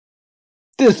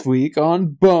This week on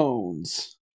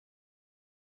Bones.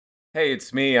 Hey,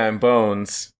 it's me, I'm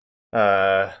Bones.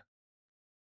 We're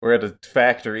at a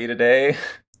factory today,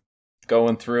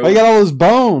 going through... Why you got all those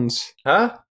bones?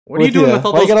 Huh? What are you doing with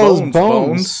all those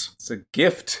bones? It's a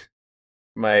gift.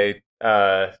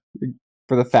 For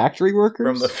the factory workers?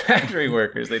 From the factory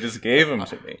workers. They just gave them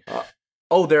to me.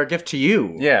 Oh, they're a gift to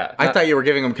you? Yeah. I thought you were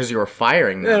giving them because you were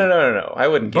firing them. No. I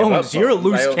wouldn't give up Bones, you're a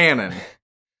loose cannon.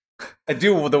 I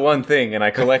do the one thing, and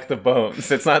I collect the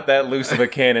bones. It's not that loose of a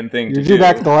cannon thing to do. You're due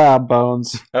back at the lab,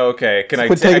 Bones. Okay, can I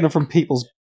quit taking them from people's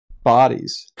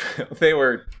bodies? They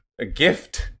were a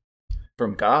gift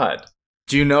from God.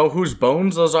 Do you know whose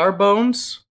bones those are,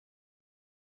 Bones?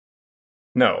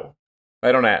 No,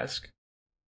 I don't ask.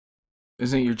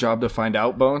 Isn't it your job to find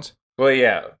out, Bones? Well,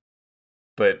 yeah,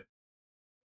 but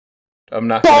I'm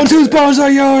not. Bones, whose bones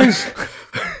are yours?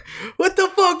 What the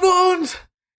fuck, Bones?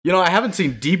 You know, I haven't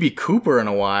seen DB Cooper in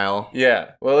a while.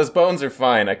 Yeah, well, his bones are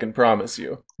fine, I can promise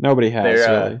you. Nobody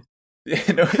has,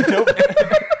 really.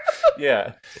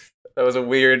 Yeah, that was a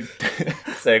weird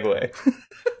segue.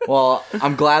 Well,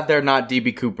 I'm glad they're not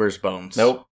DB Cooper's bones.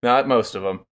 Nope, not most of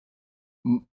them.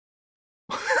 You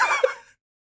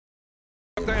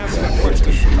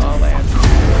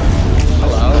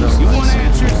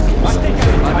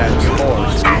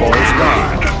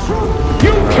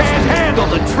can't handle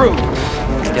the truth!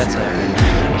 Gets there.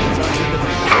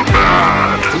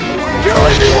 You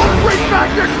won't bring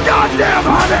back your goddamn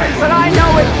honey! But I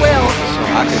know it will! So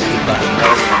I can do that.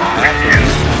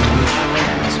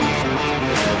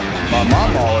 My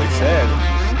mom always said,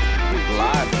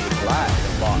 life is like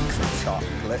a box of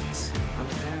chocolates.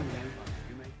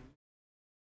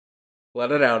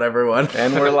 Let it out, everyone.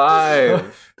 And we're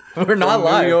live. We're not From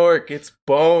live. New York, it's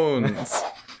Bones.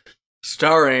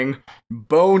 Starring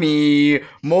Boney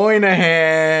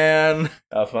Moynihan.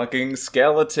 A fucking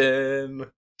skeleton.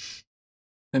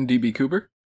 And DB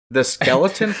Cooper? The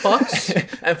skeleton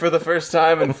fucks? And for the first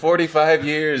time in 45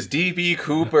 years, DB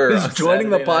Cooper is on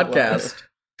joining the Saturday Night podcast.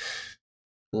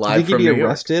 Live. Live Did he from be New York.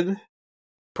 arrested if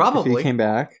Probably. he came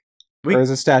back? We- Or is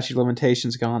the statute of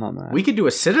limitations gone on that? We could do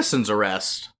a citizen's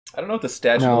arrest. I don't know what the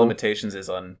statute of limitations is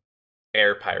on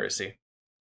air piracy.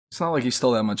 It's not like he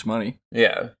stole that much money.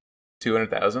 Yeah.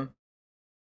 200,000?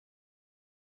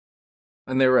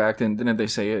 And they were acting, didn't they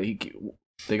say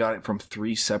they got it from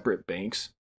 3 separate banks?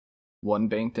 One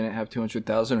bank didn't have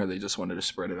 200,000, or they just wanted to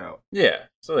spread it out? Yeah.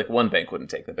 So, like, one bank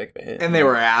wouldn't take that big of a hit. And they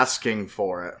were asking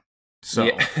for it. So,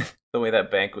 yeah. The way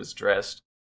that bank was dressed.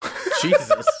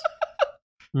 Jesus.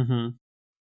 Mm-hmm.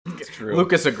 It's true.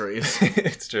 Lucas agrees.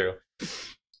 It's true.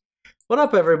 What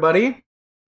up, everybody?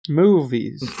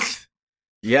 Movies.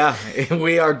 Yeah,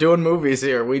 we are doing movies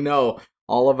here. We know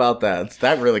all about that.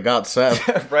 That really got said.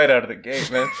 Right out of the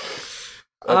gate, man.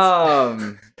 It's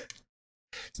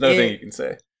another thing you can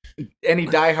say. Any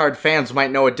diehard fans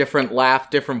might know a different laugh,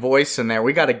 different voice in there.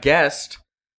 We got a guest.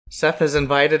 Seth has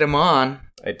invited him on.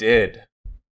 I did.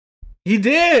 He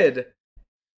did!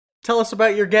 Tell us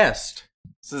about your guest.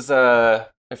 This is my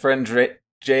friend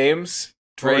James.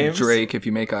 Or Drake, if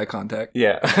you make eye contact.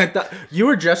 Yeah. I thought you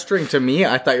were gesturing to me.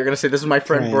 I thought you were going to say, this is my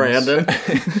friend Brandon.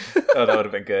 Oh, that would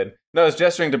have been good. No, I was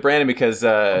gesturing to Brandon because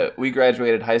we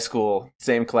graduated high school,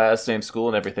 same class, same school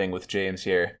and everything with James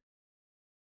here.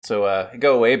 So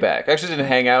go way back. I actually didn't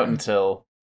hang out until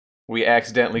we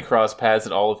accidentally crossed paths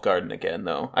at Olive Garden again,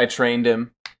 though. I trained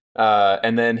him,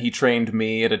 and then he trained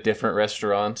me at a different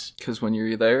restaurant. Because when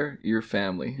you're there, you're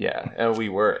family. Yeah, and we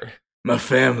were. My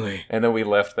family. And then we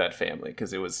left that family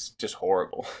because it was just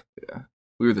horrible. Yeah.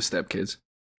 We were the stepkids.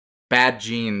 Bad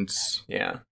genes.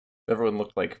 Yeah. Everyone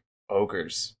looked like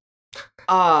ogres.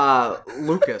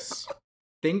 Lucas,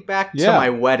 think back to my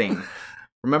wedding.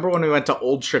 Remember when we went to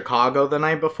Old Chicago the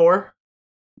night before?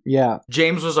 Yeah.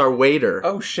 James was our waiter.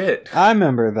 Oh, shit. I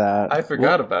remember that. I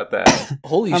forgot about that.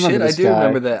 Holy I remember shit, I this do guy.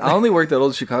 remember that. I only worked at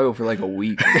Old Chicago for like a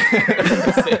week.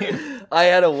 I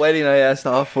had a wedding I asked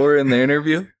off for in the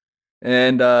interview.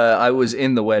 And I was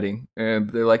in the wedding.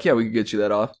 And they're like, yeah, we could get you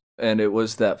that off. And it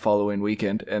was that following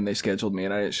weekend. And they scheduled me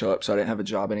and I didn't show up. So I didn't have a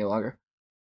job any longer.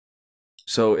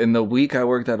 So in the week I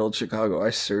worked at Old Chicago, I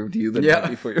served you the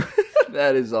night before you.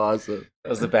 That is awesome.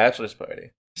 That was the bachelor's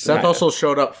party. Seth also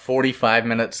showed up 45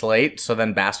 minutes late, so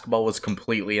then basketball was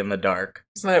completely in the dark.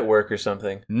 Isn't that at work or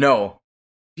something? No.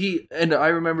 And I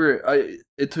remember,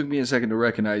 it took me a second to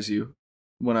recognize you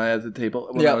when I was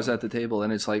at the table,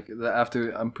 and it's like, after,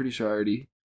 I'm pretty sure I already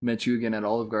met you again at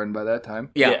Olive Garden by that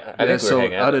time. Yeah, I think so we were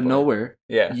hanging out of before. nowhere,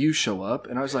 Yeah. you show up,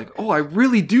 and I was like, oh, I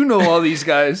really do know all these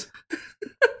guys.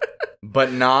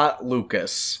 But not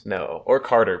Lucas. No, or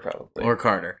Carter probably. Or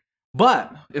Carter.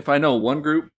 But If I know one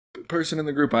group, person in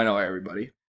the group, I know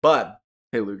everybody. But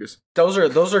Hey, Lucas. those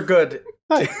are good.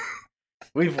 Hi.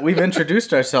 We've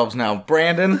introduced ourselves now.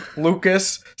 Brandon,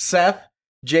 Lucas, Seth,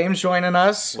 James joining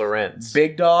us, Lorenz.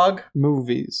 Big Dog,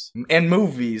 Movies. and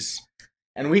movies.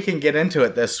 And we can get into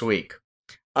it this week.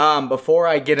 Before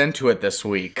I get into it this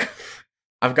week,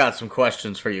 I've got some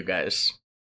questions for you guys.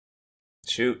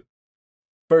 Shoot.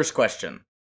 First question.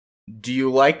 Do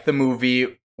you like the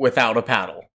movie Without a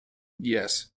Paddle?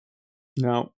 Yes.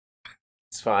 No.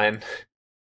 It's fine.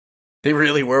 They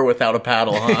really were without a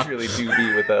paddle, huh? They really do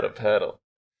be without a paddle.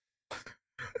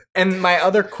 And my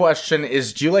other question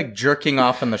is, do you like jerking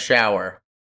off in the shower?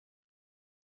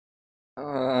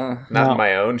 Not No. in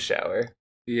my own shower.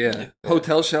 Yeah.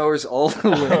 Hotel showers all the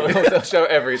way. Hotel show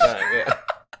every time, yeah.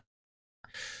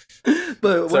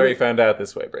 But Sorry you found out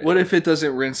this way, Brandon. what if it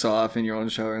doesn't rinse off in your own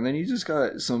shower, and then you just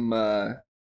got some Plumbing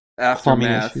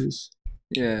aftermath? issues.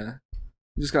 Yeah.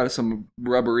 You just got some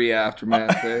rubbery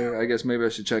aftermath there. I guess maybe I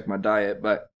should check my diet,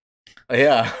 but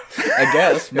Yeah, I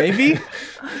guess. Maybe?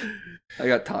 I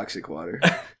got toxic water.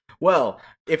 Well,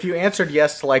 if you answered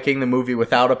yes to liking the movie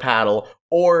Without a Paddle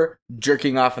or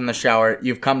jerking off in the shower,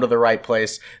 you've come to the right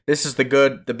place. This is the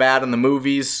good, the bad, and the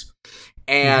movies.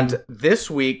 And this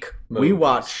week, we Movies.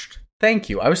 watched... Thank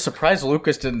you. I was surprised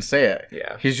Lucas didn't say it.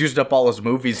 Yeah. He's used up all his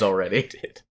movies already.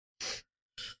 Did.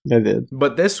 I did.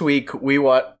 But this week, we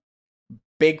watched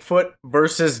Bigfoot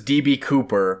versus DB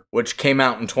Cooper, which came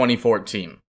out in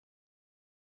 2014.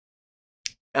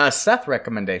 Seth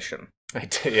recommendation. I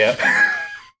did, yeah.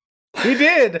 He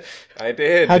did! I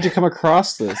did. How'd you come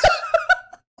across this?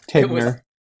 Tigner.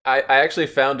 I actually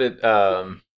found it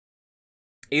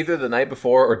either the night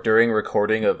before or during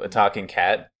recording of A Talking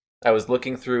Cat. I was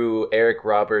looking through Eric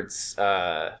Roberts'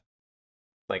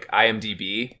 like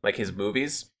IMDb, like his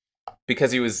movies,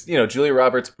 because he was, Julia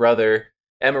Roberts' brother,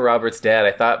 Emma Roberts' dad.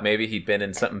 I thought maybe he'd been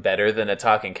in something better than A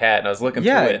Talking Cat, and I was looking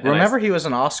through it. And remember he was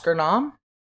an Oscar nom?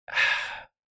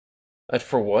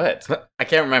 For what? I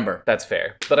can't remember. That's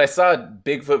fair. But I saw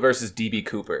Bigfoot versus DB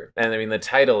Cooper, and I mean the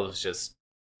title was just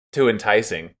too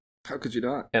enticing. How could you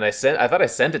not? And I thought I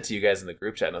sent it to you guys in the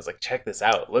group chat, and I was like, check this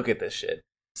out, look at this shit.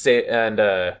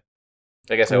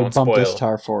 I guess I We won't bumped spoil.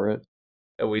 Ishtar for it.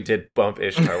 We did bump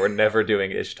Ishtar. We're never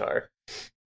doing Ishtar.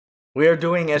 We are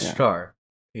doing Ishtar.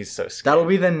 He's so scared. That'll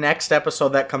be the next episode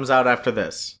that comes out after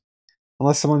this.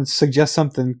 Unless someone suggests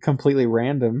something completely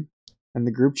random in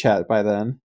the group chat by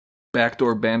then.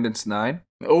 Backdoor Bandits 9?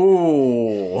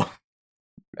 Ooh.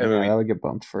 I mean, That would get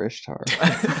bumped for Ishtar.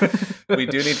 we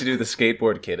do need to do the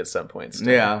skateboard kid at some point.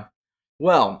 still. Yeah.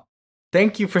 Well,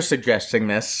 thank you for suggesting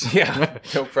this. Yeah,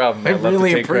 no problem. I I'd love to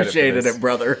really take credit for appreciated this. it,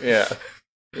 brother. Yeah,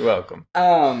 you're welcome.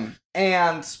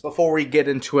 And before we get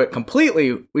into it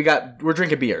completely, we're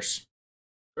drinking beers.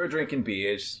 We're drinking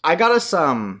beers. I got us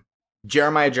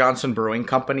Jeremiah Johnson Brewing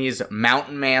Company's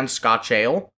Mountain Man Scotch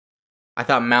Ale. I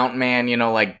thought Mountain Man,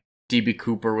 like DB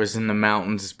Cooper was in the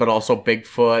mountains, but also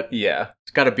Bigfoot. Yeah,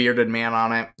 It's got a bearded man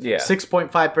on it. yeah.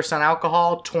 6.5%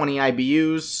 alcohol, 20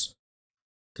 IBUs.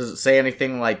 Does it say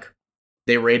anything like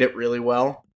they rate it really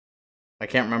well? I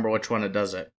can't remember which one it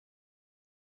does it.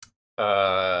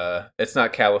 It's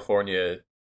not California.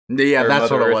 Yeah, or that's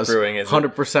Mother what it Earth was. Brewing, is it?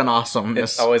 100% awesome.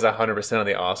 It's always 100% on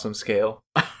the awesome scale.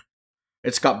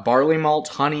 It's got barley malt,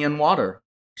 honey, and water.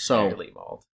 So, Barley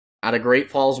malt. out of Great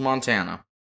Falls, Montana.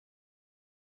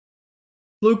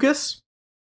 Lucas,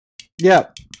 Yeah.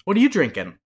 what are you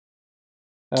drinking?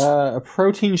 A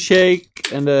protein shake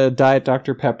and a Diet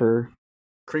Dr. Pepper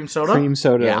Cream soda? cream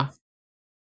soda. Yeah.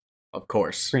 Of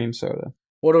course. Cream soda.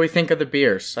 What do we think of the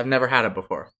beers? I've never had it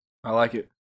before. I like it.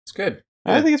 It's good.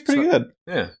 I think it's pretty good.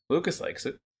 Yeah, Lucas likes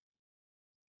it.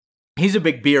 He's a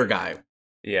big beer guy.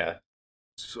 Yeah.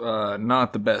 It's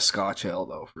not the best Scotch ale,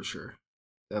 though, for sure.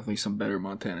 Definitely some better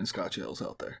Montanan Scotch ales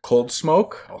out there. Cold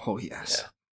smoke? Oh, yes.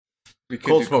 We could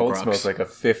Cold do Smoke Cold rocks. Smoke like a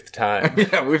fifth time.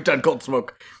 Yeah, we've done cold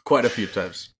smoke quite a few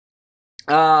times.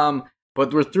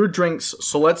 But we're through drinks,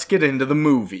 so let's get into the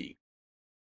movie.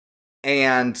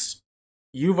 And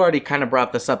you've already kind of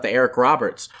brought this up, the Eric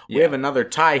Roberts. We Yeah. have another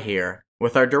tie here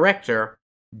with our director,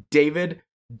 David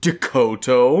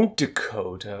Dakota.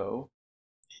 Dakota.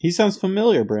 He sounds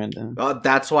familiar, Brandon.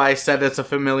 That's why I said it's a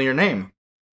familiar name.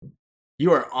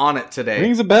 You are on it today.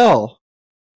 Rings a bell.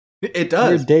 It does.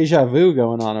 Weird deja vu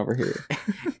going on over here.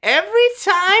 Every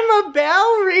time a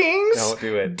bell rings, Don't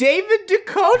do it. David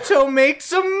Dakota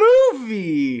makes a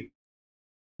movie.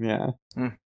 Yeah.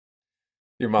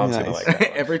 Your mom's Nice. gonna like that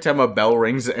one. Every time a bell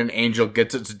rings, an angel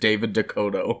gets its David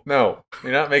Dakota. No,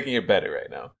 you're not making it better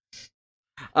right now.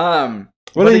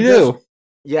 What did he do?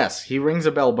 Yes, he rings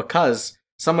a bell because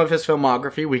some of his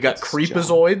filmography, we got That's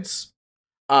Creepazoids,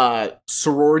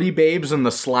 Sorority Babes and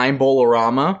the Slime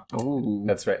Bowl-orama. Oh,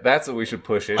 That's right. That's what we should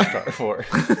push Ishtar for.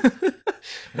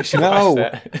 We should No. watch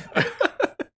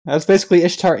that. That's basically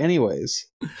Ishtar, anyways.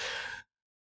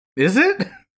 Is it?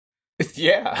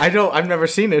 Yeah. I've never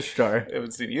seen Ishtar. I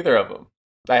haven't seen either of them.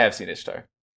 I have seen Ishtar.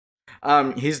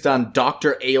 He's done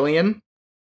Dr. Alien,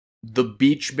 The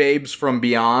Beach Babes from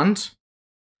Beyond,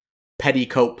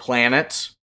 Petticoat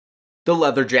Planet, The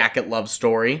Leather Jacket Love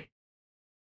Story,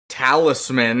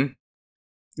 Talisman,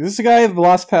 Is this the guy, the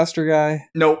Lost Pastor guy?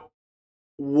 nope,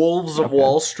 Wolves of Okay.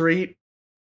 Wall Street,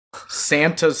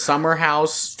 Santa's Summer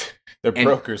House, They're and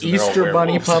brokers. And they're all Easter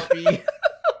Bunny werewolves. Puppy.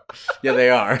 Yeah, they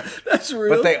are. that's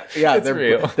real. But It's they're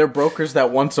real. they're brokers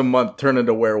that once a month turn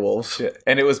into werewolves. Yeah.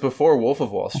 And it was before Wolf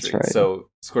of Wall That's Street, right. so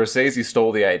Scorsese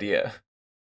stole the idea.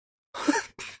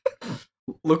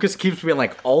 Lucas keeps being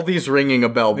like, all these ringing a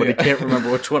bell, but he Yeah. can't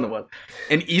remember which one it was.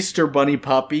 An Easter Bunny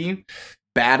Puppy,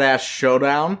 Badass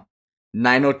Showdown,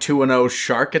 90210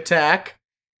 Shark Attack,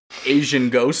 Asian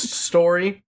Ghost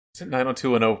Story. Is it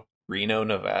 90210 Reno,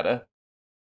 Nevada?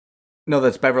 No,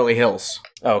 that's Beverly Hills.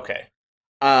 Okay.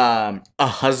 A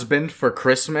Husband for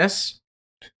Christmas.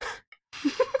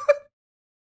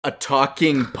 A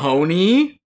Talking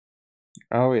Pony.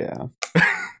 Oh, yeah.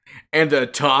 And a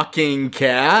Talking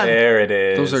Cat. There it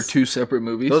is. Those are two separate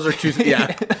movies. Those are two.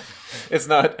 Yeah. It's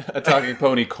not a talking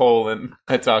pony colon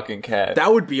a talking cat.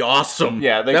 That would be awesome.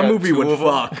 Yeah, they that got movie two would of 'em.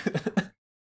 fuck.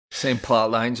 Same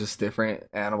plot line, just different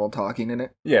animal talking in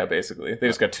it Yeah, basically. They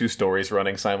just got two stories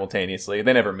running simultaneously.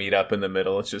 They never meet up in the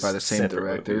middle. It's just by the same separate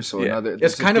director. movies. So yeah. another. It's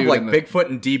there's a kind of dude like in the- Bigfoot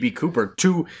and DB Cooper,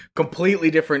 two completely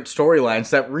different storylines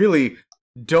that really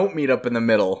don't meet up in the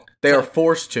middle. They are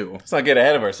forced to. Let's not get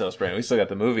ahead of ourselves, Brandon. We still got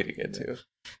the movie to get to.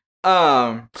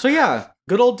 So yeah,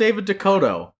 good old David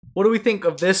Dakota. What do we think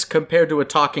of this compared to a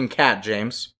talking cat,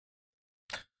 James?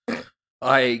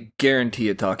 I guarantee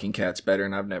a talking cat's better,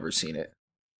 and I've never seen it.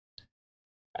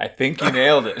 I think you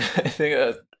nailed it. I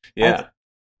think, yeah.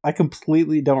 I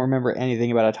completely don't remember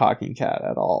anything about a talking cat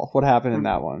at all. What happened in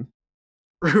that one?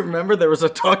 Remember there was a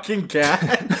talking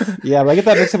cat? Yeah, but I get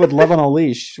that mixed up with Love on a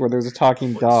Leash, where there's a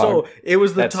talking dog. So it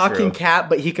was the That's talking true. cat,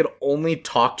 but he could only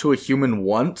talk to a human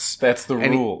once. That's the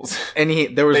And he- rules. And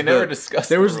there was They never discussed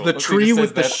there the was the rules. He tree just with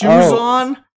says the that's- shoes Oh.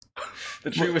 on. The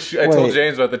tree with shoes. I told Wait.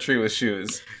 James about the tree with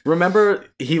shoes. Remember,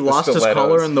 he lost his stilettos.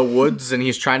 color in the woods, and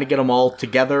he's trying to get them all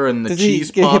together. And the Does he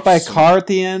cheese get hit by a puffs. car at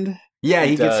the end? Yeah,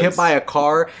 he gets hit does. by a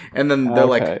car, and then they're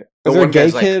like, Okay. the Is there a one gay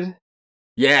guy's like, kid?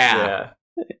 yeah.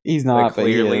 He's not, Like, but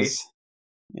clearly. he is.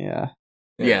 Yeah.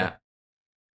 Yeah.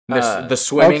 The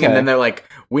swimming, Okay. and then they're like,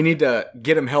 we need to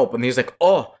get him help. And he's like,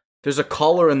 oh, there's a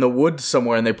collar in the woods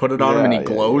somewhere, and they put it on him, and he Yeah,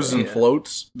 glows and yeah.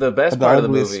 floats. The best The part of the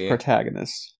ugliest movie.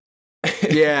 protagonist.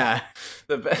 Yeah.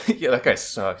 Yeah, that guy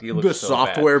sucked. He looked The so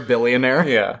software billionaire. bad.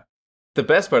 Yeah. The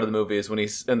best part of the movie is when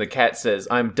and the cat says,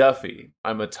 "I'm Duffy.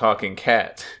 I'm a talking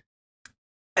cat."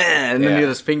 And then he Yeah.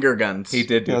 has finger guns. He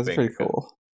did do Yeah, that's finger pretty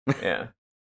cool. gun. Yeah.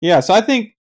 Yeah, so I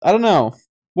think, I don't know.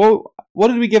 What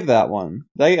did we give that one?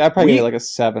 I probably We- gave it like a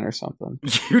 7 or something.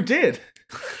 You did.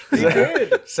 You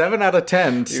did. 7 out of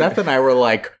 10. Seth and I were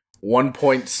like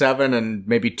 1.7 and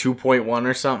maybe 2.1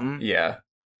 or something. Yeah.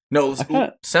 No, I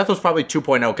kinda- Seth was probably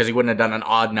 2.0 because he wouldn't have done an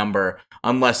odd number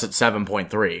unless it's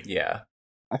 7.3. Yeah.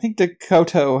 I think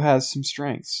Dakota has some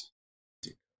strengths.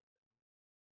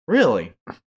 Really?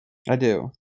 I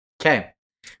do. Okay.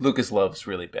 Lucas loves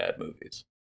really bad movies.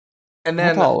 And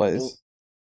then Not always.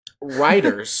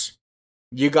 writers,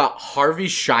 you got Harvey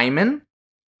Scheiman,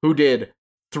 who did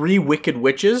 3 Wicked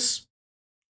Witches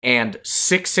and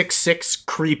 666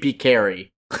 Creepy Carrie.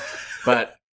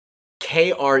 But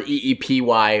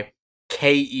Kreepy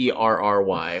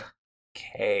Kerry.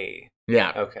 K.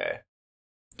 Yeah. Okay.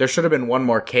 There should have been one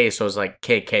more K, so it was like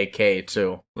KKK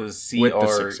too. It was With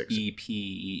the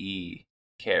CREPEE.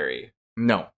 Carrie.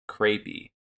 No. Crepey.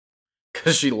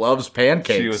 Because she loves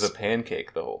pancakes. She was a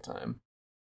pancake the whole time.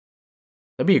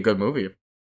 That'd be a good movie.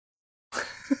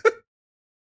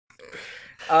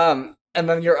 And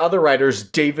then your other writer's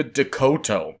David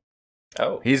Dakota.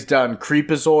 Oh. He's done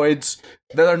Creepazoids.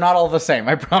 They're not all the same,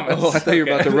 I promise. Oh, I thought you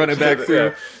were about to run it back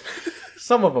through.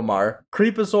 Some of them are.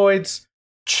 Creepazoids,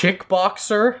 Chick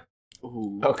Boxer,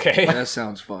 Ooh, Okay. that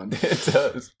sounds fun. It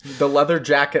does. The Leather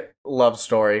Jacket Love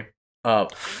Story,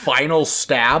 Final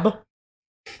Stab,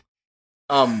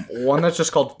 one that's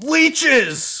just called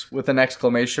Leeches with an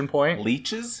exclamation point.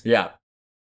 Leeches? Yeah.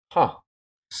 Huh.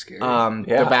 Scary.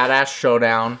 Yeah. The Badass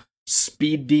Showdown,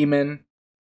 Speed Demon,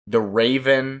 The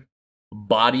Raven,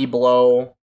 Body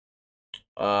Blow.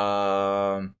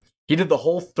 He did the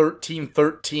whole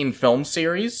 1313 film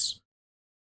series.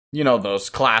 You know, those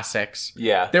classics.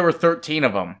 Yeah. There were 13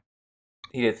 of them.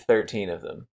 He did 13 of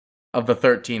them. of the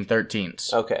 13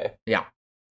 13s. Okay.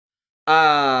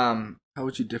 Um, How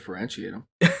would you differentiate them?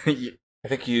 I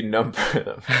think you number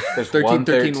them. There's 13,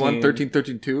 13, 13. 1, 13,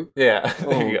 13, 2? Yeah. There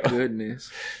Oh, you go.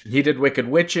 goodness. he did Wicked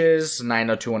Witches,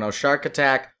 90210 Shark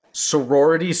Attack,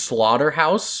 Sorority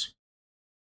Slaughterhouse.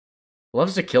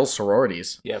 Loves to kill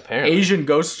sororities. Yeah, apparently. Asian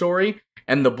Ghost Story,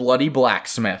 and The Bloody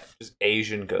Blacksmith. Just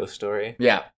Asian Ghost Story.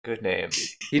 Yeah, Good name.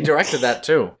 he directed that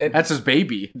too. And- That's his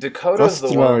baby. Dakota's Ghost the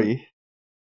one. Story.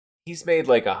 He's made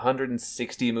like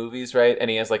 160 movies, right? And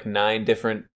he has like 9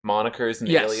 different monikers and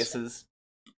Yes. aliases.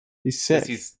 He's 'Cause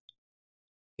sick.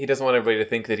 He doesn't want everybody to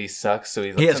think that he sucks, so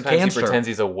he's He like, has sometimes cancer. he pretends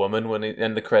he's a woman when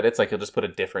in the credits. Like he'll just put a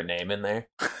different name in there.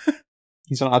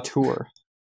 He's on auteur.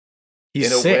 He's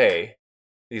in a sick. way,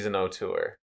 he's an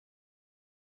auteur.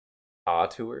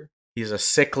 Auteur? He's a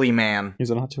sickly man. He's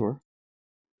on auteur.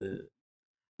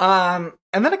 And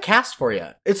then a cast for you.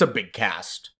 It's a big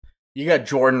cast. You got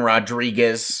Jordan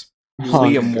Rodriguez,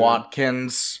 Hunk. Liam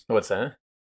Watkins. What's that?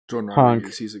 Jordan Hunk.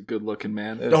 Rodriguez, he's a good-looking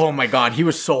man. Oh my god, he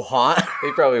was so hot.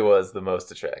 He probably was the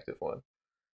most attractive one.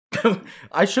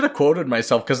 I should have quoted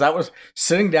myself because that was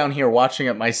sitting down here watching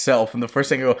it myself, and the first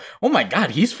thing I go, oh my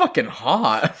god, he's fucking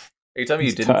hot. Are you telling me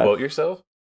you He's didn't tight. quote yourself?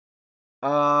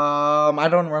 I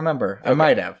don't remember. I Okay.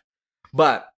 might have.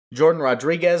 But Jordan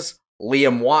Rodriguez,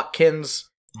 Liam Watkins,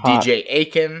 Hot. DJ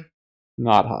Aiken,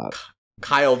 Not hot.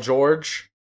 Kyle George,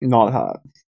 Not hot.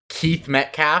 Keith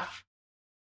Metcalf,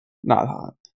 Not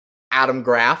hot. Adam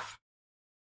Graff,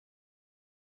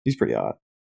 He's pretty hot.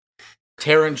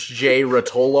 Terrence J.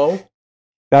 Rotolo,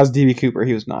 That was DB Cooper.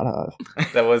 He was not hot.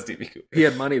 That was DB Cooper. He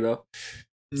had money, though.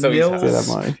 So he's hot. Say that Nils.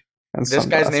 money. And This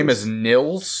guy's name is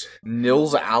sunglasses.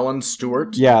 Nils Allen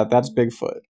Stewart, Yeah, that's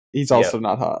Bigfoot. He's also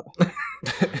not hot.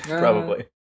 Probably.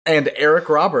 and Eric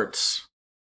Roberts.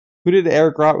 Who did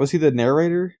Eric Rott? Was he the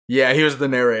narrator? Yeah, he was the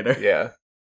narrator. Yeah.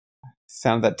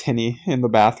 Sound that tinny in the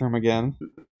bathroom again.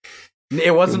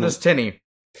 It wasn't as tinny.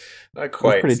 Not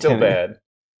quite. pretty Still tinny. bad.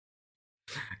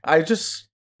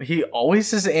 He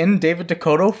always is in David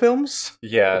Dakota films?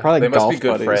 Yeah. Probably They must be golf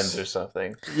good buddies. friends or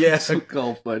something. Yes.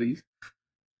 Golf buddies.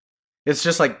 It's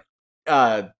just like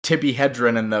Tibby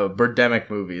Hedren in the Birdemic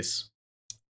movies.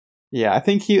 Yeah, I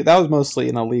think that was mostly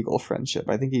an illegal friendship.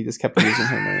 I think he just kept using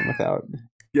her name without.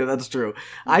 Yeah, that's true.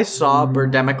 I saw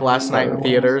Birdemic last night in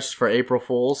theaters for April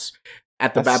Fools.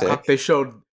 At the That's Babcock, sick.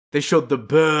 they showed the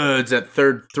birds at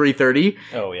 3:30,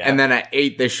 Oh, yeah. and then at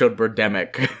 8 they showed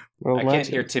Birdemic Well, I can't legend.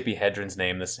 hear Tippy Hedren's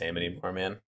name the same anymore,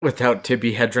 man. without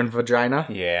Tibby Hedren vagina.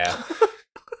 Yeah.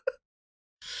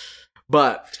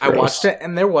 But I Gross. watched it,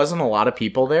 and there wasn't a lot of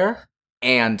people there,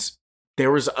 and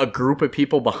there was a group of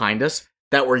people behind us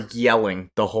that were yelling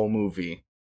the whole movie.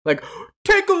 Like,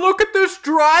 take a look at this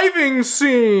driving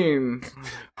scene!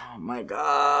 Oh my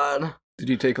god. Did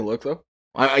you take a look, though?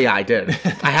 Yeah, I did.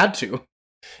 I had to.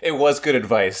 It was good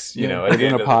advice, you know, at We're the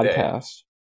doing end a of the day. podcast.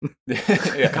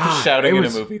 Yeah, God, shouting it in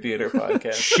was- a movie theater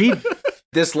podcast.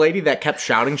 This lady that kept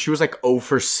shouting, she was like 0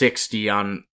 for 60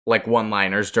 on like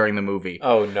one-liners during the movie.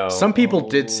 Oh, no. Some people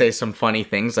did say some funny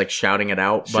things, like shouting it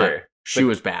out, but Sure. she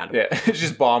was bad. Yeah,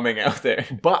 just bombing out there.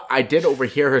 But I did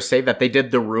overhear her say that they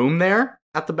did The Room there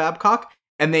at the Babcock,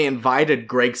 and they invited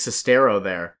Greg Sestero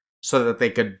there so that they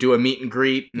could do a meet and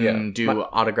greet and do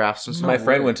autographs and stuff. My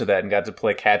friend went to that and got to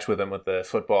play catch with him with the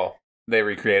football. They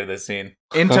recreated this scene.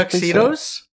 In I think so.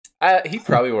 tuxedos? He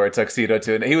probably wore a tuxedo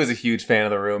too, and he was a huge fan of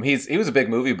The Room. He was a big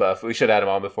movie buff. We should have had him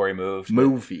on before he moved.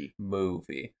 Movie.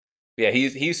 Yeah, he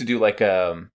used to do like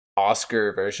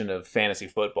Oscar version of fantasy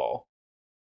football,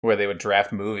 where they would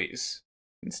draft movies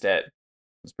instead. It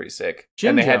was pretty sick.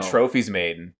 And they had Jinjo. trophies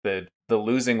made. And the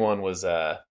losing one was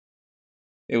the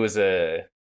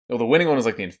winning one was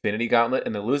like the Infinity Gauntlet,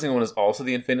 and the losing one was also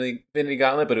the Infinity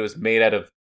Gauntlet, but it was made out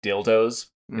of dildos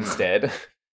instead.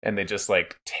 And they just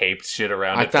like taped shit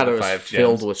around I it. thought for it the was 5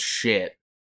 filled gems. with shit.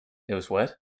 It was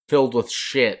what? Filled with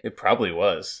shit. It probably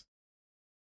was.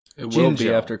 It will be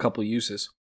Jinjo. after a couple uses.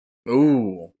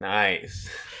 Ooh. Nice.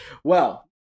 Well,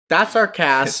 that's our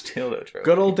cast. Dildo trophy.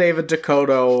 Good old David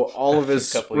Dakota, all of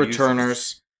his Couple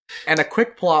returners. And a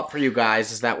quick plot for you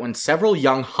guys is that when several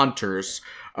young hunters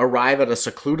arrive at a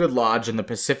secluded lodge in the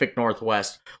Pacific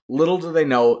Northwest, little do they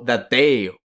know that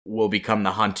they will become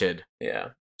the hunted. Yeah.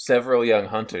 Several young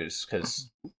hunters, because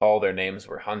all their names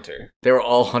were Hunter. They were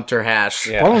all Hunter Hash.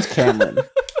 Yeah. One was Cameron.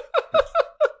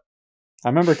 I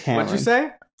remember Cameron. What'd you say?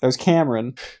 There was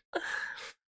Cameron.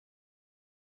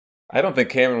 I don't think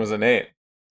Cameron was a name.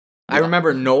 I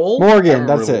remember Noel. Morgan,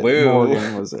 remember that's it. Lou.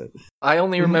 Morgan was it. I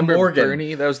only remember Morgan.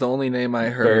 Bernie. That was the only name I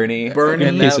heard. Bernie. Bernie.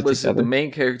 And Piece that it was together. the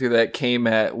main character that came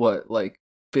at, what, like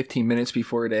 15 minutes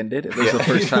before it ended. It was the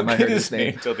first time I heard his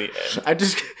name. Till the end.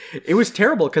 It was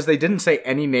terrible because they didn't say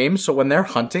any names. So when they're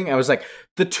hunting, I was like,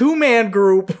 the 2-man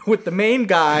group with the main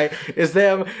guy is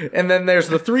them, and then there's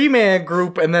the 3-man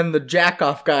group, and then the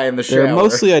jack-off guy in the shower. They're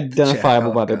mostly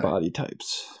identifiable by their Jack-off guy. body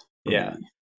types. Yeah.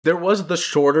 There was the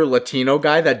shorter Latino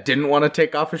guy that didn't want to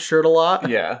take off his shirt a lot.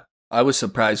 Yeah. I was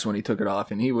surprised when he took it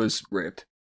off, and he was ripped.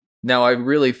 Now, I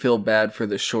really feel bad for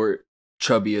the short,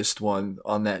 chubbiest one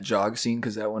on that jog scene,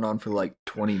 because that went on for like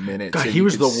 20 minutes. God, and he you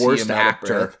was could the see worst him out of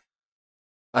actor.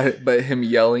 breath. But him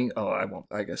yelling, I won't.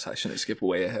 I guess I shouldn't skip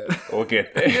way ahead. We'll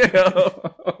get there.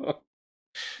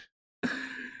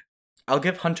 I'll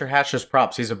give Hunter Hatch's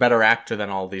props. He's a better actor than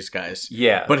all these guys.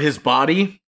 Yeah. But his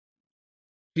body,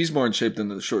 He's more in shape than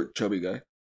the short, chubby guy.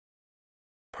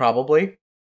 probably.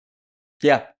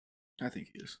 Yeah. I think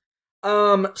he is.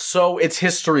 So it's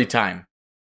history time.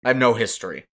 I have no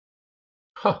history.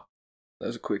 Huh. That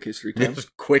was a quick history time.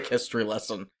 Just quick history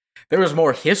lesson. There was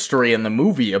more history in the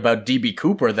movie about DB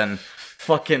Cooper than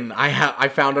fucking I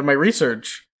found in my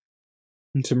research.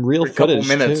 And some real Every couple footage,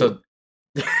 minutes, too.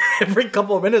 every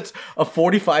couple of minutes, a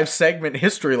 45 segment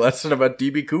history lesson about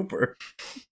DB Cooper.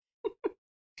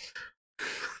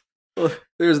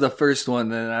 There's the first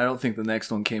one, and I don't think the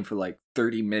next one came for like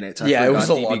 30 minutes. Yeah, it was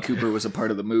a DB lot. Cooper was a part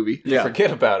of the movie. Yeah.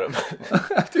 Forget about him.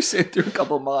 After sitting through a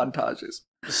couple montages.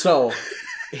 So,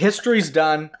 history's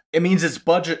done. It means it's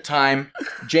budget time.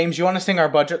 James, you want to sing our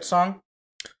budget song?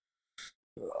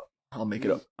 I'll make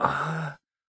it up.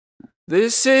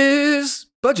 This is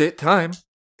budget time.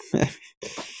 That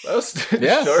was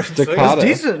Yeah. short and Staccato.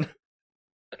 It's sweet. decent.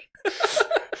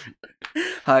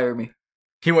 Hire me.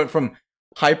 He went from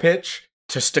high pitch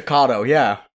to stattaccato.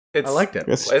 Yeah, It's, I liked it. A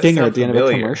Why does it stinger sound at the end of a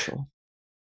familiar? commercial.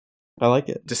 I like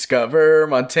it. Discover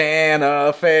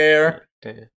Montana Fair.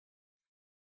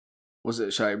 Was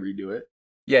it? Should I redo it?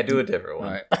 Yeah, do a different one.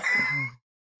 All right.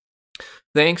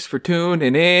 Thanks for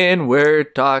tuning in. We're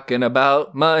talking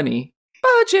about money.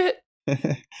 Budget.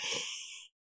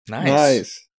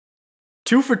 Nice.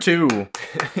 2 for 2.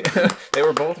 They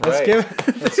were both Let's right.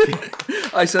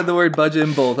 give. I said the word budget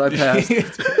in both. I passed.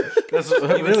 That's Even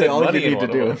really said all you money in need to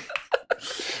one of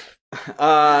do.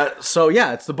 them. So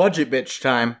yeah, it's the budget bitch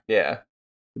time. Yeah.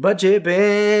 Budget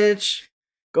bitch,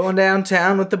 going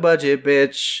downtown with the budget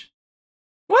bitch.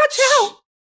 Watch out!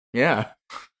 Yeah.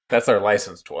 That's our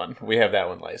licensed one. We have that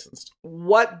one licensed.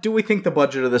 What do we think the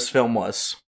budget of this film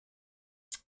was?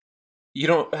 You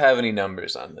don't have any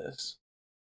numbers on this.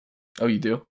 Oh, you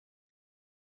do?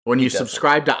 When you He doesn't.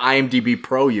 subscribe to IMDb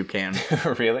Pro, you can.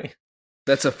 Really?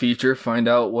 That's a feature. Find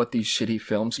out what these shitty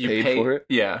films paid for it.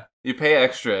 Yeah. You pay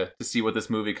extra to see what this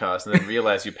movie costs and then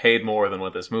realize you paid more than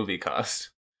what this movie cost.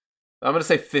 I'm going to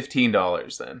say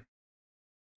 $15 then.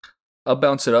 I'll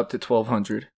bounce it up to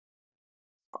 $1,200.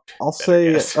 I'll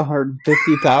say guess.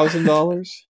 $150,000.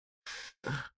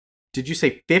 Did you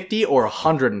say 50 or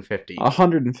 150?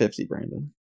 150,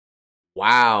 Brandon.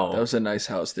 Wow. That was a nice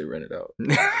house they rented out.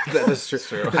 That is true.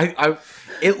 True.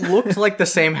 It looked like the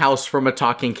same house from A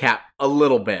Talking Cat a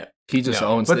little bit, He just No.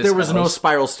 owns but this there was no house.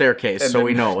 spiral staircase, And so then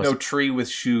we know no tree with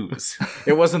shoes.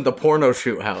 it wasn't the porno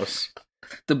shoot house.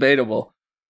 Debatable.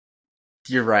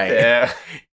 You're right. Yeah.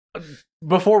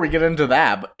 Before we get into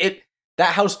that,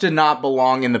 that house did not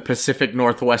belong in the Pacific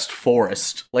Northwest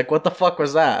forest. Like, what the fuck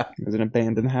was that? It was an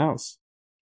abandoned house.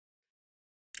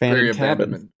 Very Abandoned cabin.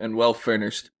 abandoned and well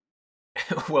furnished.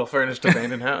 Well furnished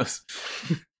abandoned house.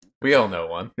 We all know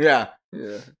one. Yeah.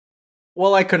 Yeah.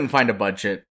 Well, I couldn't find a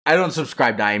budget. I don't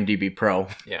subscribe to IMDb Pro.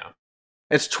 Yeah.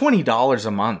 It's $20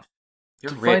 a month,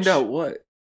 You're To rich. find out what?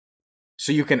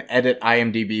 so you can edit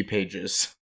IMDb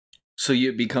pages. So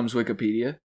it becomes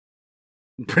Wikipedia?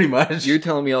 Pretty much. You're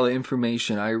telling me all the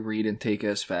information I read and take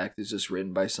as fact is just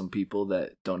written by some people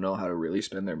that don't know how to really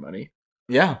spend their money?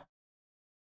 Yeah.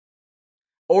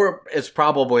 Or it's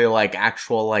probably like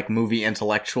actual like movie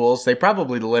intellectuals. They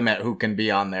probably limit who can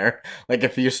be on there. Like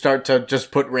if you start to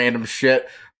just put random shit,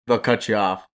 they'll cut you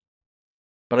off.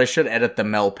 But I should edit the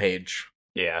Mel page.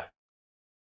 Yeah.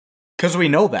 Cause we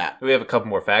know that. We have a couple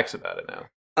more facts about it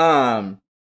now.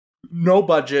 No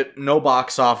budget, no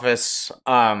box office.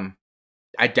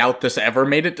 I doubt this ever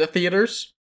made it to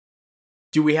theaters.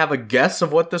 Do we have a guess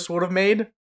of what this would have made?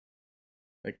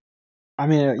 I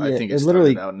mean, I yeah, think it it's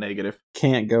literally out negative.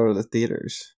 can't go to the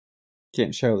theaters.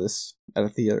 Can't show this at a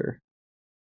theater.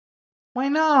 Why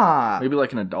not? Maybe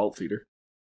like an adult theater.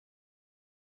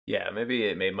 Yeah, maybe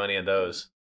it made money on those.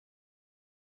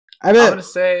 I I'm bet. going to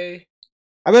say...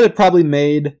 I bet it probably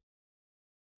made.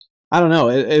 I don't know.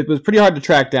 It was pretty hard to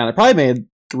track down. It probably made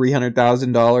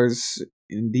 $300,000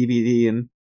 in DVD and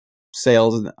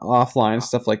sales and offline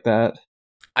stuff like that.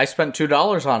 I spent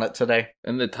 $2 on it today.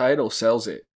 And the title sells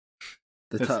it.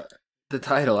 The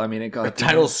title, I mean, it got... The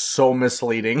title's so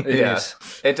misleading. It Yeah. is.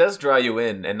 It does draw you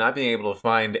in, and not being able to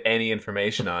find any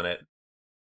information on it,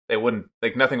 it wouldn't,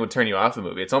 like, nothing would turn you off the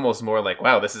movie. It's almost more like,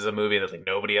 wow, this is a movie that, like,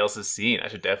 nobody else has seen. I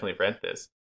should definitely rent this.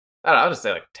 I don't know, I'll just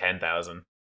say, like, 10,000.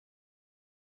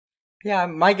 Yeah,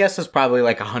 my guess is probably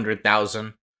like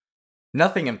 100,000.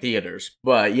 Nothing in theaters,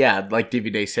 but yeah, like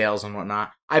DVD sales and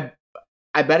whatnot. I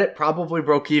bet it probably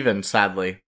broke even,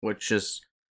 sadly, which is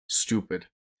stupid.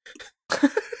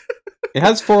 It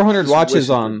has 400 Just watches wishing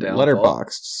for on downfall.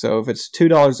 Letterboxd, so if it's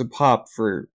 $2 a pop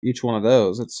for each one of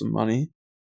those, that's some money.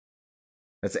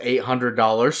 That's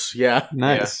 $800. Yeah.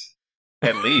 Nice.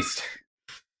 At least.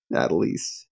 At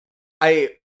least. I'm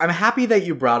happy that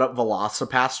you brought up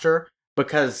Velocipaster,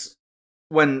 because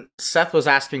when Seth was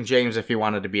asking James if he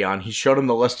wanted to be on, he showed him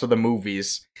the list of the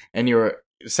movies, and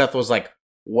Seth was like,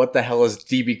 "What the hell is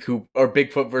DB Cooper or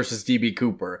Bigfoot versus DB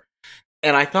Cooper?"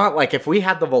 And I thought, like, if we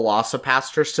had the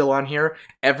Velocipaster still on here,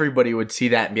 everybody would see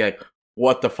that and be like,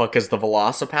 "What the fuck is the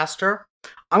Velocipaster?"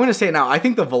 I'm gonna say it now. I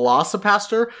think the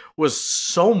Velocipaster was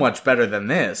so much better than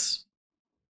this.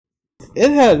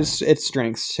 It has its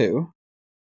strengths, too.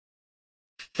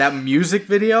 That music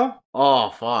video? Oh,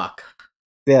 fuck.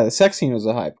 Yeah, the sex scene was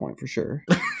a high point for sure.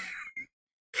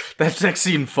 That sex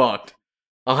scene fucked.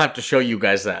 I'll have to show you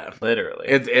guys that. Literally.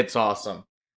 It's awesome.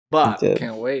 But It did.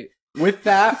 Can't wait. with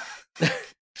that,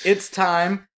 it's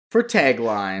time for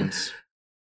taglines.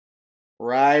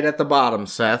 Right at the bottom,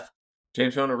 Seth.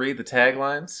 James, you want to read the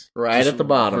taglines? Right Just at the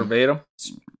bottom. Verbatim.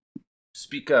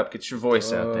 Speak up. Get your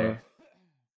voice out there.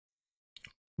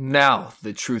 Now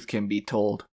the truth can be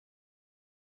told.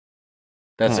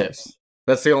 That's Nice. it.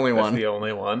 That's the only That's one. the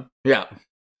only one. Yeah.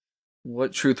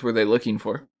 What truth were they looking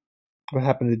for? What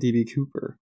happened to DB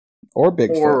Cooper? Or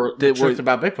Bigfoot? Or the Did- truth were-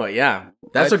 about Bigfoot, yeah.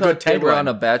 That's I a good thought they were on tagline.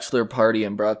 a bachelor party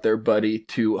and brought their buddy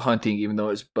to hunting, even though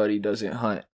his buddy doesn't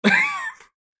hunt.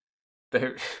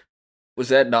 They're- Was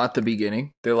that not the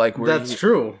beginning? They're like, That's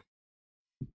true.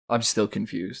 I'm still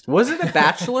confused. Was it a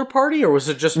bachelor party, or was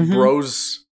it just Mhm.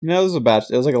 bros? No, it was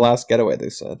it was like a last getaway, they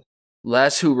said.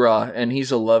 Last hoorah, and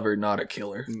he's a lover, not a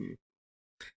killer.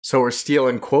 So we're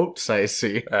stealing quotes, I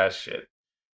see. Ah, shit.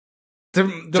 The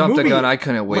Jumped movie, the gun, I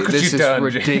couldn't wait. Look what This you is done,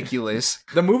 James. ridiculous.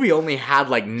 the movie only had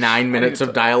like 9 minutes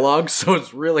of dialogue, so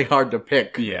it's really hard to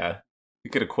pick. Yeah. You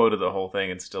could have quoted the whole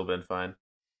thing and still been fine.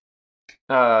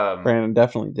 Brandon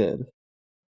definitely did.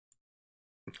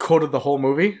 Quoted the whole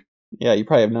movie? Yeah, you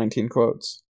probably have 19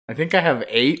 quotes. I think I have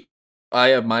 8. I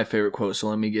have my favorite quote, so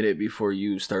let me get it before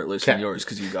you start listing Okay. yours,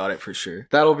 because you got it for sure.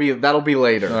 That'll be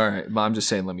later. All right, but I'm just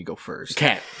saying, let me go first,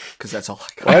 Okay. because that's all I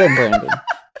got. Go ahead, Brandon.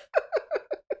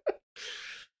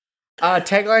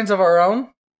 Taglines of our own?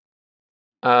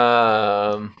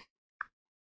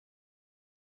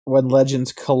 When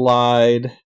legends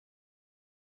collide.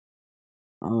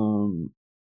 We're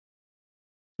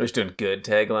just doing good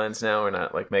taglines now. We're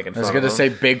not like making I fun was of gonna them. say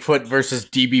Bigfoot versus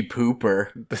DB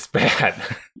Pooper. That's bad.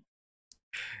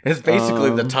 It's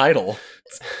basically the Um, title.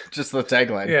 Just the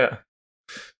tagline. Yeah.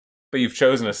 But you've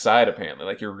chosen a side, apparently.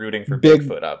 Like, you're rooting for Big-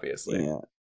 Bigfoot, obviously. Yeah.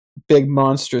 Big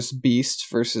monstrous beast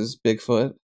versus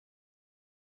Bigfoot.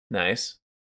 Nice.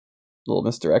 Little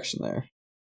misdirection there.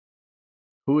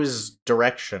 Who is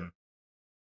Direction?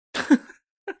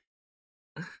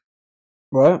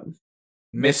 What?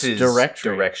 Mrs.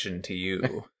 Misdirection. Direction to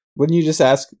you. Wouldn't you just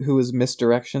ask who is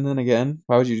misdirection then again?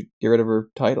 Why would you get rid of her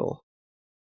title?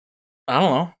 I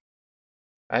don't know.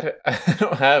 I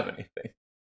don't have anything.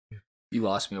 You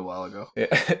lost me a while ago.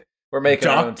 Yeah. We're making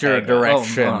our own Doctor tagline.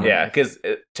 Direction. Oh, Yeah, because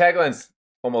taglines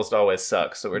almost always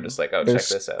suck, so we're just like, oh, They're check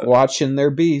this out. watching their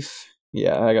beef.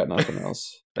 Yeah, I got nothing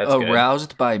else. That's good.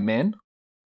 Aroused by men? ...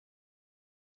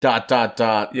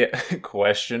 Yeah,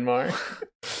 question mark.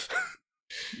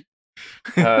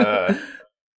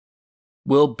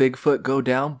 Will Bigfoot go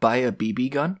down by a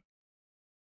BB gun?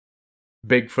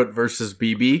 Bigfoot versus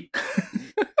BB.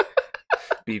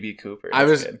 BB Cooper. I that's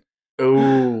was- good.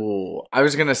 Ooh. I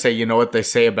was gonna say, you know what they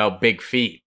say about big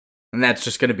feet. And that's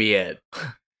just gonna be it.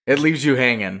 It leaves you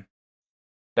hanging.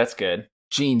 That's good.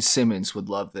 Gene Simmons would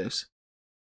love this.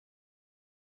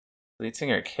 Lead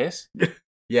singer Kiss?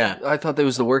 Yeah. I thought that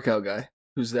was the workout guy.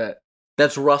 Who's that?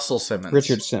 That's Russell Simmons.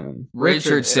 Richard Simmons. Richard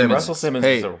Richard Simmons. Russell Simmons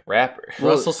Hey. is a rapper.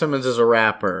 Russell Simmons is a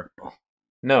rapper.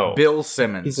 No. Bill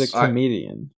Simmons. He's a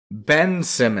comedian. Ben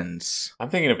Simmons. I'm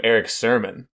thinking of Eric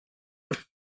Sermon.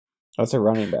 That's a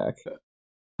running back.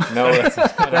 No, that's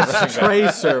not a That's running Trey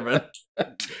back. Sermon.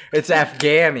 It's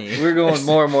Afghani. We're going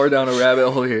more and more down a rabbit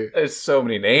hole here. There's so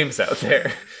many names out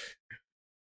there.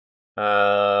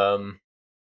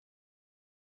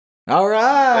 I All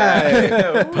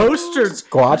right. Posters.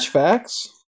 Squatch facts.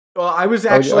 Well, I was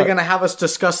actually yeah. going to have us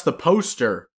discuss the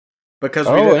poster because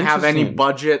we Oh, didn't have any interesting.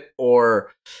 budget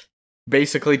or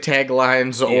basically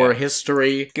taglines or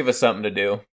history. Give us something to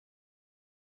do.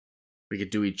 We could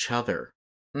do each other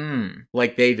Hmm.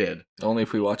 like they did. Only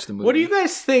if we watch the movie. What do you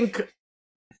guys think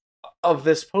of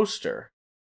this poster?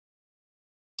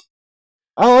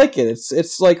 I like it.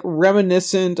 It's like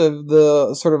reminiscent of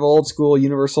the sort of old school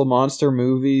Universal monster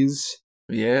movies.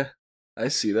 Yeah, I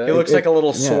see that. It looks like a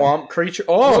little yeah. swamp creature.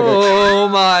 Oh, Oh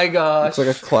my gosh. It's like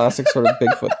a classic sort of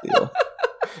Bigfoot deal.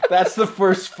 that's the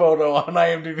first photo on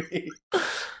IMDb.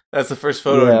 That's the first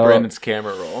photo Yeah, in Brandon's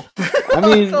camera roll. I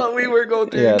mean, I thought we were going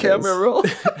through yeah, the it camera is. roll.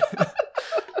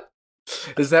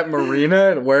 Is that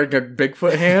Marina wearing a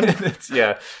Bigfoot hand?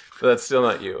 Yeah, but that's still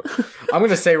not you. I'm going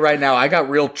to say right now, I got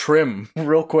real trim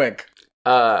real quick.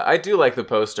 I do like the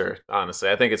poster, honestly.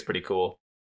 I think it's pretty cool.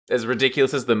 As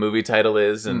ridiculous as the movie title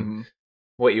is and Mhm.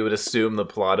 what you would assume the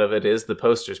plot of it is, the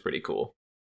poster's pretty cool.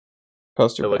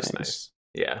 poster It looks bangs. nice.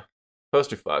 Yeah.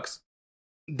 Poster fucks.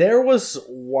 There was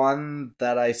one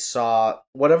that I saw,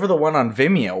 whatever the one on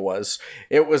Vimeo was,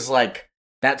 it was like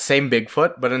that same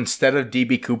Bigfoot, but instead of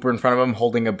DB Cooper in front of him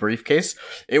holding a briefcase,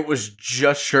 it was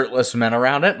just shirtless men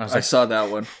around it. And I was I like, saw that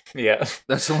one. Yeah.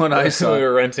 That's the one I saw. We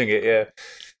were renting it, yeah.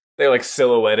 They're like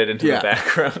silhouetted into Yeah. the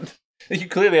background. You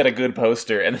clearly had a good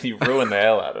poster and then you ruined the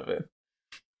hell out of it.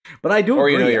 but I do Or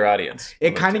agree. you know your audience.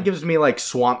 It kind of gives me like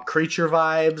swamp creature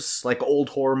vibes, like old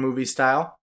horror movie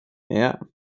style. Yeah,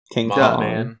 King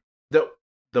Mothman. Kong,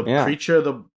 The Yeah. creature,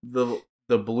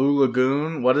 the blue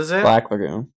lagoon. What is it? Black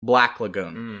Lagoon. Black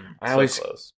lagoon. I So always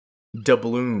close.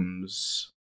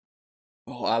 doubloons.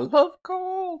 Oh, I love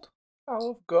gold.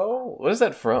 Oh, gold. What is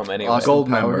that from anyway? Austin Gold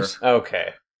Powers.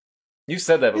 Okay. You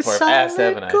said that before. I've asked,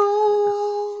 haven't I?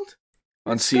 gold.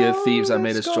 On Sea of Thieves, I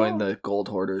made us join the gold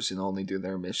hoarders and only do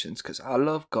their missions because I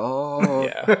love gold.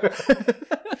 Yeah.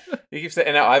 You keep saying,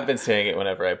 and now I've been saying it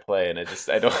whenever I play, and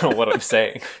I don't know what I'm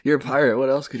saying. You're a pirate. What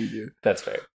else could you do? That's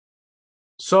fair.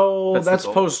 So That's the that's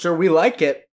goal. poster. We like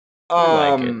it.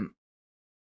 I like it.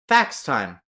 Facts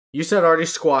time. You said already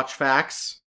Squatch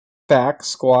facts.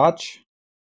 Facts, Squatch.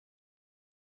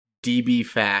 DB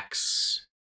facts.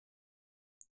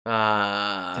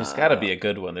 There's got to be a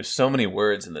good one. There's so many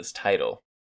words in this title.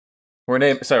 We're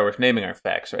naming our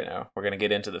facts right now. We're gonna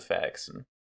get into the facts, and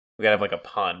we gotta have like a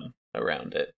pun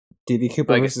around it. DB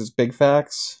Cooper Like- versus Big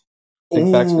Facts. Big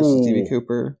Facts versus DB Ooh.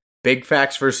 Cooper. Big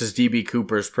facts versus DB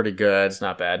Cooper is pretty good. It's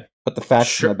not bad. Put the facts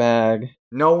Sure. in the bag.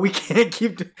 No, we can't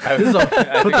keep. This I is a, think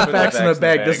put the put facts in the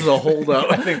bag. This is a I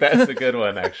holdup. think that's a good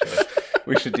one, actually.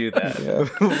 We should do that.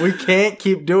 Yeah. We can't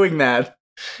keep doing that.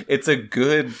 It's a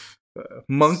good.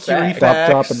 Monkey Fact. Stop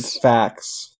dropping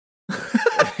facts.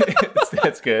 facts.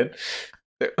 That's good.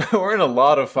 We're in a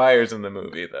lot of fires in the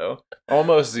movie, though.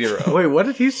 Almost zero. Wait, what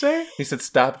did he say? He said,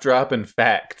 "Stop dropping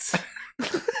facts."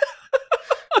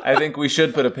 I think we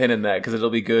should put a pin in that because it'll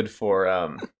be good for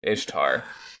Ishtar.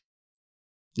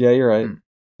 Yeah, you're right.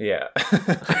 Yeah,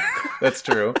 that's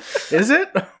true. Is it?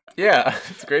 Yeah,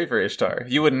 it's great for Ishtar.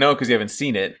 You wouldn't know because you haven't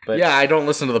seen it, but Yeah, I don't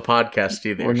listen to the podcast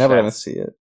either. We're never gonna that's- see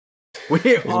it.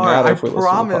 We are. matter I if we listen to the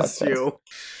promise podcast. you.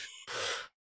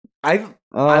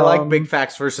 I like Big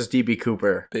Facts versus DB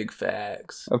Cooper. big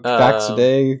facts. Facts a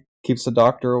day keeps the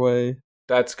doctor away.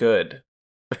 That's good.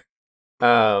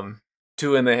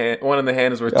 Two in the hand. One in the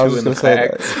hand is worth I was two in just the gonna say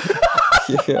facts. that.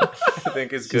 Yeah, I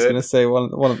think is just gonna good. say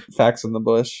one of facts in the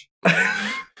bush.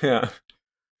 Yeah,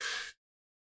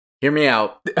 Hear me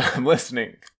out. I'm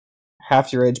listening.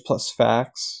 Half your age plus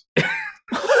facts.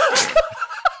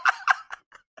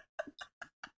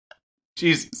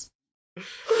 Jesus.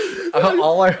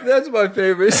 That's my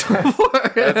favorite. So far,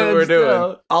 That's what we're hands doing.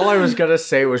 down. All I was gonna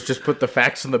say was just put the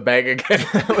facts in the bag again.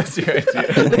 What's your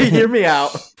idea? Hear me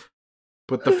out.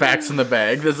 Put the facts in the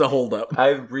bag. There's a holdup. I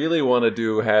really want to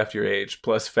do half your age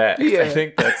plus facts. Yeah. I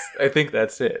think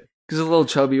that's it. Because a little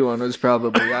chubby one was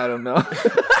probably, I don't know.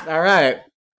 All right.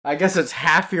 I guess it's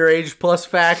half your age plus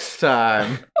facts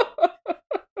time.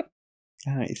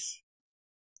 Nice.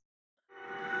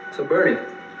 So Bernie,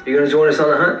 you gonna join us on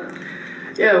the hunt?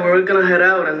 Yeah, we're gonna head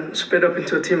out and split up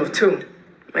into a team of two.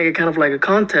 Make it kind of like a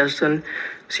contest and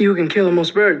see who can kill the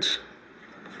most birds.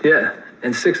 Yeah,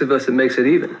 and 6 of us, it makes it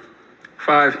even.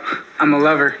 5. I'm a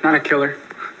lover, not a killer.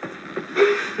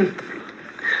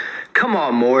 Come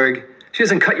on, Morg. She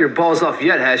hasn't cut your balls off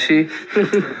yet, has she?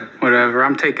 Whatever,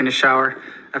 I'm taking a shower.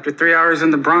 After 3 hours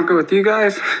in the Bronco with you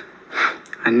guys,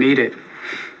 I need it.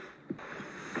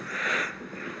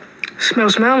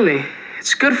 Smells manly.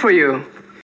 It's good for you.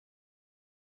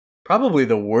 Probably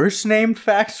the worst named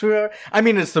facts we are. I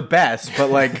mean, it's the best, but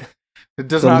like, It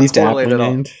does The not least correlate aptly at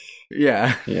all. named.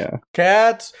 Yeah. Yeah.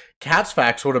 Cats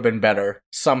facts would have been better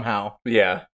somehow.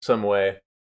 Yeah, some way.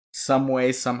 Some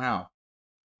way, somehow.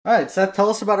 All right, Seth, tell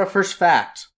us about our first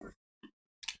fact.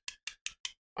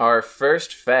 Our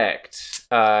first fact.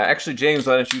 Actually, James,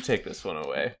 why don't you take this one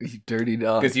away? You dirty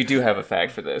dog. Because you do have a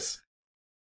fact for this.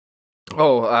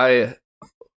 Oh, I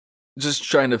just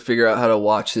trying to figure out how to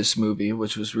watch this movie,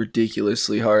 which was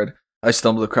ridiculously hard. I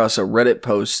stumbled across a Reddit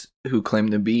post who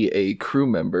claimed to be a crew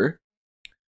member,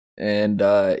 and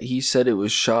he said it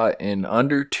was shot in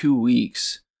under 2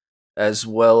 weeks, as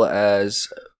well as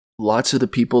lots of the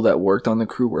people that worked on the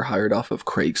crew were hired off of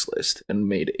Craigslist and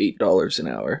made $8 an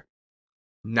hour.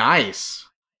 Nice.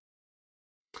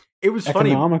 It was funny.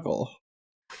 Economical.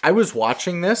 I was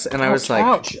watching this and I was like,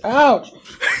 ouch, ouch.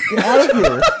 Get out of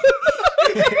here.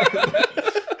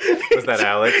 Was that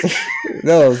Alex?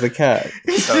 No, it was the cat.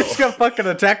 he just got fucking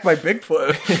attacked by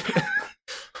Bigfoot.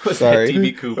 Was Sorry. that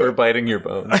DB Cooper biting your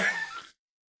bones?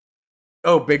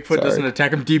 Oh, Bigfoot Sorry. doesn't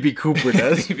attack him. DB Cooper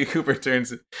does. DB Cooper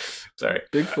turns. Sorry.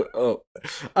 Bigfoot. Oh,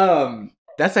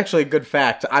 that's actually a good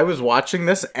fact. I was watching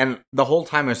this, and the whole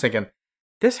time I was thinking,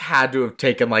 this had to have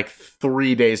taken like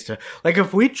 3 days to. Like,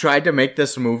 if we tried to make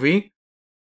this movie,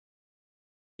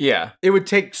 Yeah. it would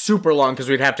take super long because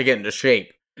we'd have to get into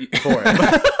shape for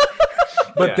it.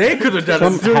 But Yeah. they could have done it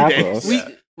in 3 days.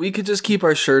 We could just keep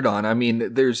our shirt on. I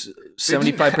mean, there's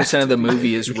 75% of the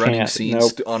movie is running can't.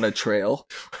 scenes Nope. on a trail.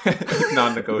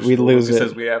 Non-negotiable. We'd lose It it.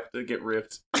 says we have to get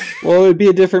ripped. Well, it would be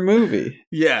a different movie.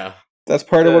 Yeah. That's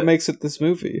part of what makes it this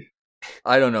movie.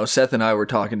 I don't know. Seth and I were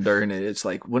talking during it. It's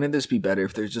like, wouldn't this be better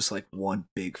if there's just like one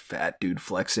big fat dude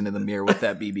flexing in the mirror with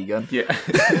that BB gun? Yeah.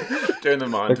 During the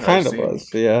montage It kind of scene.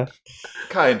 was, yeah.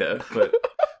 Kinda, but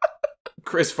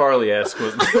Chris Farley-esque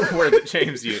was the word that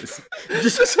James used.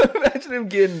 Just imagine him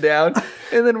getting down,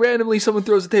 and then randomly someone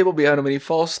throws a table behind him, and he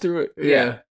falls through it.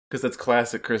 Yeah. Because that's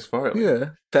classic Chris Farley. Yeah,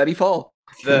 fatty fall.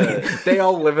 They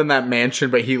all live in that mansion,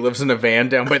 but he lives in a van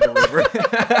down by the river.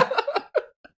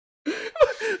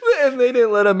 And they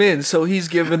didn't let him in, so he's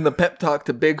giving the pep talk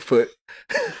to Bigfoot.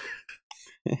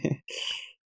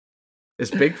 Is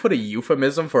Bigfoot a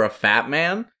euphemism for a fat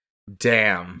man?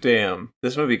 Damn. Damn.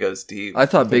 This movie goes deep. I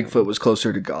thought Bigfoot was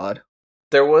closer to God.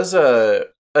 There was a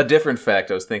different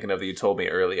fact I was thinking of that you told me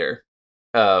earlier.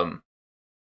 I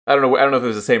don't know if it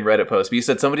was the same Reddit post, but you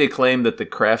said somebody had claimed that the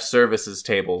craft services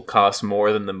table cost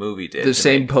more than the movie did. The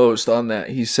same post on that,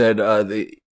 he said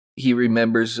he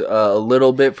remembers a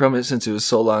little bit from it since it was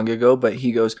so long ago, but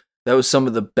he goes, that was some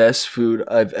of the best food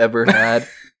I've ever had,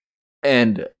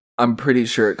 and I'm pretty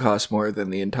sure it cost more than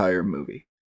the entire movie.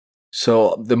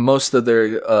 So the most of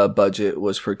their budget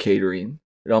was for catering.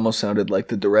 It almost sounded like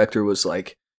the director was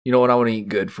like, you know what, I want to eat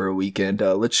good for a weekend.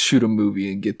 Let's shoot a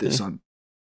movie and get this on.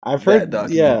 I've heard,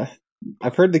 document. yeah.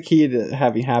 I've heard the key to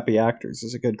having happy actors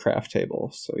is a good craft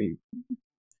table. So maybe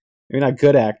not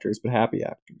good actors, but happy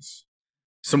actors.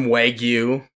 Some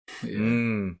Wagyu.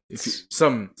 Yeah.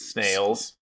 Some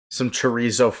snails. Some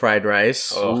chorizo fried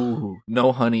rice. Ooh,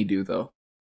 no honeydew though.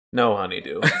 No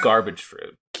honeydew. Garbage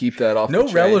fruit. Keep that off. No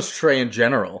the tray. relish tray in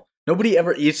general. Nobody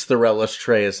ever eats the relish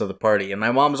trays of the party, and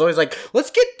my mom's always like,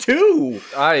 "Let's get 2."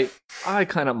 I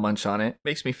kind of munch on it.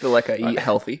 Makes me feel like I eat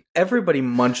healthy. Everybody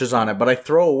munches on it, but I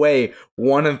throw away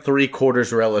 1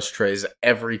 3/4 relish trays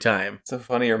every time. It's so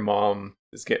funny your mom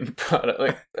is getting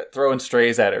like throwing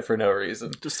strays at her for no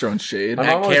reason. Just throwing shade. My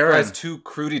mom always Karen. buys 2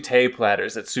 crudité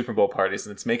platters at Super Bowl parties,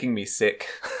 and it's making me sick.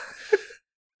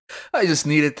 I just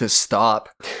need it to stop.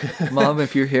 Mom,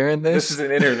 if you're hearing this. This is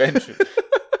an intervention.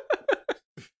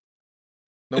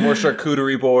 No more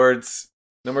charcuterie boards.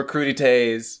 No more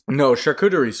crudités. No,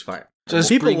 charcuterie's fine. Just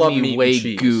People bring love me meat and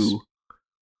Wagyu. cheese.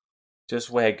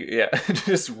 Just Wagyu. Yeah.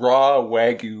 Just raw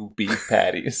Wagyu beef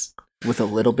patties. With a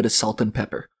little bit of salt and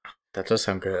pepper. That does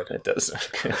sound good. It does sound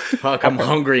good. Fuck, I'm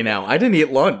hungry now. I didn't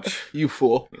eat lunch. You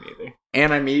fool. Me neither.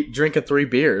 And I'm drinking 3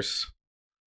 beers.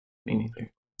 Me neither.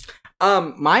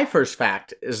 My first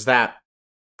fact is that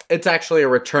it's actually a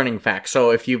returning fact.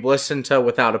 So if you've listened to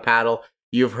Without a Paddle,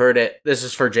 you've heard it. This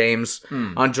is for James.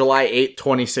 On July 8th,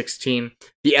 2016,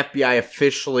 the FBI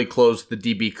officially closed the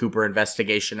DB Cooper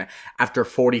investigation after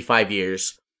 45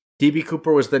 years. DB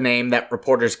Cooper was the name that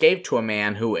reporters gave to a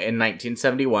man who, in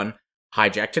 1971,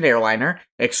 hijacked an airliner,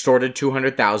 extorted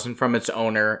 $200,000 from its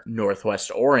owner, Northwest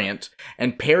Orient,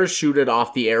 and parachuted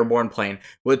off the airborne plane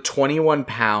with 21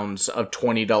 pounds of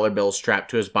 $20 bills strapped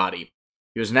to his body.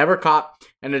 He was never caught,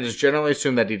 and it is generally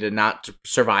assumed that he did not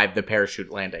survive the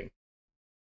parachute landing.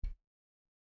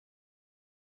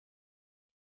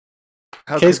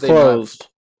 Case closed.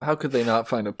 How could they not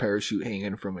find a parachute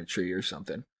hanging from a tree or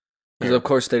something? Because of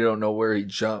course they don't know where he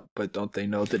jumped, but don't they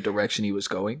know the direction he was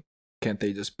going? Can't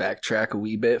they just backtrack a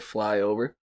wee bit, fly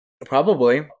over?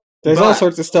 Probably. There's all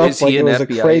sorts of stuff. Is Like he it an was a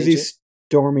FBI crazy agent?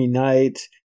 stormy night.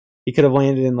 He could have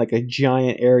landed in like a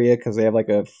giant area because they have like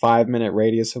a 5-minute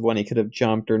radius of when he could have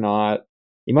jumped or not.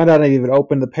 He might not have even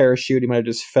opened the parachute. He might have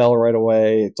just fell right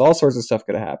away. It's all sorts of stuff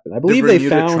could have happened. I believe the they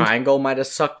Bermuda found. Triangle might have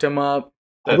sucked him up.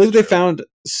 I believe they found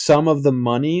some of the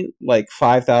money, like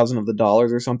 $5,000 of the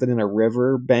dollars or something, in a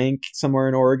river bank somewhere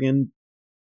in Oregon.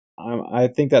 I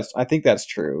think that's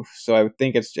true. So I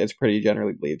think it's pretty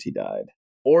generally believed he died.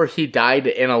 Or he died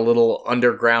in a little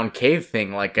underground cave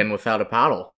thing, like in Without a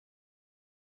Paddle.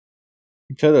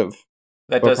 Could have.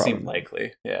 That But does probably seem not.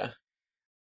 likely, yeah.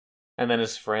 And then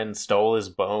his friend stole his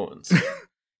bones.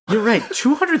 You're right.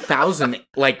 200,000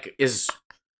 like is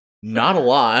not a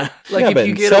lot. Like, Yeah, if but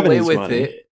you in get away 70s with money.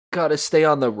 it, gotta stay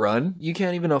on the run. You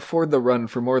can't even afford the run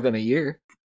for more than a year.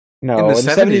 No, In in the the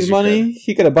 70s 70s you money,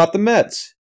 he could have bought the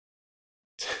Mets.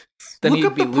 Then Look he'd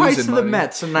up be the price losing of the money.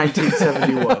 Mets in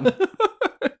 1971.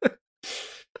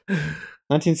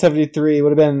 1973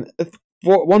 would have been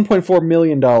 $1.4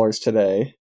 million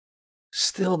today.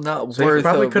 Still not So worth. he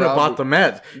probably a could have bought Robert- the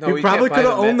Mets. No, he probably can't buy could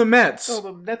have owned the Mets. No,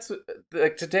 the Mets,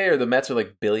 like today, or the Mets are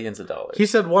like billions of dollars. He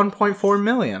said 1.4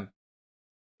 million.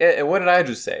 Yeah, and what did I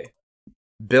just say?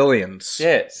 Billions.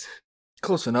 Yes.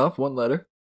 Close enough. One letter.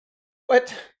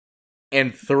 What?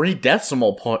 And 3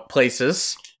 decimal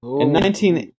places. In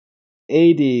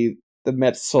 1980, the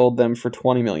Mets sold them for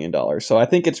 $20 million. So I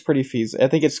think it's pretty feasible. I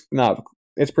think it's not.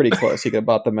 It's pretty close. He could have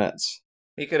bought the Mets.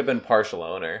 He could have been partial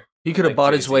owner. He could have Like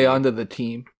bought his way Jay-Z. onto the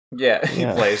team. Yeah, he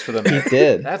Yeah. plays for the He Mets.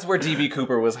 did. That's where DB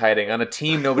Cooper was hiding, on a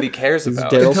team nobody cares He's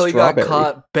about. Daryl Until he got Strawberry.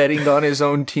 caught betting on his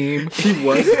own team. He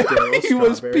was Daryl He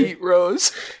was Strawberry. Pete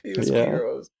Rose. He was Yeah. Pete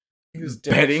Rose. He was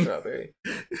Betting. Strawberry.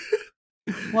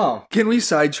 Well, Can we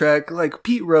sidetrack? Like,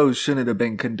 Pete Rose shouldn't have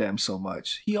been condemned so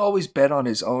much. He always bet on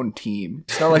his own team.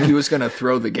 It's not like he was going to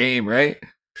throw the game, right?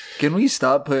 Can we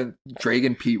stop putting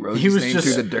dragging Pete Rose's He was name just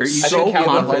through the dirt? He's I so think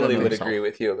Calvin confident Ridley in would himself. agree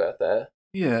with you about that.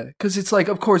 Yeah, because it's like,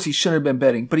 of course he shouldn't have been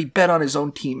betting, but he bet on his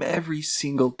own team every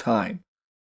single time.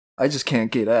 I just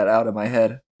can't get that out of my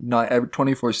head. Not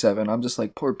 24/7. I'm just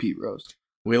like, poor Pete Rose.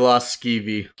 we lost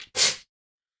Skeevy.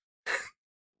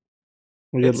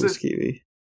 We did It's lose a- Kiwi.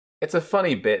 It's a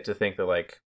funny bit to think that,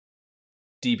 like,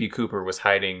 DB Cooper was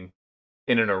hiding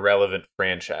in an irrelevant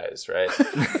franchise, right?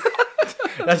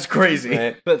 That's crazy.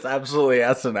 Right. That's absolutely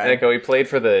asinine. Like, he played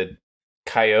for the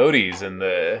Coyotes in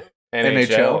the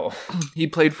NHL. He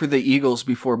played for the Eagles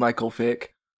before Michael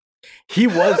Vick. He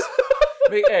was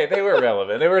Hey, they were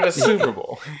relevant. They were in a Super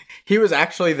Bowl. he was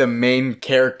actually the main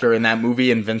character in that movie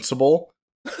Invincible.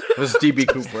 It was DB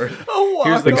Cooper. Oh,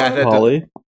 He was the guy that did, Holly.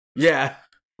 yeah.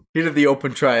 He did the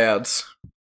open tryouts.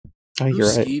 Oh, you're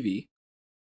Who's right. Skeevy?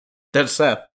 That's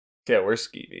Seth. Yeah, we're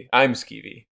Skeevy. I'm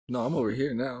Skeevy. No, I'm over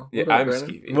here now. Yeah, What up, I'm Brandon?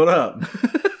 Skeevy. What up?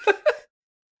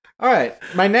 All right.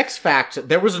 My next fact,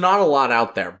 there was not a lot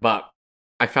out there, but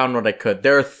I found what I could.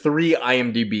 There are 3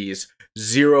 IMDb's,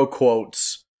 0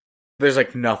 quotes. There's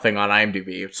like nothing on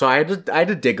IMDb. So I had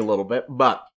to dig a little bit,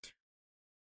 but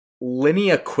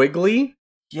Linnea Quigley,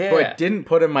 who I Yeah. didn't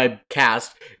put in my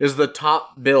cast, is the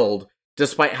top billed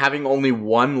despite having only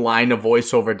 1 line of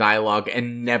voiceover dialogue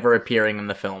and never appearing in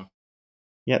the film.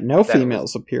 Yeah, no That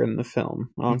females appear in the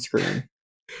film on screen.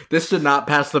 This did not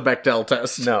pass the Bechdel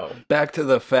test. No. Back to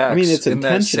the facts. I mean, it's in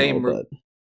that intentional, same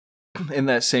but in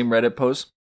that same Reddit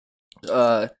post,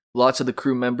 lots of the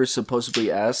crew members supposedly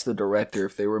asked the director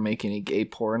if they were making a gay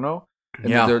porno, and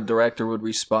Yeah. the director would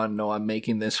respond, "No, I'm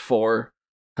making this for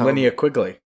Linnea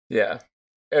Quigley. Yeah.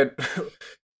 And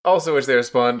also, which they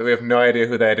respond, we have no idea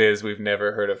who that is. We've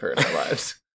never heard of her in our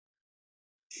lives.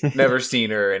 Never seen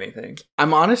her or anything.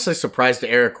 I'm honestly surprised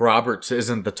Eric Roberts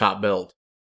isn't the top billed.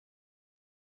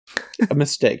 a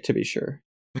mistake to be sure.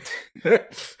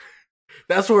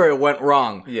 That's where it went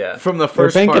wrong. Yeah. From the They're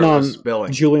first banking part on was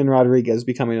billing. Julian Rodriguez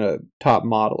becoming a top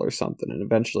model or something, and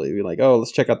eventually be like, "Oh,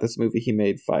 let's check out this movie he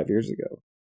made 5 years ago."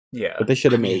 Yeah. But they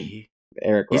should have made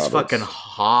Eric He's Roberts. fucking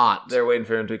hot. They're waiting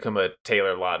for him to become a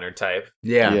Taylor Lautner type.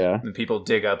 Yeah. Yeah. And people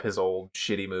dig up his old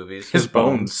shitty movies. His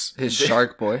bones. his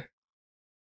Shark Boy."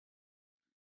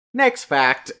 Next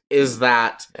fact is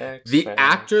that the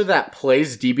actor that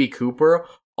plays DB Cooper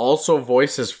also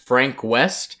voices Frank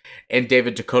West in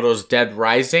David Dakota's Dead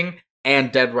Rising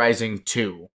and Dead Rising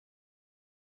 2.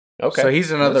 Okay. So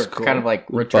he's another That's cool. kind of like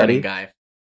Buddy. returning guy.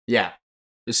 Yeah.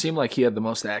 It seemed like he had the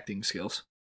most acting skills.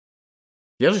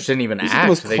 The others didn't even He's the act.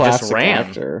 most They just classic ran.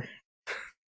 actor.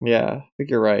 Yeah, I think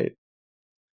you're right.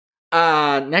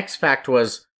 Next fact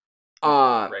was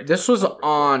this was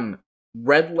on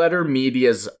Red Letter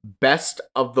Media's best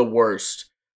of the worst.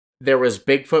 There was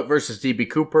Bigfoot versus DB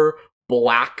Cooper,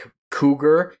 Black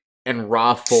Cougar, and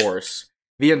Raw Force.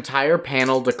 The entire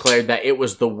panel declared that it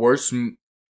was the worst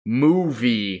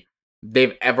movie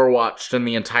they've ever watched in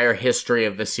the entire history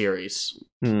of the series.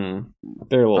 They're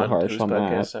a little harsh on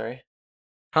that. Sorry.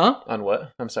 Huh? On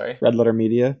what? I'm sorry. Red Letter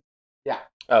Media. Yeah.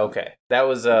 Oh, okay. That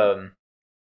was that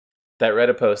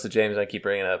Reddit post that James and I keep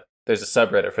bringing up. There's a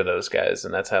subreddit for those guys,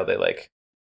 and that's how they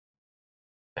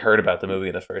heard about the movie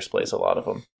in the first place. A lot of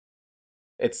them.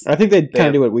 I think they kind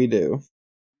of do what we do.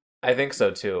 I think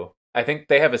so too. I think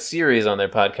they have a series on their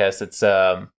podcast. It's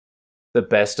the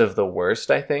best of the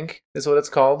worst, I think, is what it's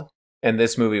called. And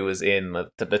this movie was in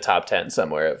the top 10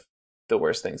 somewhere of the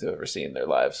worst things they've ever seen in their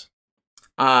lives.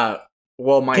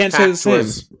 Well,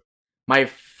 my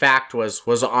fact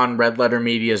was on Red Letter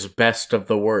Media's best of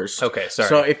the worst. Okay, sorry.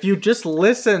 So if you just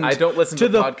listened, I don't listen to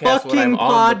the podcast when I'm fucking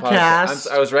on the podcast.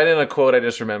 podcast. I was writing a quote I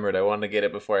just remembered. I wanted to get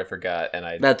it before I forgot,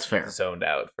 and That's fair. zoned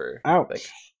out for 5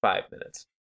 minutes.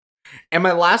 And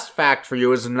my last fact for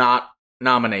you is not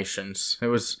nominations. It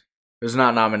was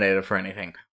not nominated for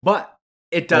anything, but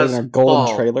it does a Golden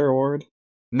fall. Trailer Award.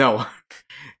 No,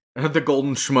 the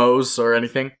Golden Schmoes or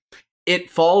anything.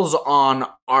 It falls on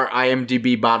our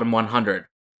IMDb bottom 100.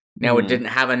 Now, it didn't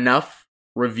have enough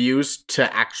reviews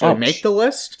to actually make the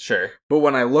list. Sure. But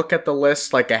when I look at the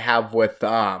list, like I have with,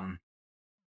 the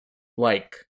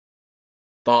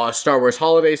Star Wars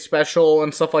Holiday Special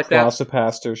and stuff like that.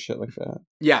 Velocipaster, shit like that.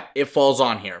 Yeah, it falls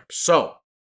on here. So,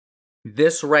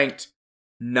 this ranked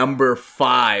number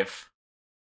 5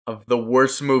 of the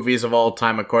worst movies of all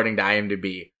time, according to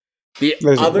IMDb.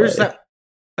 There's others that...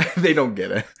 they don't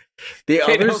get it. They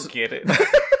don't get it.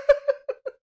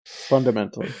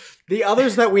 Fundamentally. The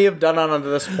others that we have done on to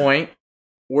this point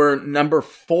were number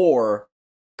 4,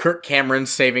 Kirk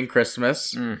Cameron's Saving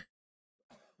Christmas.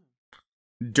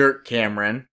 Dirt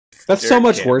Cameron. That's so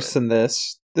much worse than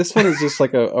this. This one is just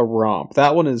like a romp.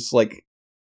 That one is like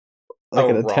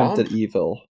an attempt at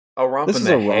evil. A romp This in is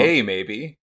the a romp. hay,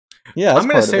 maybe. Yeah, I'm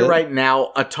going to say right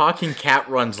now, a talking cat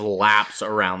runs laps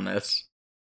around this.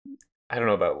 I don't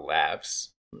know about laps.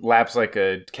 Laps like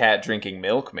a cat drinking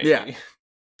milk, maybe. Yeah.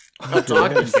 A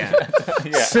talking cat.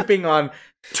 Sipping on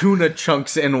tuna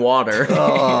chunks in water.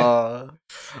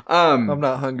 I'm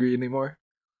not hungry anymore.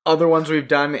 Other ones we've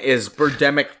done is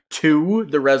Birdemic 2,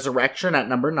 The Resurrection at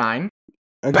number 9.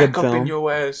 A Back good up film. in your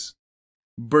ways.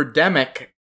 Birdemic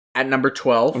at number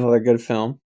 12. Another good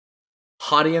film.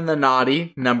 Hottie and the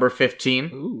Naughty, number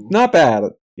 15. Ooh. Not bad.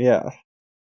 Yeah.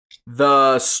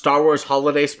 The Star Wars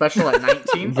Holiday Special at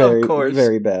 19. Very, Of course.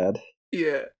 very bad.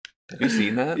 Yeah. Have you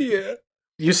seen that? Yeah.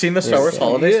 You seen the Star Wars Yeah.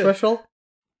 Holiday Special?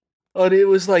 Oh, it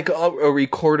was like a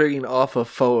recording off a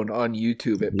phone on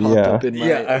YouTube. It popped up in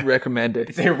my recommended.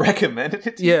 They recommended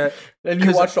it to you? Yeah. And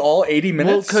you watched all 80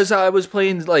 minutes? Well, because I was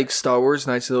playing like Star Wars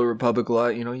Knights of the Republic a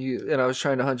lot, and I was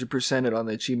trying to 100% it on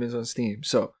the achievements on Steam.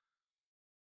 So,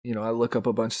 I look up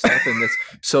a bunch of stuff in this.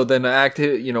 So then my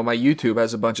YouTube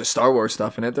has a bunch of Star Wars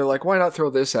stuff in it. They're like, why not throw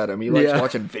this at him? He likes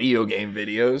watching video game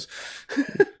videos.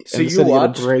 So and you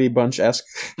watched a Brady Bunch-esque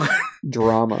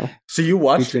drama. So you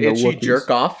watched featuring the Itchy Wookiees. jerk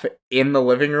off in the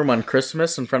living room on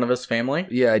Christmas in front of his family?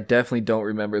 Yeah, I definitely don't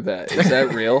remember that. Is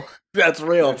that real? That's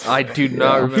real. I do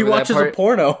not remember He watches that a part.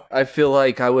 porno. I feel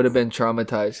like I would have been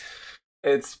traumatized.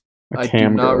 I do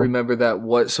not remember that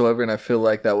whatsoever, and I feel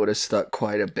like that would have stuck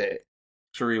quite a bit.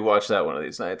 Should rewatch that one of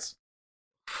these nights.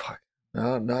 Fuck.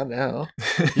 No, not now.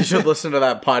 You should listen to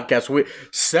that podcast.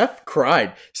 Seth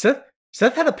cried.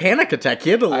 Seth had a panic attack.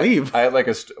 He had to leave. I had like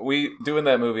doing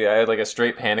that movie. I had like a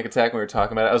straight panic attack when we were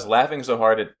talking about it. I was laughing so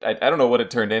hard. I don't know what it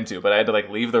turned into, but I had to like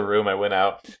leave the room. I went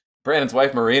out. Brandon's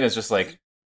wife Marina's just like,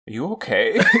 "Are you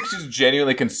okay?" She's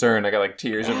genuinely concerned. I got like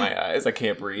tears in my eyes. I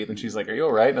can't breathe, and she's like, "Are you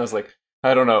all right?" And I was like,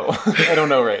 "I don't know. I don't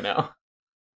know right now."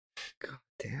 God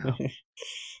damn.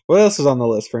 What else is on the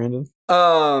list, Brandon?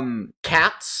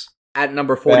 Cats at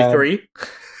number 43.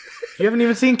 You haven't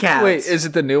even seen Cats. Wait, is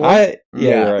it the new one?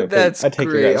 You're right. That's I take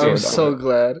your great. guys' I'm word on so it.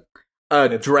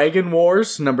 glad. Dragon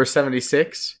Wars, number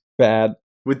 76. Bad.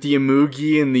 With the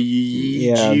Amugi and the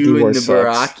Yeah, Yiju D-War and the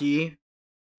sucks. Baraki.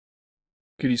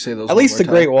 Could you say those? At one least more the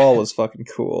time? Great Wall was fucking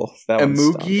cool. That one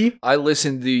stunk. Amugi. I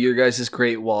listened to your guys'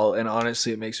 Great Wall, and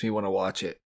honestly, it makes me want to watch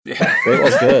it. Yeah, Great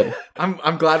Wall's good.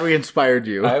 I'm glad we inspired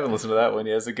you. I haven't listened to that one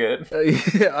yet. Is it good?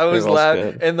 Yeah, I was Wall's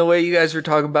laughing, good. and the way you guys were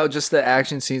talking about just the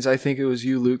action scenes, I think it was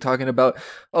you, Luke, talking about.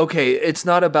 Okay, it's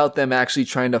not about them actually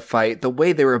trying to fight. The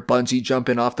way they were bungee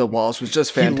jumping off the walls was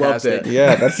just He loved fantastic. it.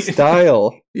 Yeah, that's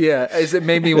style. Yeah, as it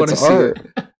made me want to It's see art.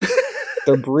 it.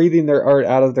 They're breathing their art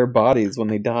out of their bodies when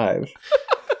they dive.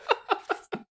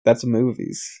 That's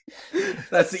movies.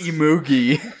 That's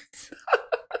Emoogie.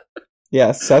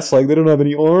 Yeah, Seth's like, they don't have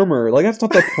any armor. Like, that's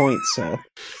not the point, Seth.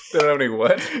 They don't have any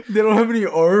what? They don't have any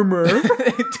armor.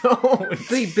 They don't.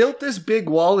 They built this big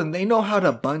wall and they know how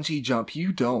to bungee jump.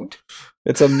 You don't.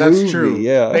 It's a movie, That's true.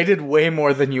 yeah. They did way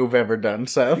more than you've ever done,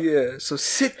 Seth. Yeah, so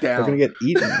sit They're down. gonna get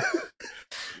eaten.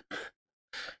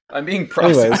 I'm being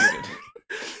prosecuted.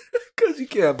 Because you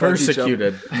can't bungee jump.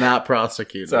 Persecuted, not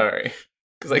prosecuted. Sorry.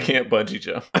 Because I can't bungee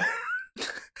jump.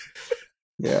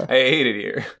 Yeah. I hate it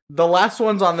here. The last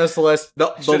one's on this list.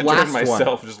 The Should've last turned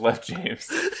myself just left James.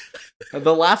 one.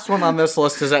 The last one on this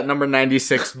list is at number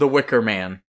 96, The Wicker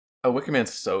Man. Oh, Wicker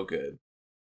Man's so good.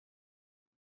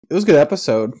 It was a good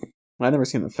episode. I've never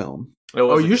seen the film.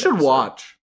 Oh, you should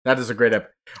watch. That is a great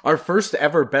episode. Our first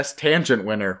ever Best Tangent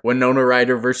winner, Winona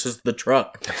Ryder versus the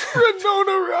Truck.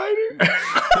 Winona Ryder.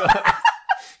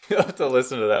 You'll have to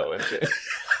listen to that one,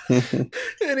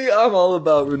 James. I'm all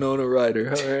about Winona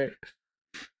Ryder. All right.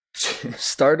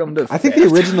 Stardom to I think the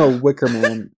original Wicker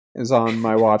Man is on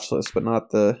my watch list, but not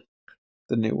the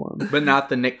new one. But not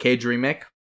the Nick Cage remake?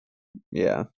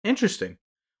 Yeah. Interesting.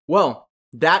 Well,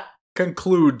 that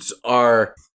concludes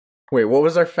our... Wait, what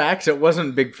was our facts? It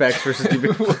wasn't Big Facts versus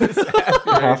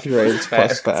DB. Half your age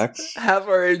plus facts. Half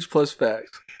our age plus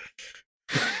facts.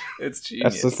 It's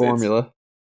genius. That's the formula.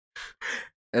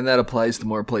 And that applies to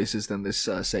more places than this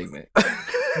segment.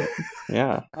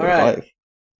 Yeah. All right. Life.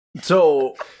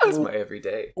 So, That's my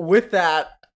everyday. with that,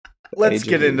 let's Age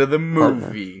get of into the partner.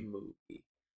 movie.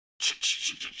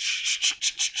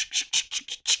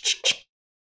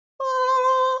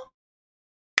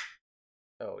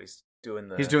 Oh, he's doing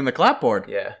the... He's doing the clapboard.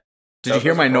 Yeah. Did you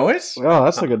hear my noise? Oh,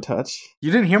 that's a good touch.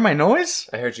 You didn't hear my noise?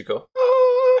 I heard you go...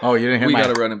 Oh, you didn't hear We my...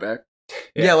 gotta run it back.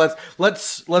 Yeah,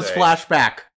 let's Sorry. flash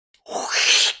back.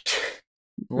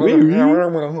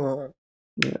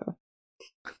 Yeah.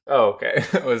 Oh, okay.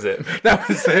 That was it. That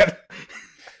was it.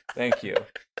 Thank you.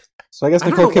 So I guess I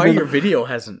don't Nicole know why Kidman. your video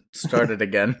hasn't started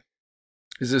again.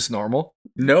 Is this normal?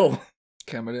 No.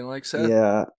 Cameron didn't like Seth?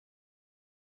 Yeah.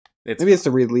 It's Maybe it's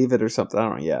to relieve it or something. I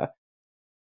don't know. Yeah.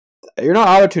 You're not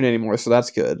auto-tuned anymore, so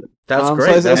that's good. That's So great.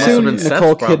 I That must have assume been Seth's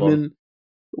Nicole problem.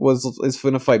 Kidman is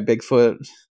going to fight Bigfoot.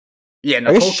 Yeah, I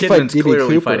Nicole guess she should fight Kidman's D.B. clearly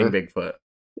Cooper. fighting Bigfoot.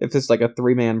 If it's like a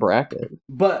 3-man bracket.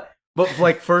 But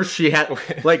like first she had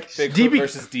like Bigfoot DB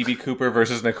versus DB Cooper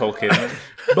versus Nicole Kidman.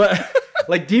 but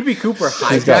like DB Cooper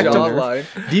She's got hijacked younger.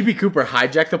 DB Cooper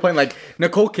hijacked the plane. Like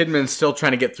Nicole Kidman's still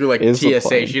trying to get through like Is the TSA.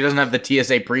 plane. She doesn't have the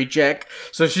TSA pre-check,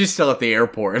 so she's still at the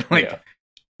airport. Like Yeah.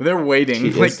 they're waiting.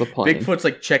 She Like is the plane. Bigfoot's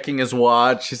like checking his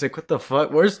watch. She's like, "What the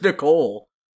fuck? Where's Nicole?"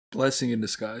 Blessing in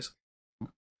disguise.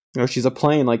 No, she's a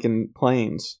plane, like in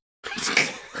planes.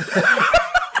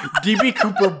 DB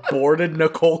Cooper boarded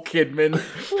Nicole Kidman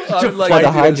to Like Tried to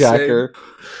I do the hijack same. her.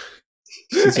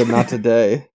 She said, not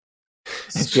today.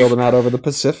 Spilled them out over the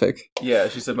Pacific. Yeah,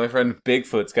 she said, my friend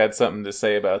Bigfoot's got something to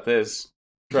say about this.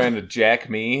 Trying to jack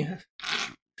me?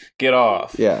 Get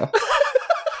off. Yeah.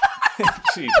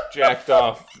 She jacked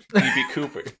off DB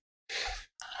Cooper.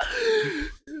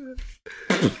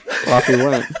 Off he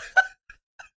went.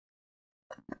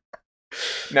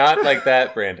 Not like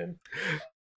that, Brandon.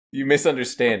 You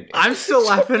misunderstand me. I'm still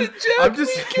laughing. I'm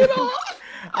just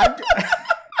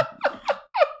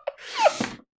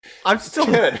I'm still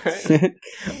Good, right?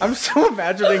 I'm still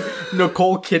imagining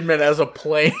Nicole Kidman as a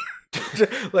plane,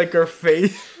 like her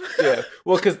face. Yeah.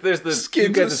 Well, because there's the Skin you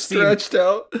guys just have stretched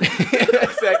out.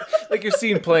 exactly. Like you've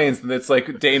seen planes, and it's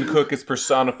like Dane Cook has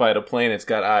personified a plane. It's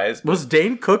got eyes. Was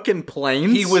Dane Cook in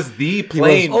Planes? He was the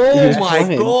plane. He Oh was my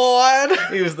Planes.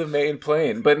 god! He was the main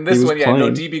plane. But in this was one, yeah,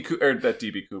 no Plane. DB Cooper or that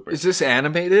DB Cooper. Is this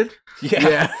animated?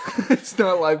 Yeah. It's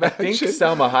not live I think action.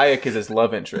 Salma Hayek is his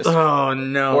love interest, Oh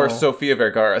no! or Sofia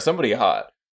Vergara, somebody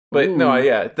hot. But no,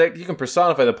 yeah, you can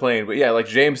personify the plane. But yeah, like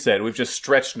James said, we've just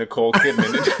stretched Nicole Kidman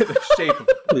into the shape of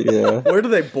Yeah. Where do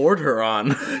they board her on?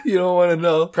 You don't want to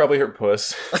know. probably her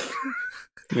puss.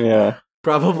 Yeah.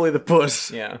 Probably the puss.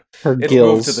 Yeah, Her it's moved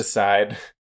gills. to the side.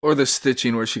 Or the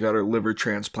stitching where she got her liver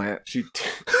transplant. She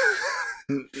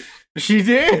She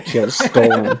did. She got it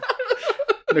stolen.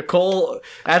 Nicole,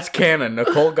 that's canon.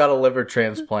 Nicole got a liver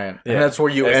transplant, Yeah, and that's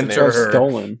where you that's an enter error. her.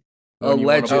 Stolen. when you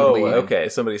wanna Allegedly. Oh, okay.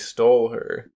 Somebody stole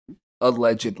her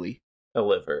Allegedly. a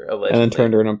liver, And allegedly. then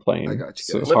turned her in a plane. I got you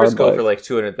So guys. it's Livers hard go life. for like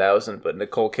 200,000, but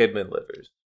Nicole Kidman livers.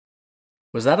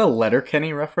 Was that a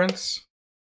Letterkenny reference?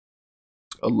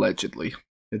 Allegedly.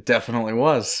 It definitely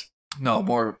was. No,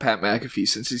 more Pat McAfee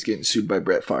since he's getting sued by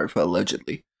Brett Favre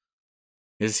allegedly.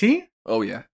 Is he? Oh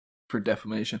yeah, for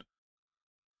defamation.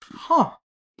 Huh.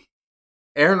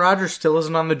 Aaron Rodgers still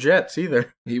isn't on the Jets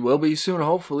either. He will be soon,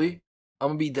 hopefully. I'm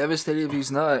gonna be devastated if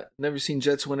he's not. Never seen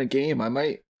Jets win a game. I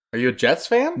might. Are you a Jets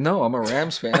fan? No, I'm a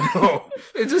Rams fan.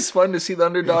 It's just fun to see the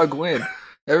underdog win.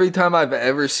 Every time I've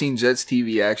ever seen Jets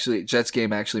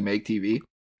game actually make TV,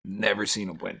 never seen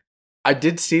them win. I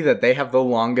did see that they have the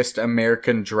longest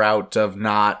American drought of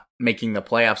not making the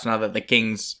playoffs now that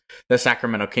the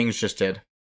Sacramento Kings just did.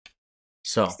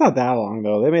 So It's not that long,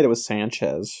 though. They made it with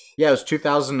Sanchez. yeah, it was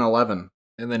 2011.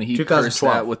 And then he 2012. cursed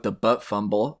that with the butt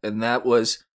fumble, and that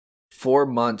was 4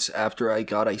 months after I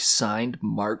got a signed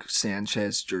Mark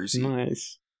Sanchez jersey.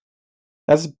 Nice.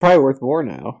 That's probably worth more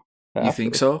now. You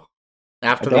think so?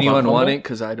 After the Anyone butt want fumble? it?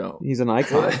 Because I don't. He's an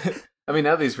icon. I mean,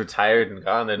 now that he's retired and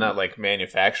gone, they're not like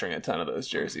manufacturing a ton of those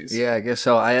jerseys. Yeah, I guess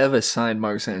so. I have a signed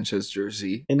Mark Sanchez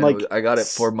jersey, And, and like, I got it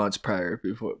 4 months prior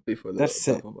before the. That's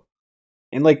it.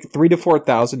 In like 3,000 to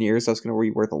 4,000 years, that's going to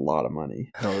be worth a lot of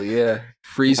money. Hell yeah!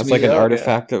 Freeze That's me like an up.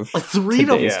 artifact of 3 to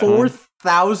today's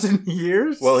 4,000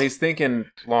 years? Well, he's thinking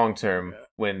long term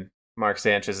when Mark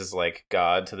Sanchez is like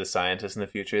God to the scientists in the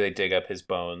future. They dig up his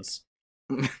bones.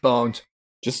 Bones.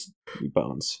 just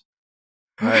bones.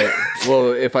 All right.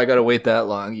 Well, if I gotta wait that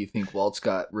long, you think Walt's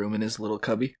got room in his little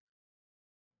cubby?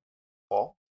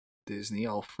 Walt? Disney,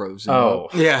 all frozen. Oh,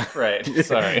 yeah. right.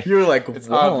 Sorry. You were like, It's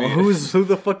Walt? obvious. Who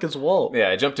the fuck is Walt? Yeah,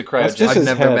 I jumped to That's just cryogenics. I've his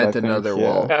never head, met I think, another yeah.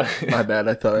 Walt. My bad.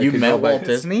 I thought I You could met go by- Walt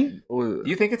Disney?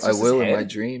 You think it's I just will his in my head?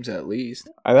 dreams, at least.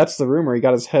 That's the rumor. He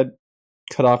got his head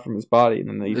cut off from his body, and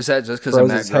then they Is that just because of froze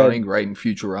Matt his head. Groening writing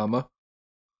Futurama?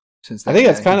 Since I think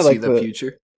that that's guy kinda can see like the the-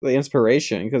 future. the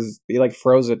inspiration, because he like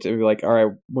froze it to be like, all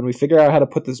right, when we figure out how to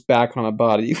put this back on a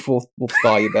body, we'll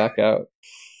thaw you back out.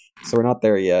 So we're not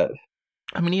there yet.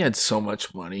 I mean, he had so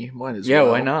much money. Might as Yeah,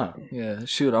 well. why not? Yeah,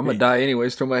 shoot, I'm gonna die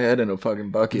anyways. Throw my head in a fucking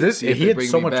bucket. He See if they had bring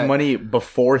so me much back. money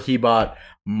before he bought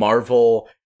Marvel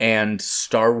and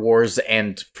Star Wars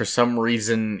and for some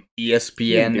reason ESPN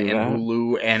He and didn't do that.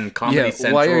 Hulu and Comedy Yeah,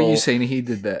 Central. why are you saying he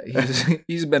did that?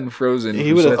 He's been frozen. He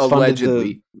for would have so- funded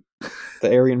allegedly.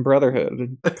 the Aryan Brotherhood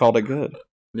and called it good.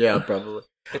 Yeah, probably.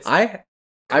 It's I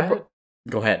kinda-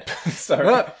 go ahead. Sorry.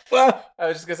 I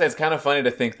was just gonna say it's kind of funny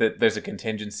to think that there's a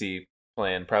contingency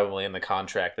plan probably in the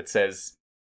contract that says,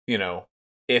 you know,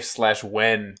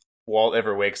 if/when Walt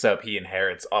ever wakes up, he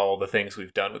inherits all the things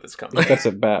we've done with this He company. gets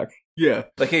it back. Yeah.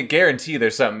 Like, I guarantee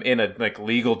there's something in a like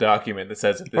legal document that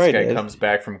says if this Right, guy it is. comes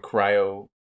back from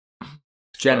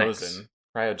Genics.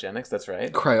 cryogenics, that's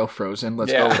right. Cryo frozen.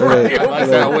 Let's Yeah. go. Right. I like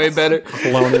that way better.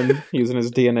 Cloning, using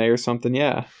his DNA or something.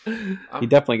 Yeah, he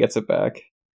definitely gets it back.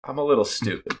 I'm a little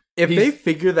stupid. If they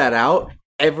figure that out,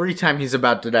 every time he's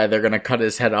about to die, they're gonna cut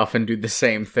his head off and do the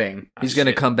same thing. He's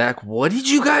gonna come back. What did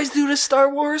you guys do to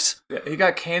Star Wars? Yeah, he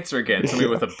got cancer again. Somebody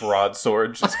with a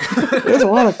broadsword just. There's a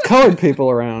lot of colored people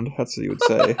around. That's what he would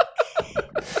say.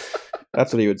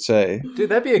 That's what he would say. Dude,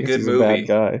 that'd be a good He's movie. A bad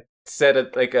guy. Set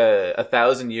at like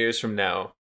 1,000 years from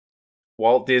now,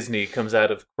 Walt Disney comes out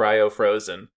of cryo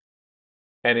frozen,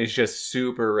 and he's just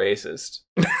super racist.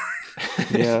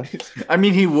 Yeah, I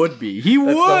mean, he would be. He That's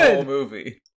the whole would.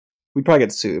 movie. we'd probably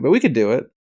get sued, but we could do it.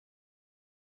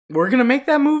 We're gonna make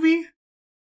that movie.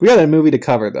 We got a movie to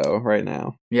cover though right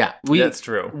now. Yeah. That's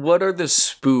true. What are the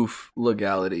spoof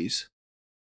legalities?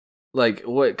 Like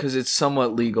what? Because it's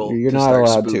somewhat legal. You're to not start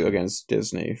allowed to spoofing. against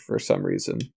Disney for some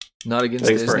reason. Not against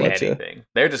Thanks For for Disney. Gotcha. anything.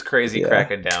 They're just crazy Yeah.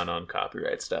 cracking down on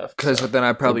copyright stuff. Because so. then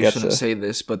I probably Gotcha. shouldn't say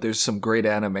this, but there's some great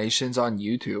animations on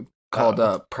YouTube called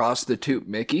Prostitute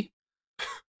Mickey.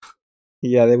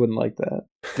 Yeah, they wouldn't like that.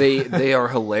 They are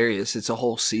hilarious. It's a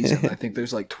whole season. I think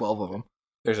there's like 12 of them.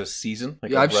 There's a season?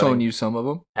 Like Yeah, a I've shown running- you some of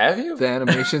them. Have you? The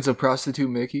animations of Prostitute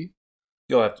Mickey.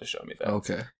 You'll have to show me that.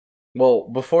 Okay. Well,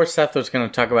 before Seth was going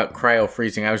to talk about cryo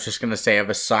freezing, I was just going to say I have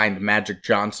a signed Magic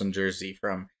Johnson jersey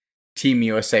from Team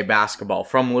USA basketball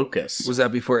from Lucas. Was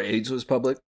that before AIDS was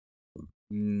public?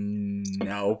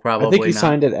 No, probably I think he not.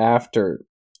 signed it after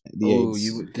the Oh, AIDS did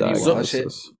you wash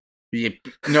diagnosis. it? Yeah,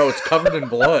 no, it's covered in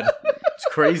blood. It's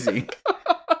crazy.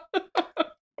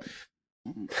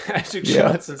 Magic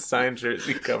Yeah. Johnson signed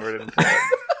jersey covered in blood.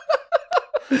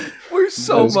 We're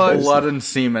so That's much. Blood and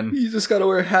semen. You just gotta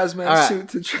wear a hazmat All right. suit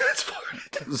to transport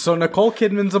it. So Nicole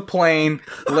Kidman's a plane.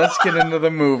 Let's get into the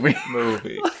movie.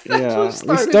 Yeah, What we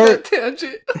started start. that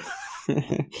tangent.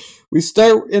 We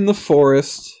start in the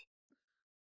forest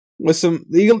with some.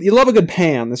 You love a good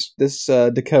pan. This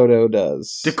Dakota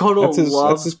does. Dakota That's his-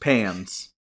 loves that's his- pans.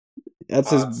 That's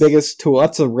his biggest tool.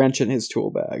 That's a wrench in his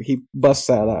tool bag. He busts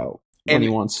that out when And he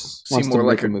it wants Seem to more make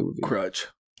like a a movie. crutch.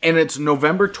 And it's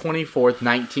November 24th,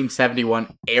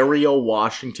 1971, Ariel,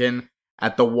 Washington,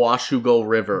 at the Washougal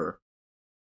River.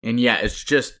 And yeah, it's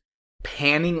just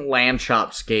panning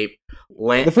landshapscape.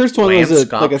 The first one was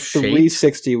like a shape.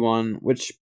 360 one,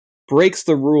 which breaks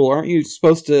the rule. Aren't you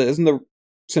supposed to? Isn't the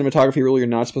cinematography rule you're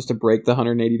not supposed to break the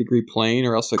 180-degree plane,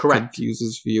 or else it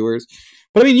confuses viewers?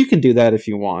 But I mean, you can do that if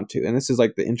you want to. And this is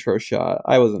like the intro shot.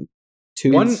 I wasn't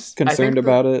too concerned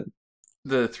about it.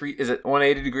 The is it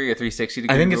 180 degree or 360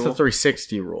 degree? I think rule? it's the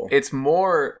 360 rule. It's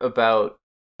more about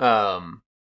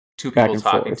two people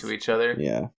talking to each other.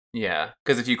 Yeah. Yeah.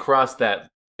 Because if you cross that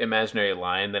imaginary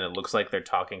line, then it looks like they're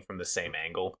talking from the same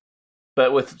angle.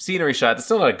 But with scenery shots, it's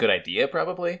still not a good idea,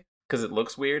 probably, because it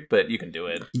looks weird, but you can do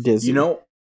it. Dizzy. You know,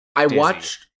 I Dizzy.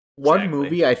 watched one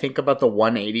movie, I think about the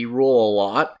 180 rule a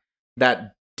lot,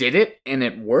 that did it and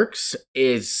it works,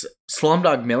 is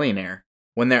Slumdog Millionaire.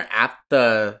 When they're at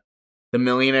the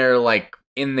millionaire, like,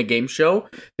 in the game show,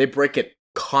 they break it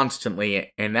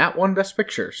constantly, and that won Best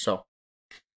Picture, so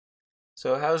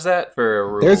how's that for a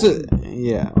rule? There's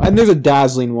a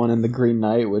dazzling one in The Green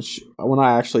Knight, which when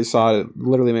I actually saw it,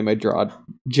 literally made my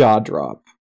jaw drop.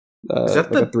 Is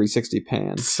that like a 360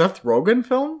 pan? Seth Rogen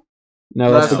film?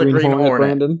 No, that's the Green Hornet,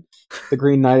 Brandon. The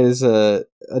Green Knight is a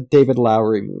David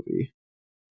Lowery movie.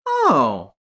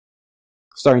 Oh.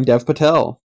 Starring Dev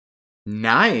Patel.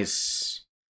 Nice.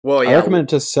 Well, yeah. I recommended it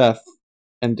to Seth,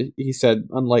 and he said,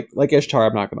 unlike Ishtar,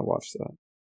 I'm not going to watch that.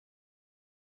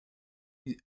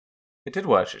 I did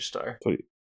watch Ishtar.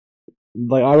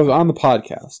 Like, I was on the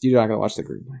podcast. You're not going to watch The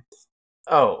Green Knight.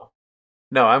 Oh.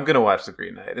 No, I'm going to watch The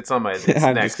Green Knight. It's on my list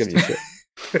I'm next. just giving you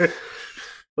shit.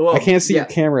 Well, I can't see your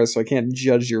camera, so I can't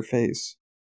judge your face.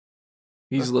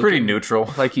 He's pretty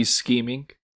neutral. Like he's scheming.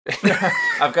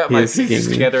 I've got my pieces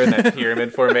together in that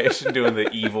pyramid formation, doing the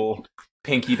evil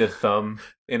pinky to thumb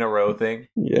in a row thing.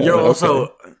 Yeah, you're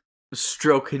also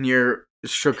stroking your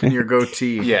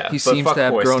goatee. Yeah, he seems to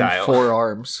have grown style. 4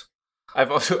 arms.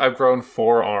 I've grown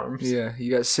 4 arms. Yeah,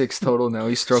 you got 6 total now.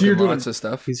 He's stroking lots of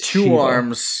stuff. He's 2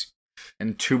 arms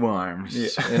and 2 arms. Yeah.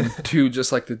 And 2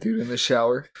 just like the dude in the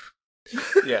shower.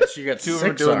 Yeah, you got 2 of them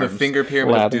are doing the finger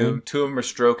pyramid of doom. 2 of them are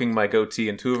stroking my goatee,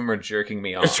 and 2 of them are jerking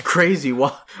me off. It's crazy.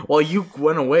 While you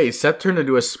went away, Seth turned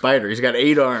into a spider. He's got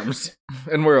 8 arms,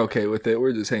 and we're okay with it.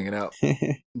 We're just hanging out.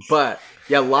 But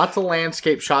yeah, lots of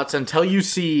landscape shots until you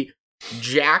see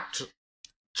jacked,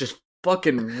 just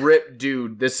fucking ripped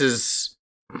dude. This is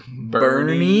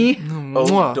Bernie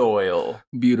O'Doyle.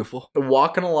 Beautiful.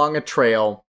 Walking along a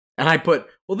trail, and I put,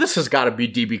 well, this has got to be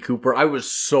DB Cooper. I was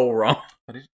so wrong.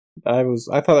 I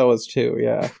thought that was too,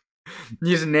 yeah.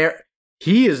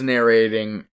 He is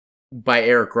narrating by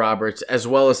Eric Roberts, as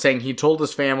well as saying he told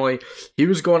his family he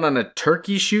was going on a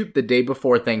turkey shoot the day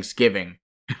before Thanksgiving.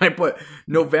 And I put,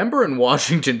 November in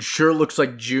Washington sure looks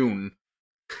like June.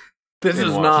 This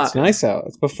is not... It's nice out.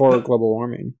 It's before global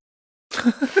warming.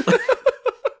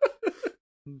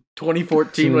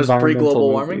 2014 was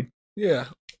pre-global warming? Yeah.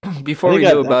 Before we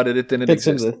knew about it didn't fits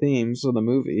exist. Into the themes of the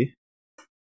movie.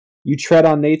 You tread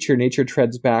on nature, nature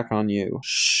treads back on you.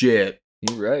 Shit.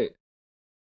 You're right.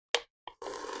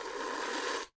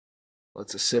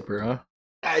 That's a sipper, huh?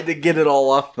 I had to get it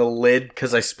all off the lid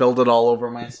because I spilled it all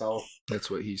over myself. That's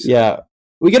what he said. Yeah.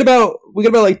 We get about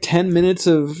like 10 minutes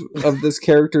of this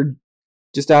character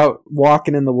just out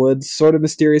walking in the woods, sort of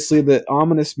mysteriously, the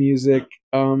ominous music,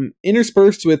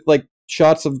 interspersed with like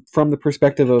shots from the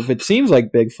perspective of it seems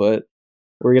like Bigfoot,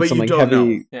 where we get some like heavy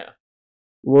know. Yeah.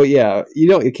 Well, yeah,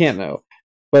 you can't know,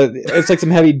 but it's like some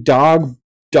heavy dog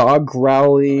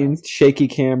growling, shaky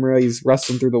camera. He's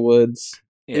rustling through the woods.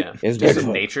 Yeah, there's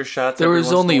some nature shots. There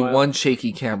was only one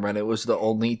shaky camera, and it was the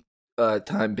only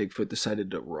time Bigfoot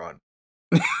decided to run.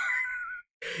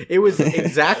 It was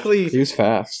exactly. He was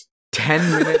fast.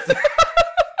 10 minutes.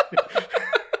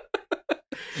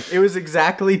 It was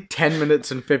exactly 10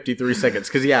 minutes and 53 seconds.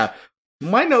 Because yeah,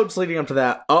 my notes leading up to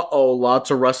that.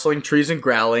 Lots of rustling trees and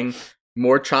growling.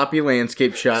 More choppy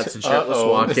landscape shots and shirtless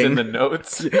walking. Is in the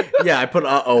notes. Yeah, I put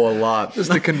a lot.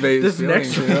 Just to convey this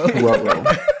feelings, next one.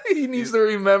 He needs to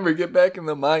remember, get back in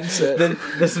the mindset. Then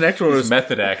this next one was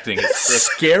method acting.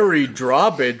 Scary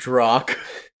drawbridge rock.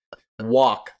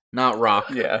 Walk, not rock.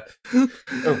 Yeah. Rock.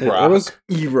 It was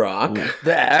E-rock.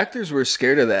 The actors were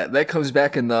scared of that. That comes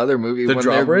back in the other movie. The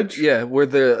drawbridge? Yeah, where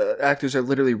the actors are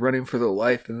literally running for their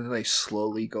life and then they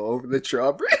slowly go over the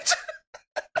drawbridge.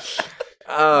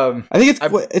 I think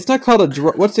it's not called a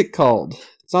what's it called?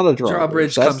 It's not a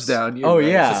drawbridge. Comes down.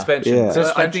 Suspension. Yeah.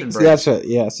 Suspension bridge. That's it.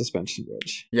 Yeah, suspension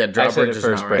bridge. Yeah, drawbridge is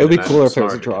first. It would be cooler if it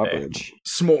was a drawbridge.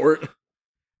 Smart.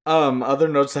 Other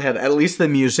notes I had. At least the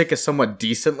music is somewhat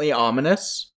decently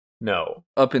ominous. No,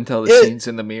 up until the scenes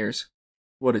in the mirrors.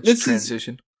 What a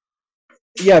transition.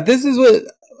 This is what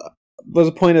was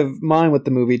a point of mine with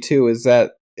the movie too. Is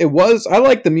that I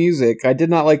like the music. I did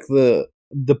not like the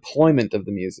deployment of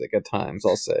the music at times.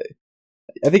 I'll say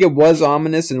think it was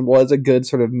ominous and was a good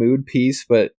sort of mood piece,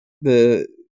 but they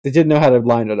didn't know how to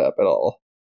line it up at all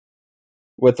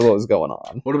with what was going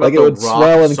on. What about like it the would rock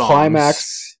swell and songs?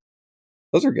 climax?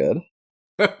 Those are good.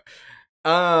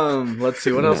 Let's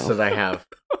see. What else did I have?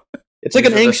 It's like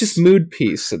These an are the anxious mood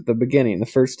piece at the beginning, the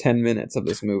first 10 minutes of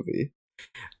this movie.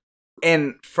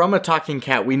 And from A Talking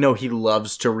Cat, we know he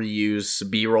loves to reuse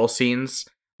B-roll scenes,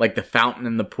 like the fountain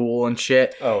and the pool and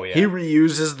shit. Oh, yeah. He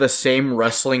reuses the same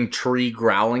wrestling tree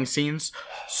growling scenes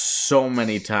so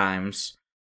many times.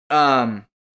 I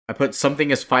put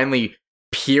something is finally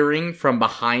peering from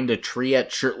behind a tree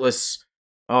at shirtless...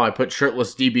 Oh, I put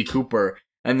shirtless DB Cooper,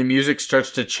 and the music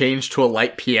starts to change to a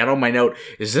light piano. My note,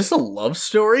 is this a love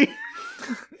story?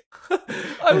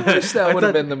 I wish that would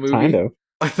have been the movie. Kind of.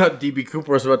 I thought DB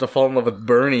Cooper was about to fall in love with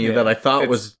Bernie, that I thought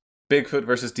was... Bigfoot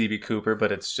versus DB Cooper,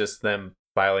 but it's just them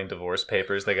filing divorce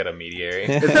papers. They got a mediary.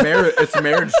 It's a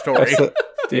marriage story.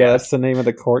 That's the name of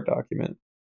the court document.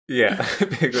 Yeah.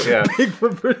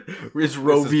 Bigfoot is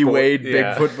Roe v. Wade,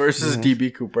 Bigfoot versus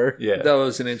DB Cooper. Yeah. That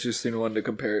was an interesting one to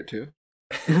compare it to.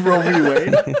 Roe v.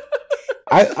 Wade.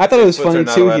 I thought it was Bigfoots funny are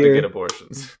not too allowed here. to get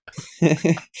abortions.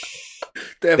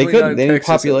 They couldn't. They need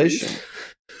population.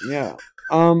 Yeah.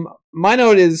 My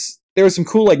note is there was some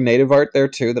cool like native art there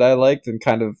too that I liked, and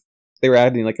kind of they were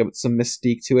adding like some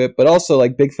mystique to it. But also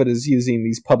like Bigfoot is using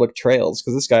these public trails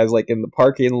because this guy's like in the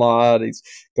parking lot. He's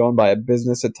going by a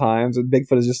business at times, and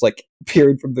Bigfoot is just like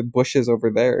peering from the bushes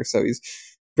over there. So he's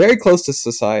very close to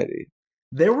society.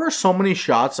 There were so many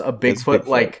shots of Bigfoot,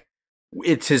 like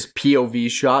it's his POV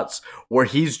shots where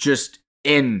he's just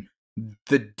in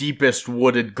the deepest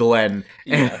wooded glen,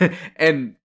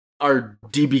 and our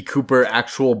DB Cooper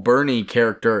actual Bernie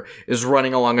character is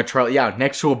running along a trail,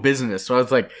 next to a business. So I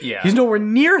was like, he's nowhere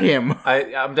near him.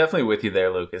 I'm definitely with you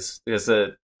there, Lucas. Because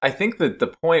I think that the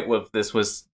point of this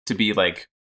was to be like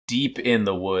deep in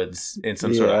the woods in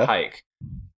some sort of hike.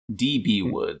 DB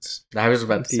woods. I was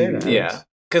about to say that. Yeah.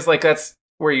 Because like that's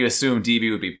where you assume DB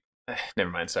would be.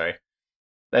 Never mind, sorry.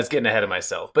 That's getting ahead of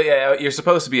myself. But yeah, you're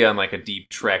supposed to be on like a deep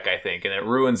trek, I think, and it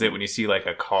ruins it when you see like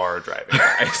a car driving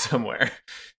by somewhere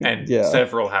and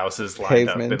several houses lined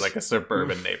up in like a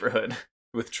suburban neighborhood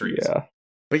with trees. Yeah.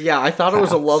 But yeah, I thought it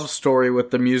was a love story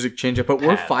with the music change up, but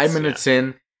we're 5 minutes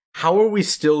in. How are we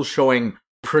still showing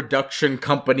production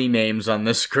company names on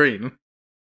the screen?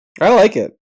 I like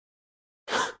it.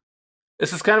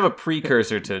 This is kind of a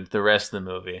precursor to the rest of the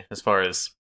movie as far as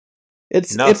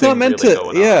it's not meant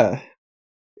really to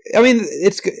I mean,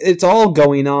 it's all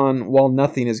going on while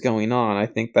nothing is going on. I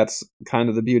think that's kind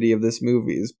of the beauty of this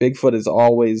movie. Is Bigfoot is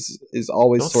always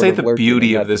Don't sort say of the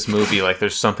beauty of this movie like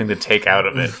there's something to take out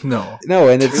of it. No,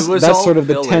 and that's sort of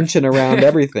the tension around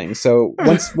everything. So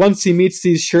once he meets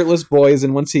these shirtless boys,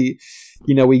 and once we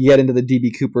get into the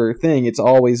DB Cooper thing, it's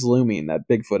always looming that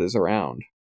Bigfoot is around,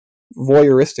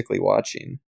 voyeuristically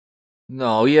watching.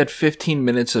 No, he had 15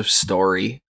 minutes of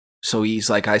story. So he's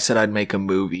like, I said I'd make a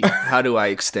movie. How do I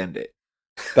extend it?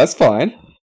 That's fine.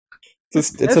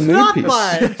 It's a mood piece.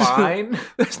 Fine.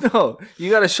 No, you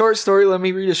got a short story. Let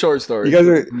me read a short story. You guys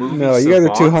are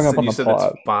too hung up on the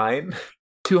plot. Fine.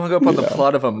 Too hung up on the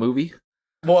plot of a movie?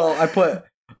 Well, I put,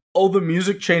 the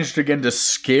music changed again to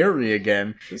scary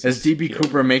again as DB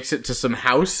Cooper makes it to some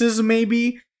houses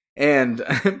maybe.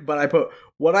 But I put,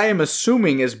 what I am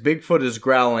assuming is Bigfoot is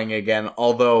growling again,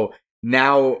 although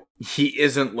now he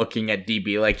isn't looking at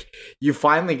DB. Like, you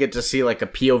finally get to see like a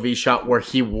POV shot where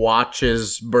he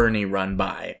watches Bernie run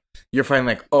by. You're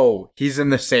finally like, oh, he's in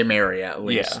the same area at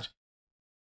least. Yeah.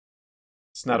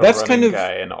 It's not a running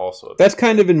guy, and also that's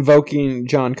kind of invoking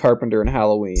John Carpenter in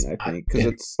Halloween, I think, because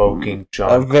it's invoking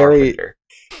John Carpenter.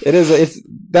 It is.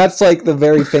 That's like the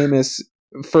very famous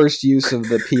first use of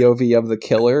the POV of the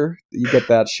killer. You get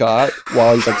that shot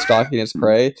while he's like stalking his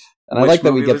prey, and I like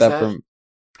that we get that from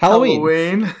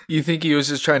Halloween. You think he was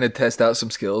just trying to test out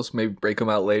some skills, maybe break them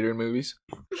out later in movies?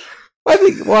 I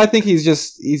think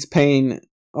he's paying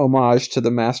homage to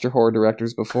the master horror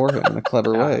directors before him in a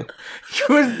clever way.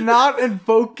 He was not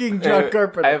invoking John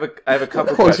Carpenter. I have a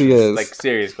couple of course questions. He is. Like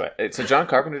serious questions. So John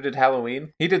Carpenter did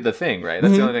Halloween. He did The Thing, right?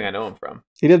 That's the only thing I know him from.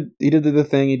 He did The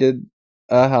Thing. He did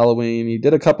Halloween. He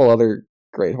did a couple other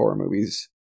great horror movies.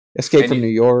 Escape from New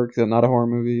York, not a horror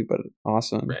movie, but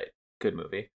awesome. Right, good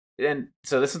movie. And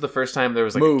so this is the first time there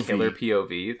was like a killer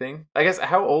POV thing. I guess,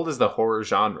 how old is the horror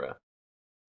genre?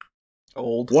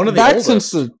 Old. One of the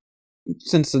oldest.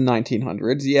 Since the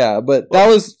 1900s, yeah. But that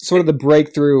was sort of the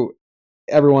breakthrough.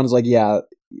 Everyone's like, yeah.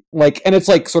 Like, and it's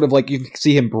like sort of like you can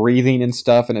see him breathing and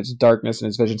stuff, and it's darkness and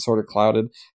his vision's sort of clouded.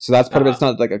 So that's part of it. It's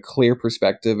not like a clear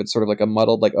perspective. It's sort of like a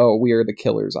muddled, like, oh, we are the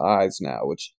killer's eyes now,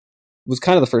 which was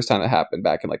kind of the first time it happened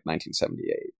back in like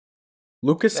 1978.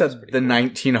 Lucas That's said pretty the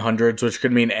cool. 1900s, which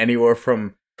could mean anywhere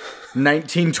from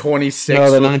 1926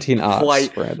 No, the with 19-aughts,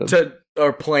 flight Brandon. to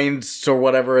or planes or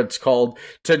whatever it's called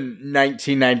to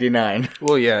 1999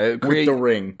 Well, yeah, with the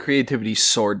ring. creativity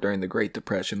soared during the Great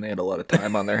Depression. They had a lot of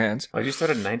time on their hands. Why'd you start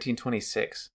in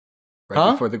 1926?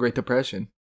 Right before the Great Depression.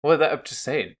 Well, I'm just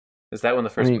saying. Is that when the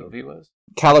first movie was?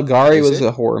 Caligari Is was it?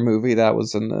 a horror movie that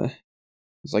was it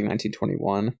was like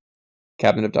 1921.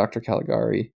 Cabinet of Dr.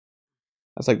 Caligari.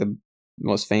 That's like the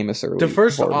most famous early The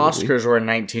first horror Oscars movie. were in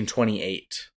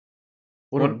 1928.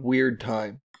 What a weird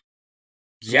time.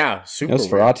 Yeah, super weird.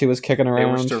 Nosferatu was kicking They were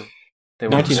around. still. They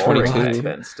were 1922. roaring back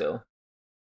then still.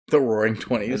 The Roaring In the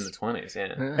 20s. 20s,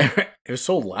 yeah. It was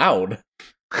so loud.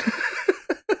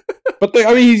 But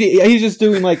he's just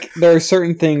doing like, there are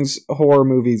certain things horror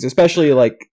movies, especially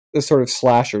like this sort of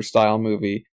slasher style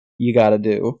movie, you gotta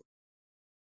do.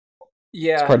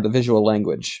 Yeah. It's part of the visual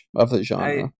language of the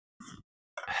genre.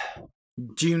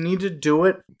 Do you need to do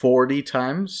it 40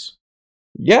 times?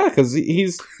 Yeah, because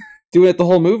he's doing it the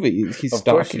whole movie. He's Of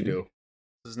stalking. course you do.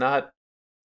 This is not.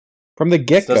 From the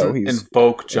get-go, Doesn't he's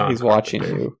invoke John. he's watching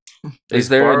Carpenter. you. He's Is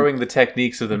there borrowing the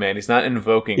techniques of the man. He's not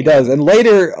invoking. He it. does, and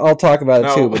later I'll talk about it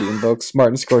No. too, but he invokes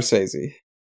Martin Scorsese.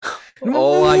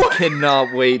 Oh, I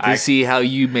cannot wait to I- see how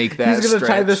you make that He's going to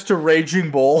tie stretch. this to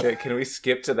Raging Bull. Okay, can we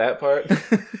skip to that part?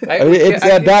 I mean,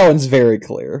 that one's very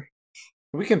clear.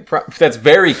 We can. That's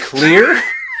very clear.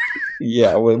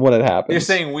 Yeah, when it happens. You're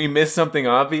saying we missed something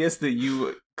obvious that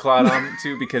you clawed on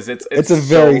to because it's it's a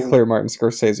very so- clear Martin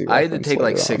Scorsese. I had to reference take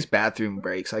like later 6 on. bathroom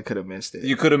breaks. I could have missed it.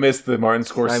 You could have missed the Martin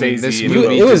Scorsese. I mean, this in-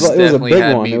 movie It was just a definitely big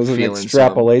had one. me It was an feeling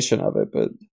extrapolation of it, but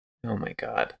Oh my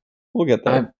god! we'll get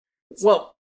there. I'm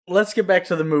Well, let's get back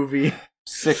to the movie.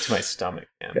 sick to my stomach,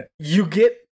 man. You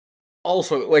get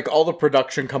also like all the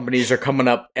production companies are coming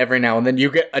up every now and then. You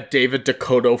get a David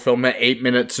Dakota film at 8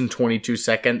 minutes and 22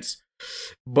 seconds.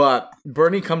 But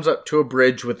Bernie comes up to a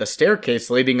bridge with a staircase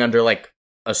leading under like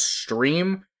a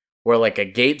stream where like a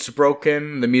gate's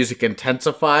broken. The music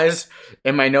intensifies.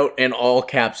 And my note in all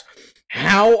caps: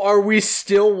 how are we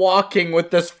still walking with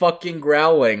this fucking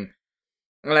growling?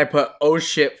 And I put, oh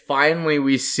shit, finally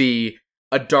we see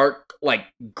a dark, like,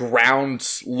 ground,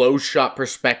 low shot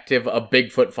perspective of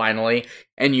Bigfoot finally.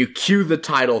 And you cue the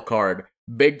title card.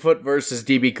 Bigfoot versus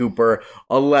DB Cooper,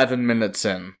 11 minutes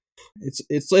in.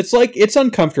 It's like it's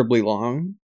uncomfortably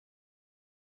long,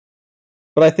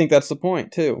 but I think that's the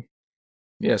point too.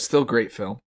 Yeah, still great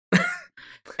film.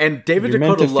 And David You're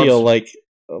meant Dakota to feel loves...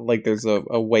 like there's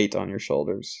a weight on your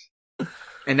shoulders.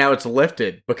 And now it's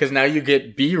lifted, because now you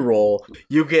get B-roll.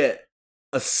 You get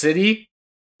a city,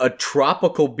 a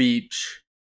tropical beach,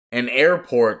 an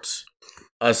airport,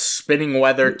 a spinning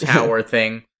weather tower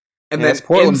thing, and Yeah, then it's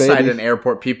Portland, inside baby. an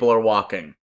airport, people are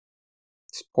walking.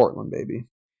 It's Portland, baby.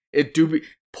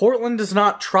 Portland is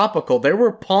not tropical. There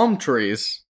were palm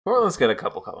trees. Portland's got a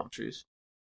couple palm trees.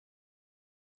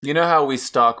 You know how we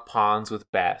stock ponds with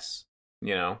bass?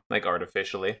 You know, like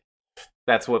artificially.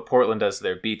 That's what Portland does to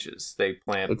their beaches. They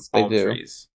plant They palm do.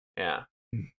 trees. Yeah,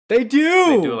 They do.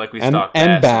 they do it like we And- stock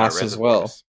and bass, in our bass as well.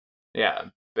 reservoirs. Yeah,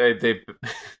 they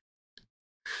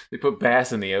they put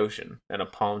bass in the ocean and a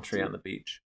palm tree on the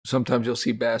beach Sometimes you'll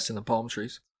see bass in the palm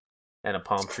trees. and a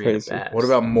palm It's tree and a crazy. bass. What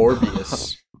about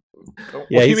Morbius? Yeah, what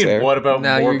do you he's mean? there. What about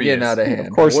Now Morbius? you're getting out of hand.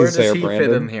 Of course Where he's does there, he Brandon.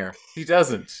 fit in here? He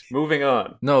doesn't. Moving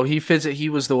on. No, he fits it. He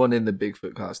was the one in the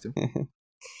Bigfoot costume.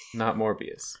 Not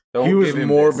Morbius. He was give him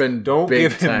Morbin this. Don't big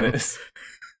give him time. this.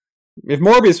 If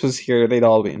Morbius was here, they'd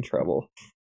all be in trouble.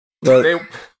 But They,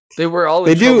 They were all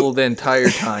They in do- trouble the entire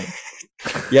time.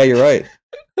 yeah, you're right.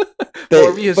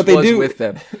 Morbius but they was do- with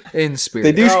them in spirit.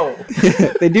 They do. No.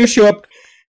 They do show up.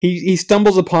 He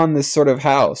stumbles upon this sort of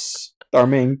house. Our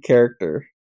main character,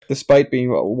 despite being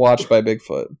watched by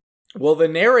Bigfoot. Well, the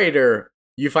narrator,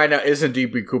 you find out, isn't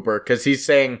DB Cooper, because he's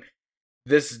saying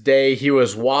this day he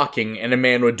was walking and a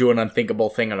man would do an unthinkable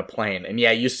thing on a plane. And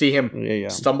yeah, you see him Yeah.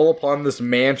 stumble upon this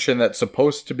mansion that's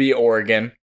supposed to be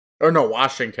Oregon. Or no,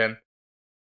 Washington.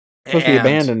 Supposed to be And-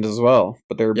 abandoned as well,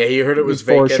 but they're Yeah, he heard it was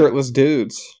four vacant. shirtless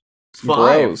dudes. 5.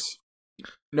 Bros.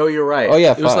 No, you're right. Oh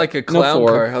yeah, It was 5. like a No, clown 4.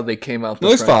 car, how they came out the No,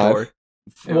 there's front 5. door.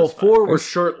 It Well, was 4 fine. was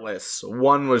shirtless.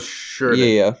 1 was shirted.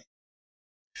 Yeah.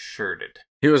 Shirted.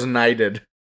 He was knighted.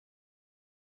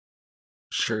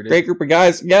 Sure did. Great group of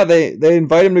guys. Yeah, they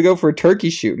invite him to go for a turkey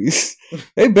shoot. He's,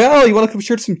 hey, Belle, you want to come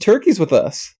shoot some turkeys with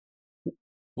us?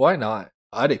 Why not?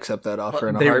 I'd accept that offer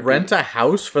in a They heartbeat. rent a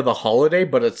house for the holiday,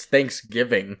 but it's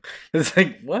Thanksgiving. It's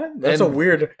like, what? That's a And-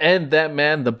 weird... And that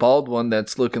man, the bald one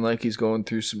that's looking like he's going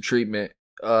through some treatment,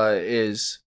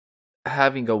 is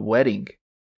having a wedding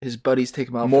His buddies take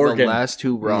him out for Morgan. the last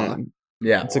two raw.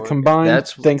 Yeah. It's a combined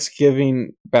That's-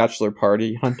 Thanksgiving bachelor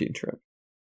party hunting trip.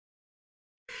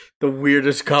 The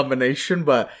weirdest combination,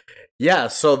 but yeah,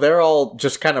 so they're all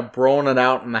just kind of broning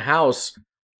out in the house,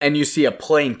 and you see a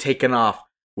plane taking off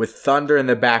with thunder in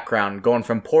the background, going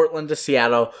from Portland to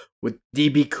Seattle with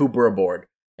DB Cooper aboard.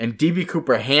 And DB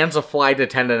Cooper hands a flight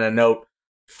attendant a note,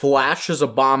 flashes a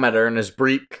bomb at her in his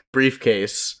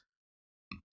briefcase.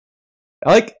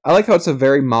 I like how it's a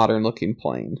very modern looking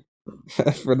plane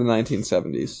for the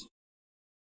 1970s.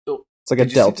 So, It's like a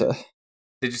Delta.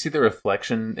 Did you see the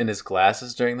reflection in his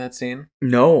glasses during that scene?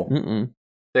 No. Mm-mm.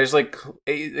 There's like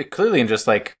clearly in just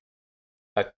like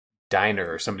a diner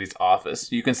or somebody's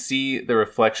office, you can see the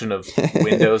reflection of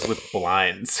windows with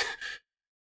blinds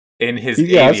in his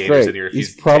Yeah, that's aviators that great. he refused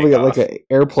He's to probably take at like off. an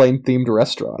airplane themed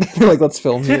restaurant. Like, let's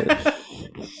film here.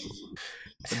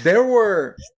 There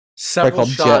were several called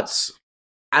shots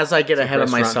as I get It's ahead a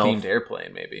of myself. restaurant-themed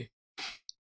airplane, maybe.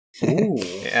 Ooh.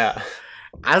 Yeah.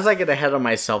 As I get ahead of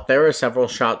myself, there are several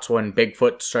shots when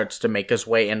Bigfoot starts to make his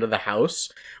way into the house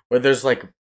where there's like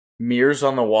mirrors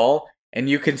on the wall and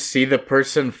you can see the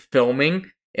person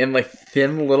filming in like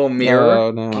thin little mirror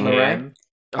Oh, no. on the right.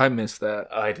 I missed that.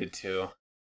 I did too.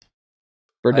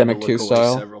 Birdemic I had to 2 look away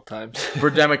style. several times.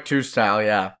 Birdemic 2 style,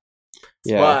 yeah.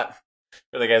 Yeah. But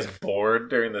Where the guy's bored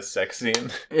during the sex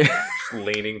scene, just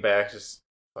leaning back, just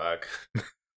fuck.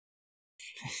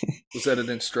 Was that an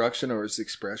instruction or his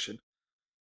expression?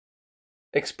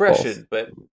 Expression, but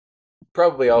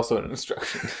probably also an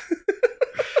instruction.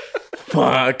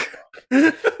 fuck.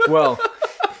 Well,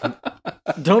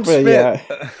 don't But spit.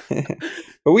 yeah.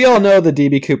 But we all know the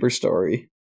DB Cooper story.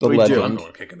 The We do. I'm legend. the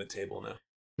one kicking the table now.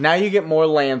 Now you get more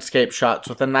landscape shots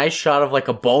with a nice shot of like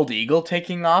a bald eagle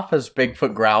taking off as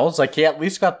Bigfoot growls. Like he at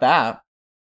least got that.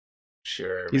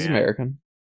 Sure, He's man. American.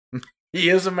 He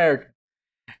is American.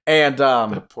 And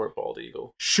The poor bald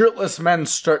eagle. shirtless men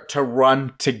start to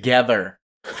run together.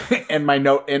 And my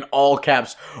note in all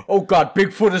caps, oh god,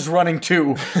 Bigfoot is running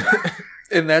too.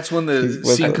 And that's when the He's with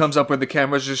scene it. comes up where the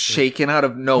camera's just shaking out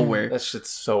of nowhere. That shit's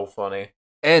so funny.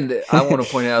 And I want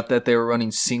to point out that they were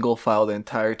running single file the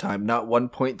entire time. Not one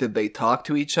point did they talk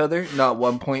to each other. Not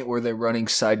one point were they running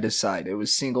side to side. It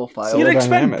was single file. You'd So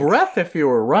expend dynamic. breath if you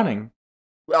were running.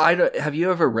 Have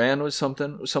you ever ran with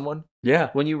someone?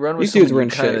 Yeah. When you run with These dudes someone, were you in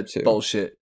kind shape, of too.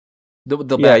 bullshit. The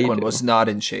Yeah, back you one do. was not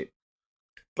in shape.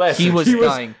 Bless He him. was He was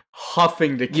dying.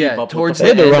 huffing to keep Yeah, up towards with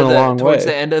They the had to end run of a that. long Towards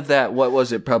way. the end of that, what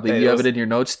was it? Probably Hey, you it have was- it in your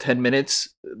notes. 10 minutes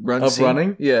run Of scene?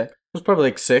 running? Yeah, It was probably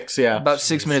like 6, yeah. about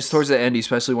 6 minutes towards the end,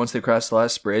 especially once they cross the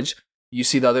last bridge. You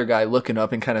see the other guy looking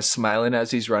up and kind of smiling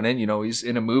as he's running. You know, he's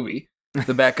in a movie.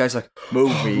 The back guy's like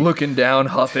Movie. looking down,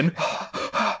 huffing.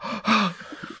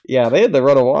 Yeah, they had to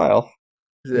run a while.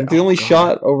 If they Oh, only God.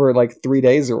 shot over like 3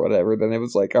 days or whatever, then it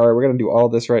was like, all right, we're gonna do all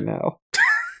this right now.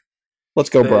 Let's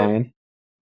go, The- Brian.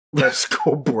 Let's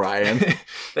go, Brian.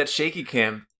 That shaky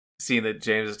cam scene that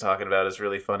James is talking about is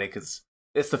really funny because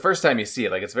it's the first time you see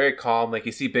it. Like, it's very calm. Like,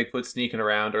 you see Bigfoot sneaking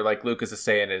around, or like Lucas is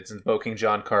saying, it's invoking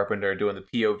John Carpenter doing the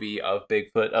POV of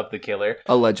Bigfoot, of the killer,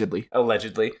 Allegedly.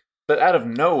 But out of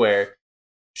nowhere,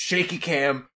 shaky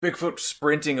cam, Bigfoot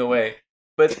sprinting away.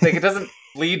 But like, it doesn't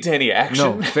lead to any action.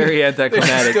 No, very They're just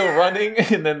anticlimactic. still running,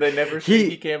 and then they never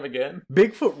shaky cam again.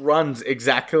 Bigfoot runs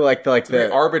exactly like It's a very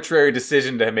the arbitrary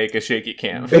decision to make a shaky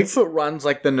cam. Bigfoot runs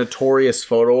like the notorious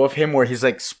photo of him where he's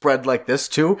like spread like this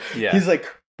too. Yeah. He's like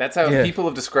That's how Yeah. people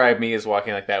have described me as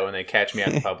walking like that when they catch me out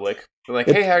in public. They're like,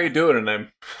 "Hey, how are you doing?" And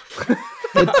I'm,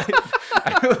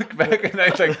 I look back and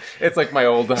it's like my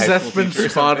old high Seth's school been teacher or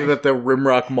spotted something. at the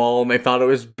Rimrock Mall and they thought it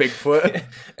was Bigfoot.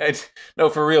 And, no,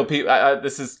 for real, people. I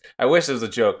wish it was a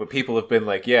joke, but people have been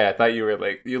like, "Yeah, I thought you were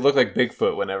like, you look like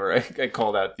Bigfoot." Whenever I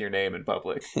called out your name in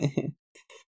public.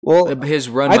 Well, His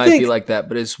run I might be think- like that,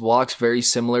 but his walk's very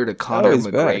similar to Conor he's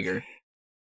back. McGregor.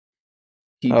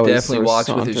 He Oh, he's definitely sort of walks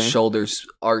with his sauntering. shoulders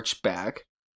arched back.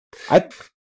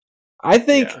 I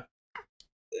think Yeah.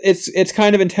 it's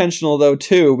kind of intentional though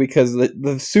too, because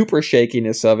the super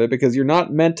shakiness of it, because you're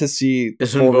not meant to see the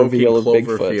It's full invoking reveal of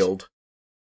Bigfoot. Cloverfield.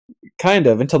 Kind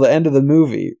of until the end of the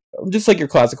movie, just like your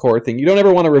classic horror thing. You don't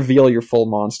ever want to reveal your full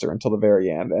monster until the very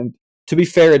end. And to be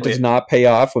fair, it does not pay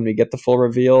off when we get the full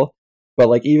reveal. But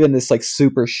like even this like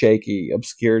super shaky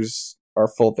obscures our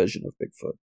full vision of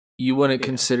Bigfoot. You wouldn't Yeah.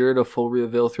 consider it a full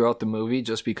reveal throughout the movie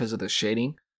just because of the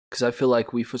shading? Because I feel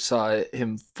like we saw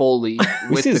him fully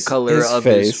We with see the his- color his of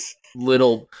face. his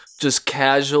little, just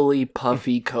casually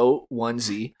puffy coat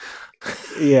onesie.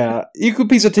 Yeah, you could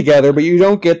piece it together, but you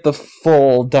don't get the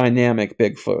full dynamic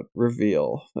Bigfoot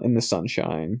reveal in the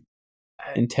sunshine.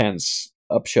 Intense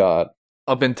upshot.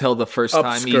 up until the first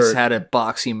time he's Upskirt. had a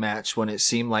boxing match when it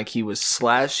seemed like he was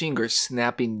slashing or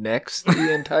snapping necks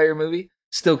the entire movie.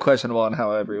 Still questionable on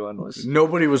how everyone was.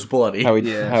 Nobody was bloody. How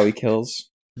he kills.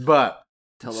 But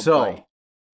so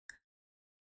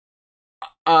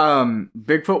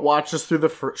Bigfoot watches through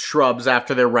the shrubs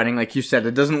after they're running. Like you said,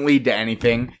 it doesn't lead to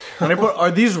anything. And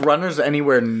are these runners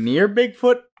anywhere near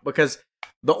Bigfoot? Because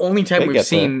the only time we've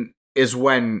seen is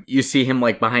when you see him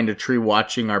like behind a tree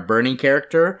watching our Bernie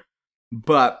character.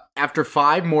 But after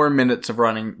 5 more minutes of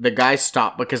running, the guys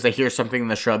stop because they hear something in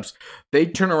the shrubs. They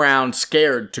turn around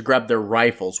scared to grab their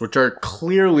rifles, which are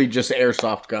clearly just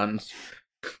airsoft guns.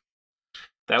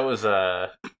 That was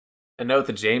a note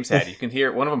that James had. You can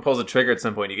hear one of them pulls a trigger at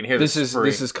some point. You can hear this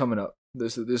is coming up.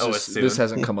 This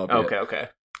hasn't come up yet. Okay.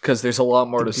 Because there's a lot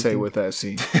more to say with that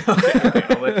scene. okay,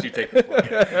 I'll let you take the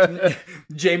floor.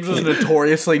 James was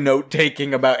notoriously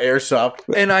note-taking about airsoft.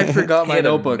 And I forgot my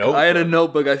notebook. I had a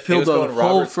notebook. I filled the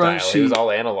whole front sheet. It was all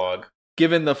analog.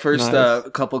 Given the first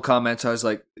couple comments, I was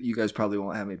like, you guys probably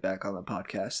won't have me back on the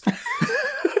podcast.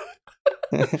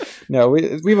 No, we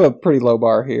have a pretty low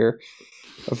bar here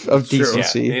of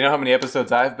decency. Yeah. You know how many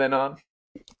episodes I've been on?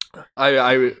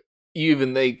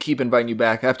 They keep inviting you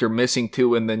back after missing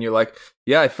 2, and then you're like,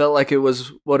 yeah, I felt like it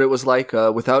was what it was like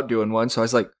without doing one, so I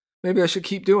was like, maybe I should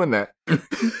keep doing that. You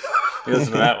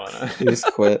listen to that one, huh? You just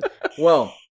quit.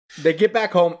 Well, they get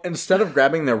back home. Instead of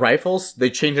grabbing their rifles, they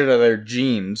change into their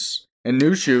jeans and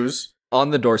new shoes. On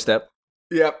the doorstep.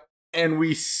 Yep. And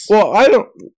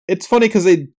it's funny because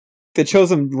they chose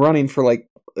them running for like,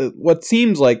 what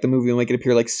seems like the movie will make it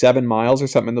appear like 7 miles or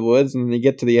something in the woods, and then they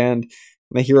get to the end, and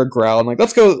they hear a growl, and like,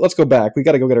 let's go back. We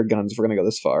got to go get our guns if we're going to go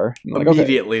this far. And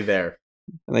immediately there.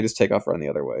 And they just take off running the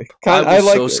other way. I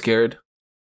was so scared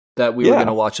that we were going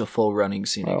to watch a full running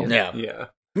scene again. Yeah.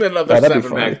 Another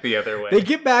 7 back the other way. They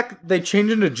get back, they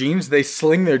change into jeans, they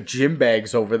sling their gym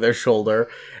bags over their shoulder,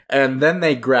 and then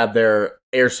they grab their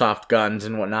airsoft guns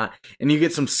and whatnot. And you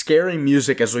get some scary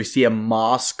music as we see a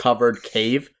moss-covered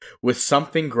cave with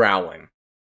something growling.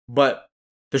 But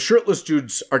the shirtless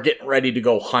dudes are getting ready to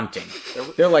go hunting.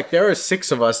 They're like, there are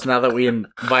 6 of us now that we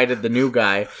invited the new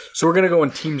guy, so we're going to go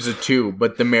in teams of 2.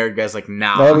 But the married guy's like,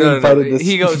 nah. No.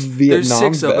 He goes, there's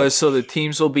 6 of us, so the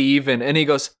teams will be even. And he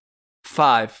goes,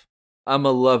 5. I'm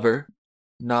a lover,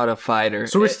 not a fighter.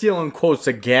 So we're stealing quotes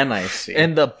again, I see.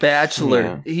 And the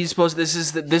bachelor, he's supposed. This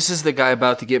is the guy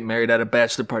about to get married at a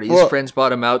bachelor party. His friends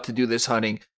bought him out to do this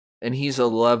hunting, and he's a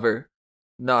lover,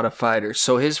 not a fighter.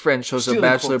 So his friend shows a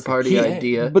bachelor party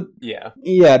idea. But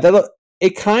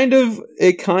it kind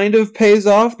of pays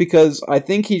off because I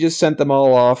think he just sent them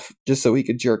all off just so he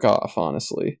could jerk off.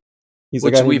 Honestly, he's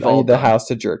like, I need the house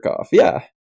to jerk off. Yeah,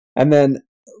 and then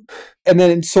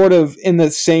sort of in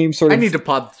the same sort of... I need to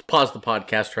pause the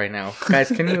podcast right now. Guys,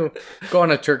 can you go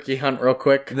on a turkey hunt real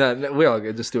quick? No, we're all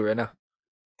good. Just do it right now.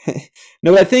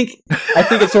 No, but I think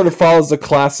it sort of follows the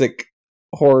classic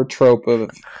horror trope of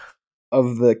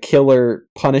the killer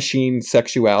punishing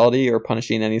sexuality or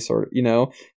punishing any sort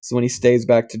of, so when he stays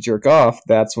back to jerk off,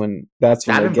 that's when that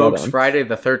invokes Friday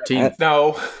the 13th.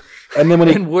 No. And then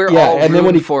when we're all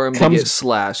rooting for him to get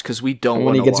slashed because we don't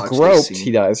want to watch this scene. When he gets groped,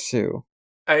 he dies too.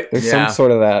 There's some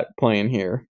sort of that playing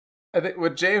here. I think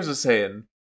what James was saying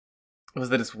was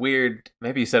that it's weird.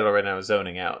 Maybe you said it already and I was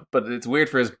zoning out. But it's weird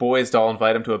for his boys to all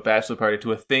invite him to a bachelor party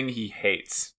to a thing he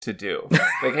hates to do.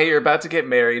 Like, hey, you're about to get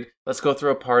married. Let's go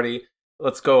throw a party.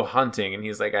 Let's go hunting. And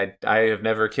he's like, I have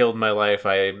never killed in my life.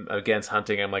 I'm against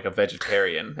hunting. I'm like a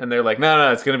vegetarian. And they're like,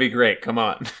 no, it's going to be great. Come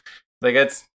on. Like,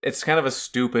 it's kind of a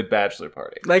stupid bachelor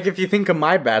party. Like, if you think of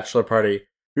my bachelor party,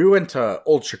 we went to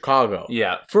Old Chicago.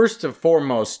 Yeah. First and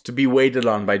foremost, to be waited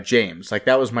on by James. Like,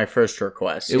 that was my first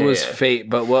request. It was fate,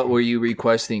 but what were you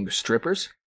requesting? Strippers?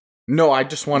 No, I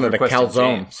just wanted a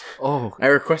calzone. James. Oh. I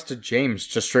requested James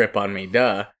to strip on me,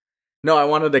 duh. No, I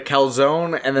wanted a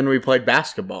calzone, and then we played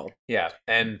basketball. Yeah,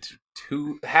 and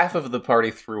half of the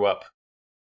party threw up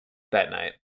that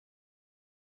night.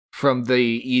 From the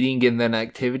eating and then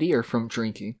activity, or from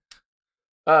drinking?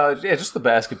 Yeah, just the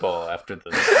basketball after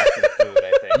the food,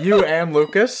 I think. You and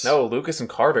Lucas? No, Lucas and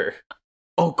Carter.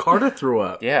 Oh, Carter threw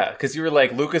up. Yeah, because you were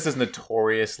like, Lucas is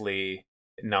notoriously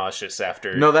nauseous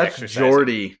after No, that's exercising.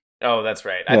 Jordy. Oh, that's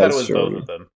right. I thought it was Jordy. both of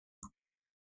them.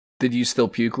 Did you still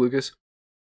puke, Lucas?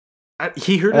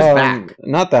 He hurt his back.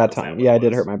 Not that time. Yeah, I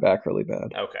did hurt my back really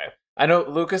bad. Okay. I know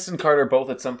Lucas and Carter both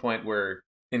at some point were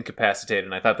incapacitated,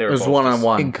 and I thought they were It was both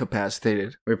one-on-one.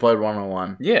 Incapacitated. We played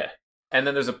one-on-one. Yeah. And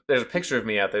then there's a picture of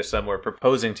me out there somewhere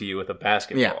proposing to you with a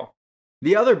basketball. Yeah.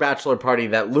 The other bachelor party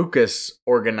that Lucas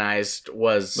organized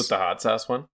was... With the hot sauce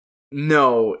one?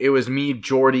 No, it was me,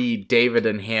 Jordy, David,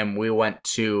 and him. We went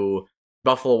to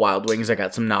Buffalo Wild Wings. I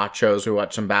got some nachos. We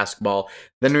watched some basketball.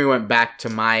 Then we went back to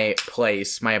my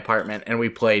place, my apartment, and we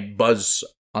played Buzz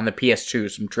on the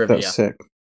PS2, some trivia. That's sick.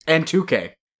 And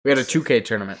 2K. We had a 2K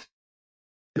tournament.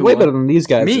 Way better than these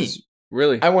guys. Me.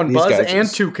 Really? I won These Buzz guys and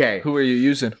is- 2K. Who are you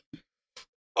using?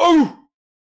 Oh!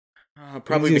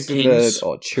 Probably the He's using Kings.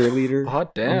 cheerleader. Hot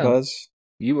on damn. Buzz.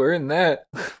 You earned that.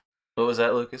 What was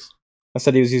that, Lucas? I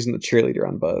said he was using the cheerleader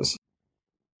on Buzz.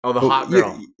 Oh, the But hot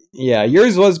girl. Yeah,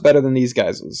 yours was better than these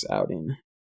guys' outing.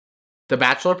 The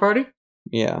bachelor party?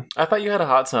 Yeah. I thought you had a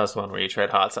hot sauce one where you tried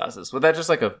hot sauces. Was that just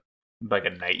like a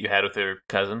night you had with your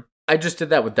cousin? I just did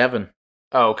that with Devin.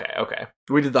 Oh, okay.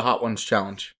 We did the Hot Ones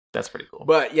challenge. That's pretty cool.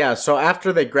 But yeah, so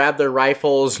after they grab their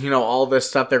rifles, all this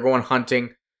stuff, they're going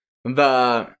hunting.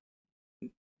 The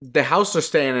house they're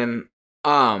staying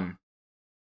in,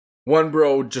 one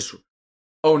bro just,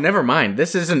 oh, never mind.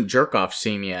 This isn't jerk off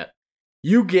scene yet.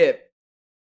 You get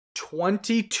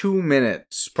 22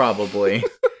 minutes probably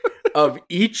of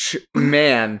each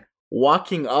man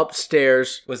walking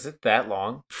upstairs, Was it that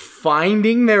long?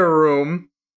 finding their room,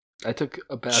 I took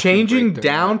a bathroom changing break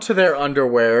during down that. to their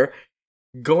underwear,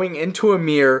 going into a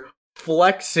mirror,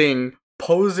 flexing,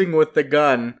 posing with the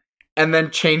gun, and then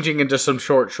changing into some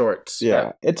short shorts.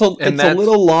 Yeah. It's a that's-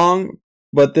 little long,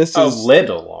 but this A is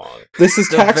little long. this is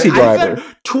Taxi I Driver.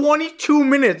 said 22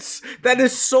 minutes.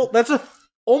 That's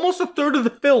almost a third of the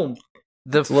film.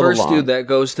 The a little first long. dude that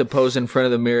goes to pose in front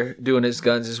of the mirror doing his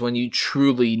guns is when you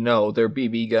truly know they're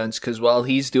BB guns. Because while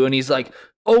he's like,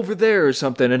 over there or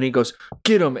something, and he goes,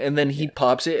 get him. And then he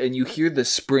pops it, and you hear the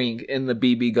spring in the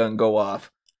BB gun go off.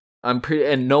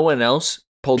 And no one else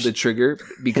pulled the trigger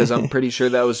because I'm pretty sure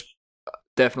that was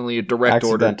definitely a direct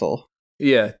order. Accidental.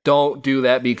 Yeah, don't do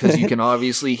that because you can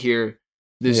obviously hear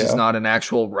this is Yeah. not an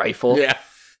actual rifle. Yeah.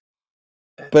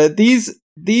 But these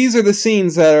are the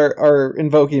scenes that are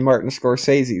invoking Martin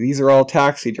Scorsese. These are all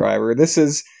Taxi Driver. This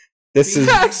is Taxi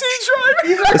driver.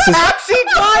 This is- Taxi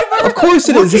driver. of course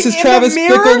it is. This is Looking in Travis the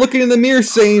mirror? Bickle looking in the mirror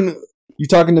saying, "You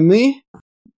talking to me?"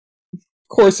 Of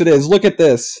course it is. Look at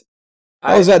this.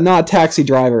 How is that not Taxi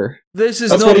Driver? This is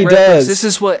That's no what he reference. does. This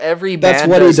is what every That's man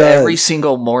what he does every does.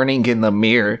 single morning in the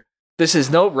mirror. This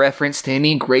is no reference to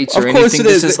any greats or Of course anything. it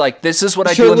This is. is like this is what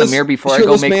I do in the Shirtless- mirror before I go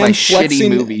shirtless make man my shitty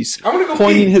flexing- movies. I'm gonna go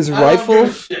Pointing pee. his I don't rifle. give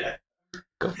a shit.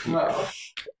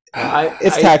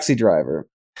 It's Taxi Driver.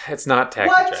 It's not Taxi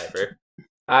What? Driver.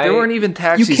 There weren't even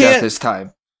taxis can't- at this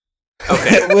time.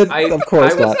 Okay. Of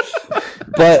course not.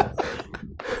 But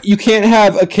you can't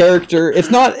have a character. It's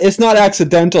not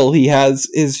accidental. He has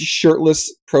his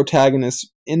shirtless protagonist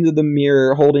into the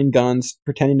mirror, holding guns,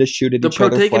 pretending to shoot at The each other.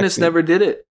 protagonist flexing. never did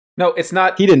it. No, it's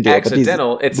not He didn't do it, but these-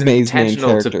 accidental. It's the main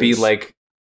intentional to be characters. like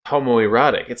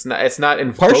homoerotic. It's not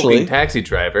invoking Partially. Taxi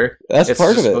Driver. That's It's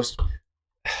part just of it. supposed-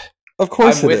 Of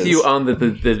course, I'm with it is. you on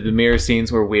the mirror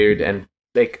scenes were weird and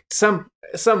like some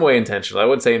way intentional. I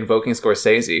wouldn't say invoking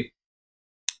Scorsese.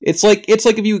 It's like if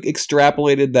you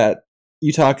extrapolated that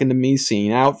 "you talking to me"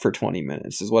 scene out for 20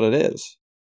 minutes, is what it is.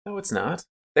 No, it's not.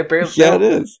 They barely. Yeah, it they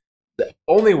don't- is.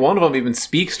 Only one of them even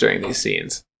speaks during these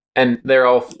scenes, and they're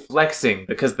all flexing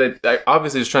because they're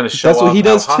obviously just trying to show That's what off he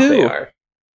does how hot they too. are.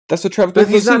 That's what Travis But Bickle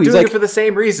he's does not too. He's doing like, it for the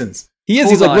same reasons. he is.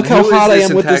 Hold He's like, on, look how who is hot I this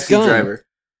am in with this Taxi gun. Driver?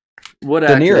 What De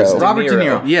actor is Niro. this? Robert De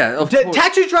Niro. Yeah, of course.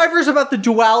 Taxi Driver is about the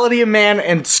duality of man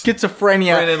and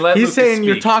schizophrenia. Brandon, let He's Lucas saying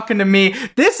you're speak. talking to me.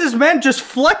 This is men just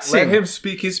flexing. Let him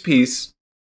speak his piece.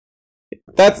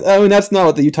 That's not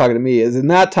what the "you talking to me" is. In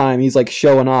that time, he's like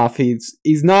showing off. He's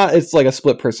not. It's like a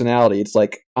split personality. It's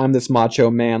like, I'm this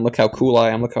macho man. Look how cool I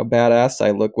am. Look how badass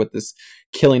I look with this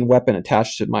killing weapon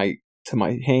attached to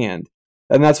my hand.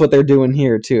 And that's what they're doing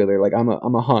here too. They're like, I'm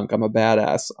a hunk. I'm a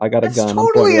badass. I got a That's gun. totally I'm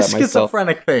a pointing at myself.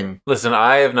 schizophrenic thing. Listen,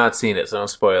 I have not seen it, so don't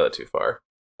spoil it too far.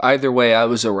 Either way, I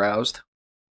was aroused.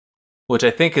 Which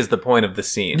I think is the point of the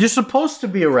scene. You're supposed to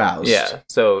be aroused. Yeah.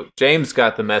 So James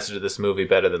got the message of this movie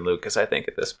better than Lucas, I think,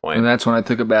 at this point. And that's when I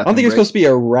took a bathroom I don't think you're break. supposed to be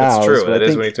aroused. true, but that I is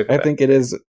think, when he took it I back. think it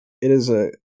is a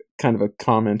kind of a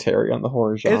commentary on the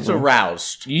horror genre. It's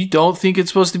aroused. You don't think it's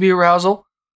supposed to be arousal?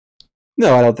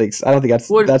 No, I don't think so. I don't think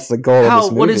What- that's the goal of this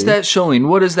movie. What is that showing?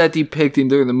 What is that depicting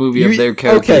during the movie of You- their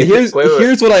character? Okay, here's Wait.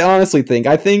 here's what I honestly think.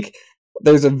 I think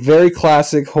there's a very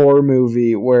classic horror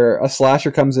movie where a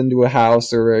slasher comes into a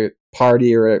house or a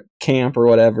party or a camp or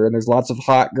whatever, and there's lots of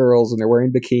hot girls and they're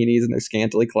wearing bikinis and they're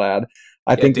scantily clad.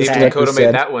 I think this David director Dakota made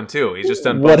said, that one too. He's just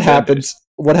done "What Bump happens?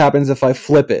 What happens if I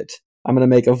flip it? I'm going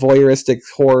to make a voyeuristic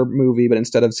horror movie, but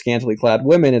instead of scantily clad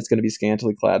women, it's going to be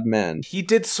scantily clad men." He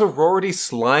did sorority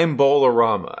slime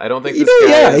bowl-orama. I don't think You this know,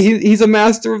 guy yeah, is... he's a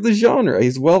master of the genre.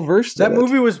 He's well versed. That in it.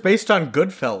 movie was based on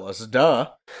Goodfellas. Duh.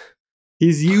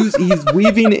 He's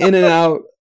weaving in and out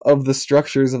of the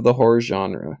structures of the horror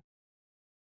genre.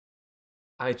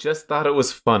 I just thought it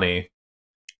was funny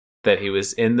that he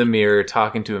was in the mirror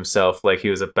talking to himself like he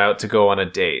was about to go on a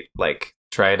date, like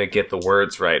trying to get the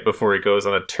words right before he goes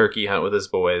on a turkey hunt with his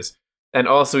boys. And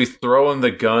also he's throwing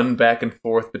the gun back and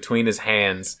forth between his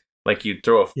hands like you'd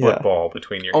throw a football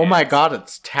between your hands. Oh my god,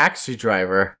 it's Taxi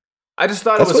Driver. I just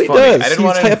thought That's it was what he funny. does. I didn't He's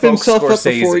want to hyping invoke himself up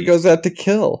Scorsese. before he goes out to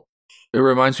kill. It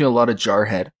reminds me a lot of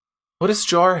Jarhead. What is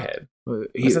Jarhead?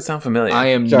 Does that sound familiar? I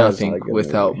am Jarhead's nothing not a good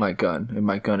without movie. my gun, and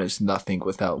my gun is nothing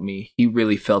without me. He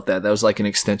really felt that. That was like an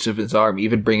extension of his arm.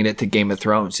 Even bringing it to Game of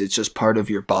Thrones, it's just part of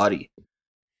your body.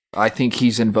 I think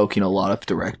he's invoking a lot of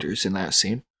directors in that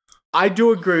scene. I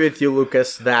do agree with you,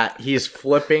 Lucas, that he's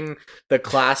flipping the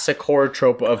classic horror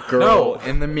trope of girl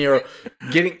in the mirror,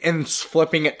 getting and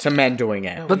flipping it to men doing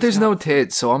it. But there's no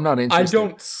tits, so I'm not I interested.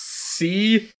 don't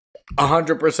see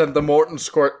 100% the Martin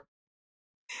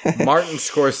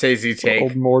Scorsese take,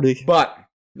 Old Morty. but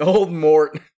the old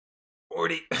Morty.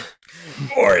 Morty.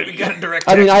 We got a direct.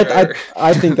 I mean,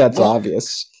 I think that's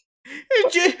obvious.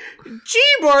 G.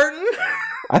 Martin.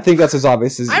 I think that's as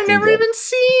obvious as you I've can never get. even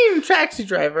seen Taxi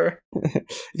Driver. If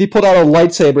he pulled out a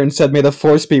lightsaber and said, "May the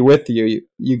Force be with you,"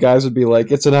 you guys would be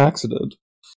like, "It's an accident."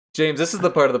 James, this is the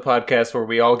part of the podcast where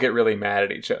we all get really mad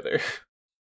at each other.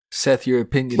 Seth, your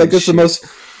opinion Like is this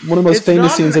is one of the most It's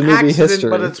famous not scenes an in movie accident, history.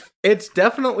 but it's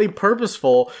definitely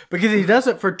purposeful because he does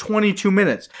it for 22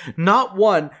 minutes. Not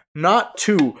one, not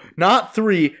two, not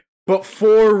three, but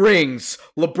 4 rings.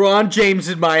 LeBron James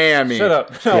in Miami. Shut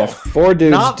up. No. Yeah, 4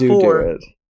 dudes Not do 4. do it.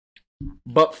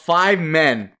 But 5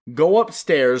 men go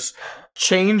upstairs,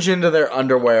 change into their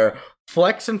underwear,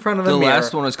 flex in front of the the mirror.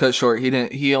 last one was cut short.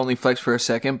 He only flexed for a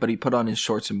second, but he put on his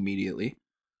shorts immediately.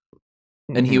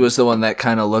 And he was the one that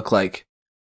kind of looked like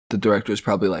the director was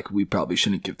probably like, we probably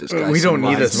shouldn't give this guy We some don't need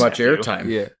lines. as much Nephew. airtime.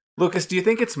 Yeah. Lucas, do you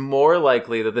think it's more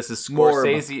likely that this is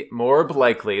Scorsese? More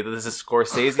likely that this is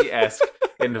Scorsese-esque,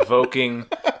 invoking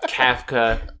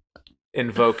Kafka,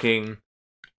 invoking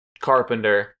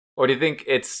Carpenter, or do you think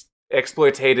it's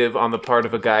exploitative on the part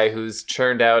of a guy who's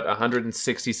churned out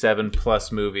 167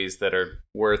 plus movies that are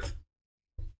worth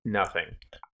nothing?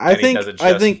 I think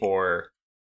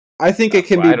it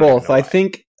can be both. I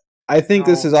think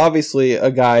this is obviously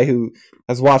a guy who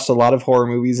has watched a lot of horror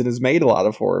movies and has made a lot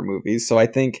of horror movies, so I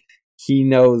think he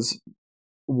knows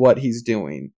what he's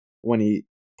doing when he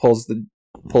pulls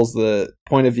the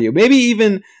point of view. Maybe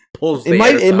even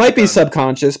it might be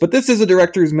subconscious, but this is a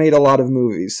director who's made a lot of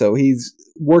movies, so he's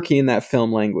working in that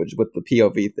film language with the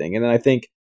POV thing. And then I think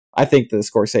the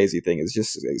Scorsese thing is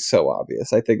just so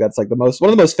obvious. I think that's like one of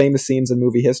the most famous scenes in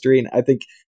movie history, and I think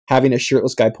having a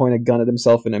shirtless guy point a gun at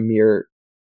himself in a mirror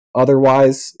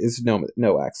otherwise is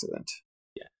no accident.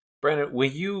 Yeah. Brandon, will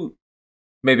you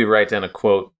maybe write down a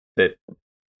quote that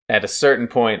at a certain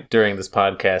point during this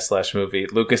podcast / movie,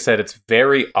 Lucas said it's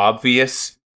very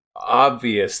obvious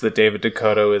that David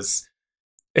Dakota is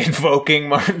invoking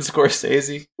Martin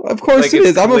Scorsese? Of course Like, it it's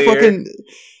is. I'm clear. a fucking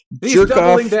He's jerk off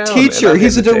doubling down, and teacher. I'm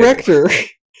He's a hitting the director.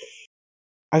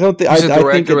 I don't think He's a I think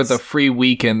director with a it's free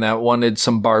weekend that wanted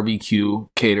some barbecue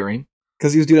catering.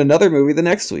 because he was doing another movie the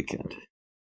next weekend.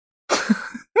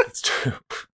 That's true.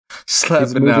 He's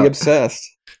Slapping movie out. obsessed.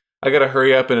 I gotta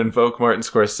hurry up and invoke Martin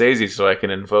Scorsese so I can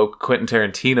invoke Quentin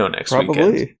Tarantino next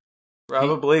weekend.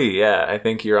 Probably, yeah. I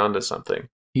think you're onto something.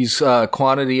 He's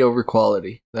quantity over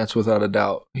quality. That's without a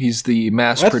doubt. He's the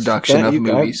mass That's- production that of you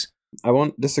got- movies. I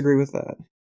won't disagree with that.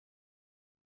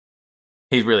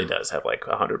 He really does have like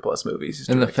 100 plus movies. he's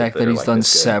And the directed fact that are, he's like, done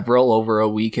this good. several over a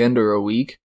weekend or a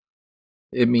week,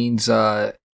 it means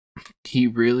he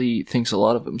really thinks a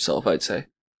lot of himself, I'd say.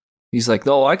 He's like,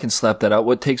 oh, I can slap that out.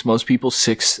 What takes most people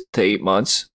 6 to 8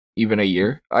 months, even a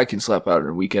year, I can slap out in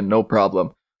a weekend, no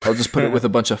problem. I'll just put it with a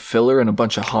bunch of filler and a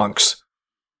bunch of honks.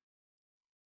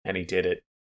 And he did it.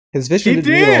 His vision He did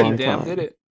need a did! long He damn time. did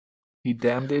it. He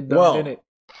damn did Well, did it.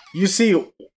 You see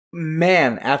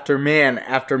man after man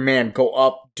after man go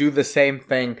up, do the same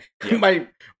thing.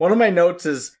 One of my notes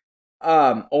is,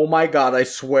 oh my god, I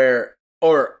swear,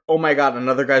 or oh my god,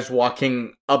 another guy's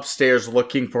walking upstairs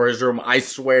looking for his room. I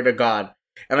swear to God.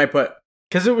 And I put,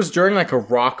 because it was during like a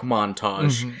rock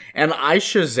montage, and I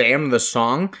Shazammed the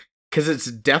song because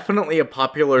it's definitely a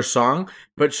popular song,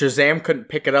 but Shazam couldn't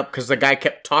pick it up because the guy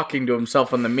kept talking to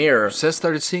himself in the mirror. Seth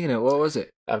started singing it. What was it?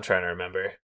 I'm trying to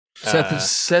remember.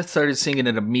 Seth started singing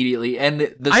it immediately,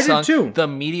 and the I song, did too. the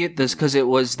immediate this because it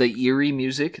was the eerie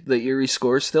music, the eerie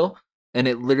score still, and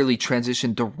it literally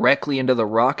transitioned directly into the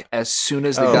rock as soon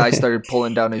as the guy started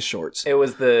pulling down his shorts. It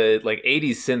was the like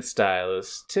 80s synth style. It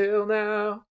was, till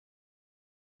now,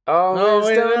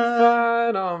 always done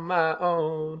fine on my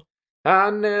own.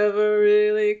 I never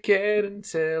really cared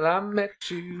until I met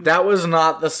you. That was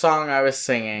not the song I was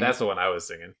singing. That's the one I was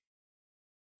singing.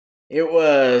 It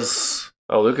was.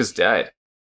 Oh, Lucas died.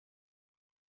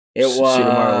 It See you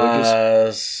tomorrow,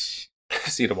 was.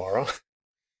 See you tomorrow.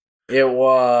 It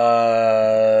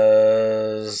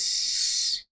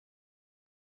was.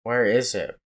 Where is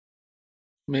it?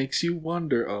 Makes you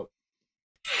wonder. Oh.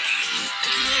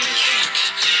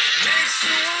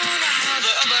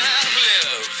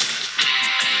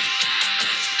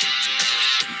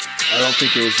 I don't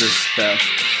think it was this fast.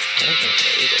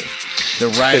 The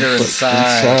writer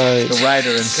inside. The writer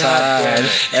inside.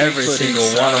 Every Bigfoot single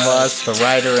inside. one of us. The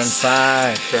writer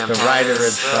inside. The writer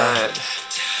inside.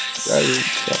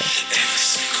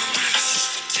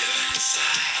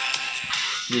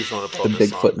 You just want to pull The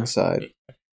Bigfoot inside.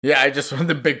 Yeah, I just want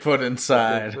the Bigfoot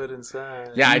inside. Bigfoot inside.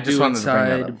 Yeah, I just wanted to bring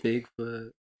that up. Bigfoot.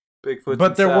 Bigfoot's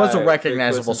But there was a inside.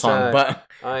 recognizable Bigfoot's song. inside.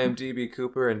 But I am DB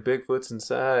Cooper and Bigfoot's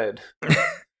inside.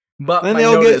 but Then my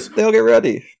note is, they'll get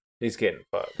ready. He's getting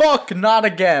fucked. fuck, not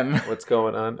again. What's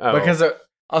going on? Oh. Because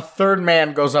a third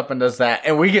man goes up and does that,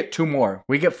 and we get 2 more.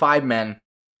 We get 5 men,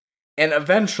 and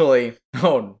eventually,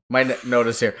 oh, my note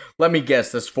is here. Let me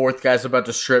guess, this 4th guy's about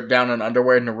to strip down in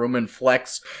underwear in a room and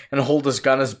flex and hold his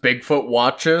gun as Bigfoot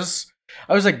watches.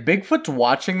 I was like, Bigfoot's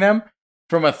watching them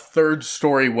from a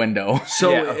 3rd-story window.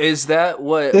 So Yeah. is that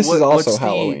what? This is also what's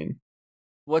Halloween.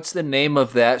 What's the name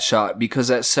of that shot? Because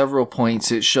at several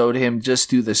points it showed him just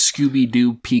do the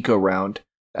Scooby-Doo peek around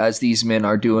as these men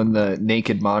are doing the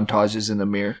naked montages in the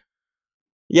mirror.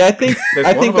 Yeah, I think There's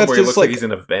I one think of them that's where he just looks like like he's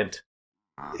in a vent.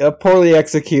 a poorly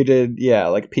executed,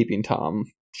 like peeping tom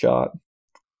shot.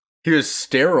 He was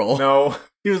sterile. No.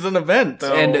 He was an event.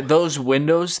 No. And those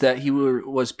windows that he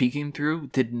was peeking through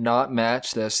did not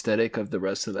match the aesthetic of the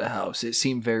rest of the house. It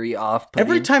seemed very off-putting.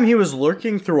 Every time he was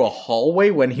lurking through a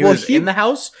hallway when he Well, was in the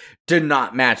house, did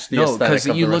not match the No, aesthetic because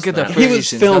of you the look at rest the of the He house. was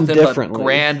furnishings, filmed nothing differently. but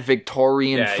grand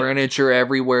Victorian Yeah. furniture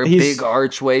everywhere, He's- big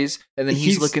archways, and then he's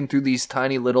he's- looking through these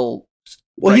tiny little.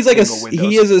 Well, he's like rectangle windows.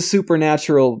 he is a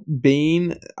supernatural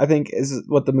being, I think is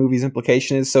what the movie's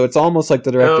implication is. So it's almost like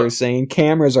the director No. is saying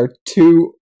cameras are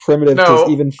too primitive No.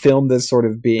 to even film this sort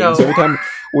of being. No. So every time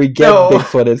we get No.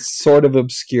 Bigfoot, it's sort of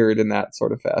obscured in that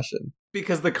sort of fashion.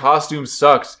 Because the costume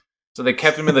sucked. So they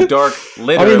kept him in the dark, I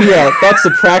literally. mean, yeah, that's the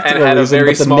and practical had a reason,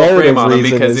 very but the small narrative frame on him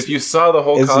reason because is, if you saw the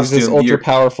whole is he's this costume, ultra you're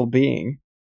powerful being,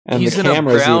 and He's the in a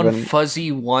cameras brown even.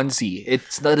 fuzzy onesie.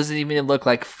 That doesn't even look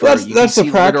like fur. That's You that's can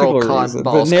the see literal practical cotton reason,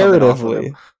 but balls coming off of narratively,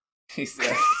 him. he's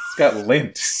got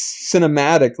lint.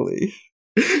 cinematically,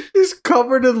 He's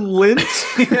covered in lint.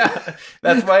 Yeah,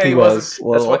 that's why he He wasn't.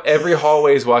 was, That's well- why every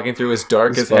hallway he's walking through is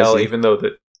dark It's as hell, fuzzy. even though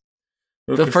the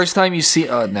The first time you see,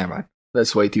 never mind.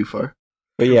 That's way too far.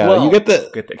 but yeah, Well, you get the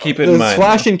Get that. Keep it in the mind.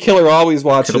 slashing killer always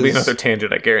watches It'll be another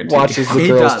tangent, I guarantee. watches the He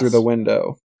girls does. through the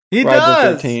window. He Friday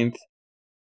does. the 13th.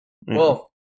 Yeah.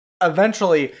 Well,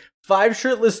 eventually, 5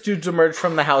 shirtless dudes emerge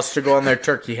from the house to go on their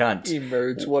turkey hunt.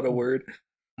 Emerge, what a word.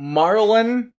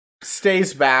 Marlon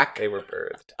stays back. They were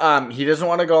birthed. He doesn't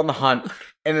want to go on the hunt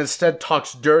and instead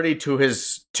talks dirty to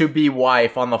his to-be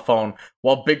wife on the phone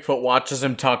while Bigfoot watches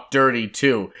him talk dirty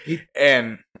too.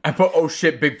 And I put, oh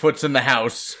shit, Bigfoot's in the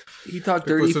house. He talked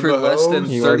Bigfoot's dirty in for the less than house.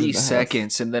 He was in 30 the house.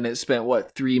 seconds, and then it spent,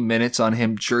 3 minutes on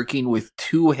him jerking with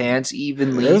 2 hands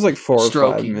evenly. It was like 4 or 5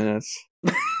 stroking. minutes.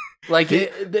 Like,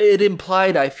 it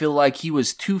implied, I feel like he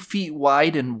was 2 feet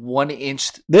wide and 1 inch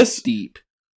This deep.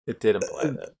 It did imply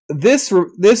that. this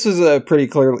was a pretty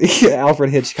clearly Alfred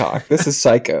Hitchcock. This is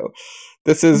Psycho.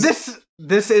 This is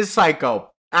This is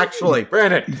Psycho. Actually,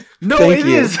 Brandon, no, Thank it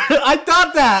you. is. I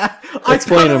thought that. I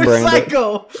Explain thought it him, was Brandon.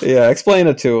 Psycho. yeah. Explain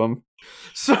it to him.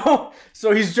 So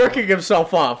he's jerking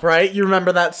himself off, right? You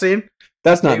remember that scene?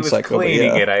 That's not he in was Psycho. But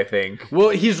cleaning yeah. it, I think. Well,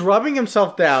 he's rubbing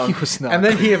himself down. He was not. And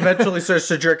then he eventually starts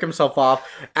to jerk himself off,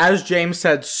 as James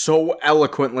said so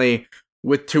eloquently,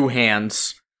 with 2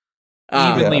 hands.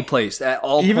 Evenly Yeah. placed. At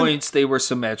all Even- points, they were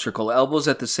symmetrical. Elbows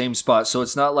at the same spot, so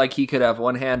it's not like he could have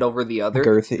one hand over the other.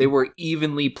 Girthy. They were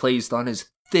evenly placed on his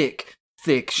thick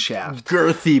shaft.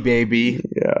 Girthy, baby.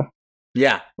 Yeah.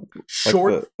 Yeah. Like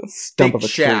Short, the stump thick of a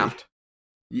shaft.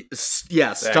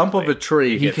 Yeah, stump of a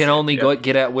tree. He gets can it, only yep.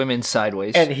 get at women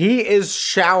sideways. And he is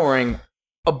showering,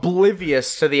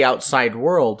 oblivious to the outside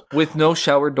world. with no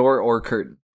shower door or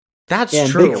curtain. That's Yeah, and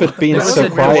true. Bigfoot being There was so a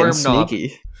quiet and doorknob.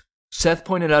 sneaky. Seth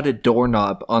pointed out a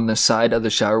doorknob on the side of the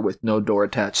shower with no door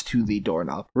attached to the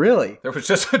doorknob. Really? There was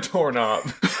just a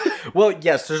doorknob. Well,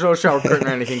 yes, there's no shower curtain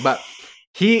or anything, but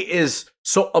he is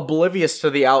so oblivious to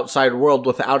the outside world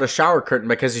without a shower curtain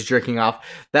because he's jerking off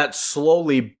that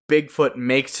slowly Bigfoot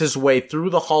makes his way through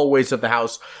the hallways of the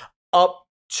house up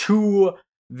to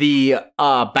the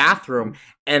bathroom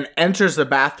and enters the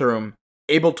bathroom,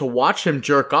 able to watch him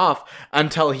jerk off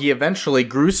until he eventually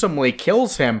gruesomely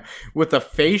kills him with a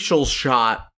facial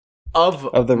shot of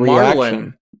the Marlon.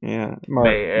 reaction. Yeah,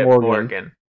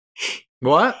 Morgan.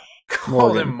 What?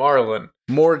 Called him Marlon.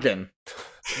 Morgan.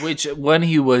 Which, when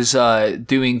he was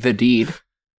doing the deed,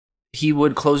 he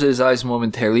would close his eyes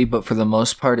momentarily, but for the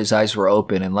most part, his eyes were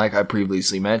open. And like I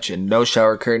previously mentioned, no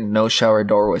shower curtain, no shower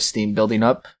door with steam building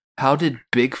up. How did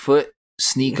Bigfoot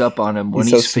sneak up on him when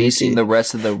he's facing the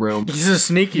rest of the room? He's a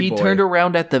sneaky boy. He turned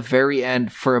around at the very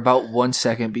end for about 1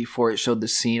 second before it showed the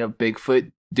scene of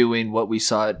Bigfoot doing what we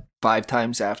saw 5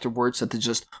 times afterwards at the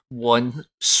just one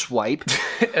swipe.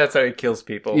 That's how he kills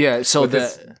people. Yeah, so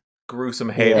that gruesome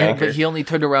haymaker. But he only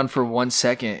turned around for 1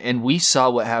 second, and we saw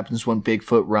what happens when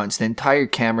Bigfoot runs. The entire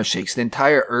camera shakes. The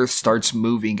entire earth starts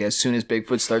moving as soon as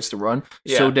Bigfoot starts to run.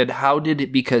 Yeah. So how did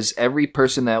it, because every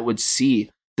person that would see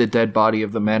the dead body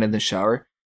of the man in the shower,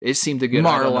 it seemed to get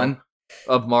Marlon,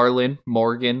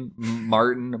 Morgan,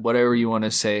 Martin, whatever you want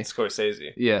to say.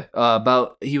 Scorsese. Yeah,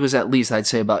 he was at least, I'd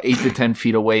say, about 8 to 10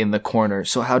 feet away in the corner.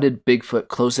 So how did Bigfoot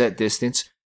close that distance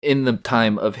in the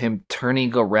time of him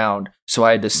turning around? So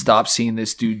I had to stop seeing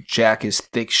this dude jack his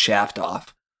thick shaft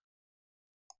off.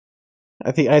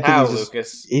 I think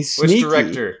Lucas. He's Which sneaky.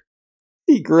 director?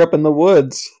 He grew up in the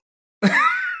woods.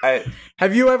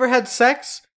 Have you ever had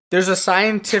sex? There's a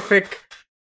scientific...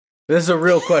 This is a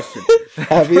real question.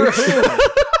 Have you?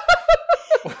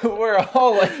 We're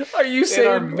all like, are you saying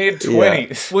our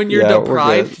mid-20s? When you're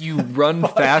deprived, you run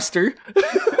faster?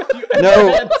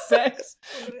 No. Had sex?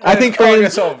 I think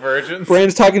Brandon's all virgins.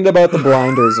 Brandon's talking about the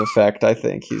blinders effect, I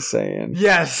think he's saying.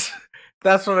 Yes.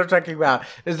 That's what I'm talking about.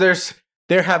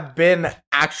 There have been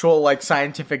actual like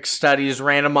scientific studies,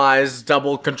 randomized,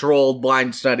 double-controlled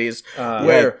blind studies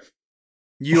where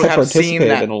you have seen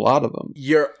that in a lot of them.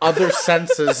 Your other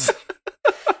senses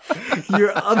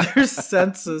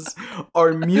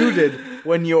are muted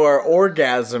when you are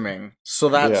orgasming. So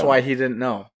that's why he didn't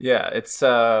know. Yeah, it's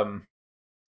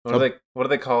what do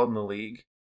they call it in the league?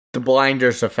 The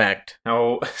blinders effect.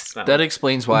 No, it's not. That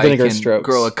explains why I can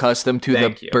grow accustomed to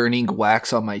the burning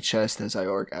wax on my chest as I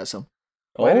orgasm.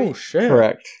 Oh shit.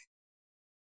 Correct.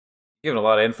 Giving a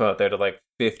lot of info out there to like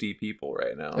 50 people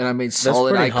right now. And I made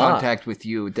solid eye contact with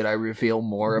you. Did I reveal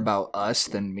more about us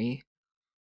than me?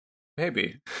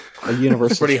 Maybe. A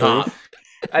universal pretty hot.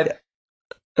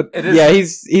 Yeah,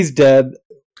 he's dead.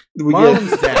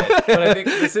 Marlon's dead. But I think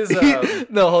this is...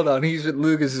 No, hold on.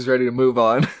 Lucas is ready to move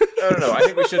on. No. I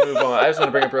think we should move on. I just want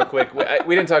to bring up real quick.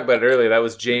 We didn't talk about it earlier. That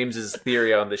was James's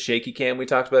theory on the shaky cam we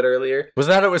talked about earlier. Was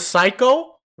that it was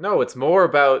Psycho? No, it's more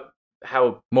about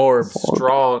how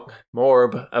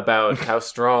about how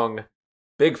strong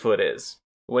Bigfoot is.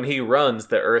 When he runs,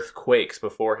 the earth quakes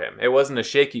before him. It wasn't a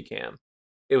shaky cam.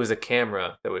 It was a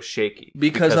camera that was shaky.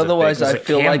 Because otherwise I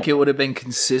feel like it would have been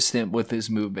consistent with his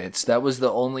movements. That was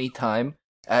the only time,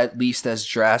 at least as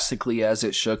drastically as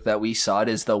it shook, that we saw it,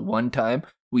 is the one time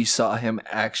we saw him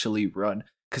actually run.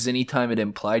 Because anytime it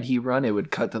implied he run, it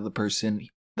would cut to the person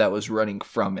that was running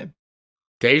from him.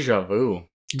 Deja vu.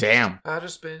 Damn. I've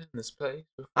just been in this place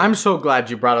before. I'm so glad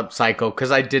you brought up Psycho,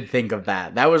 because I did think of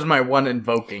that. That was my one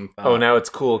invoking thought. Oh, now it's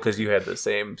cool because you had the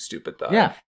same stupid thought.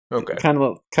 Yeah. Okay. Kind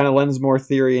of lends more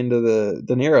theory into the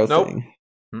De Niro thing.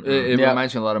 It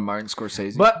reminds me a lot of Martin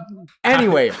Scorsese. But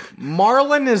anyway,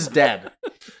 Marlon is dead.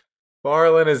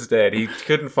 Marlon is dead. He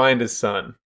couldn't find his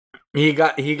son. He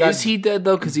got. Is he dead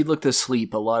though? Because he looked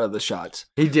asleep a lot of the shots.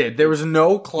 He did. There was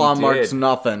no claw marks,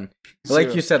 nothing.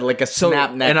 Like you said, like a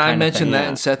snap neck. And I kind of mentioned thing. that,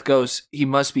 and Seth goes, "He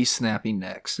must be snapping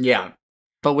necks." Yeah,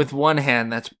 but with one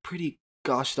hand, that's pretty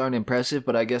gosh darn impressive.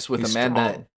 But I guess with a man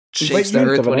that shakes the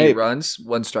earth when he runs,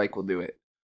 one strike will do it.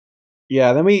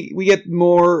 Yeah, then we get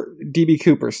more DB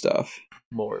Cooper stuff.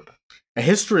 Morb. A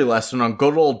history lesson on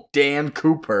good old Dan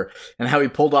Cooper and how he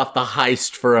pulled off the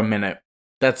heist for a minute.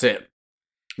 That's it.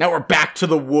 Now we're back to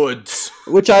the woods.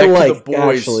 Which I like,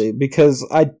 actually, because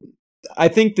I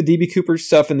think the DB Cooper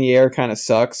stuff in the air kind of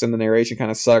sucks, and the narration kind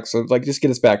of sucks, so just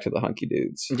get us back to the hunky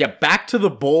dudes. Yeah, back to the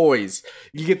boys.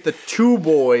 You get the 2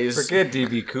 boys. Forget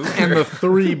DB Cooper. And the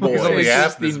 3 boys. He's only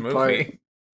half this movie.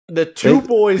 The 2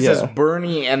 boys is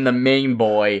Bernie and the main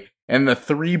boy, and the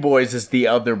 3 boys is the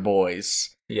other boys.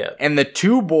 Yeah. And the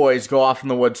 2 boys go off in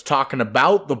the woods talking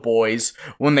about the boys.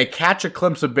 When they catch a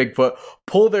glimpse of Bigfoot,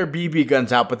 pull their BB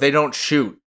guns out, but they don't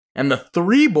shoot. And the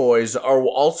 3 boys are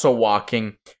also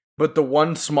walking, but the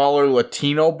one smaller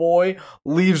Latino boy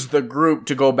leaves the group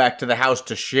to go back to the house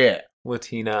to shit.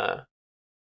 Latina.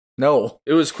 No.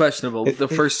 It was questionable. The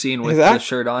first scene with the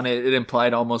shirt on, it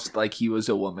implied almost like he was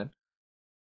a woman.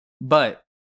 But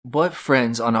what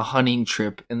friends on a hunting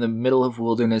trip in the middle of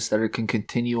wilderness that can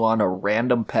continue on a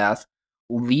random path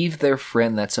leave their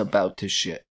friend that's about to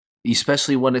shit?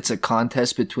 Especially when it's a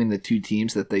contest between the two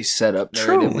teams that they set up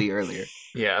narratively earlier.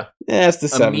 Yeah. Yeah, it's the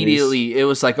 70s. Immediately, it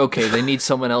was like, okay, they need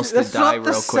someone else to die real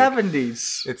quick. That's not the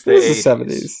 70s. It's It is the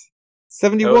 70s.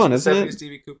 71, isn't it?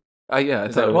 DB Cooper? Yeah, I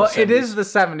thought it Well, was the 70s. it is the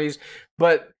 70s,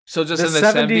 but So just the in the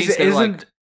 70s 70s, they're isn't... like,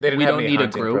 They didn't we have don't any need a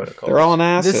hunting group. protocols. They're all an The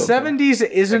asshole. 70s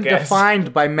isn't I guess.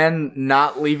 defined by men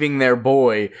not leaving their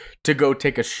boy to go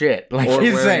take a shit. Like Or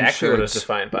he's wearing saying, Actually, what it was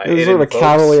defined by. It was sort of a invokes-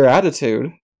 cavalier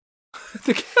attitude.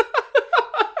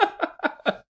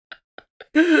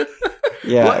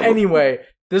 Yeah. Well, anyway,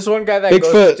 this one guy that Bigfoot-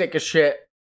 goes to take a shit,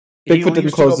 he Bigfoot didn't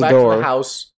leaves close to the go back to door. the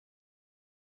house,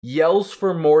 yells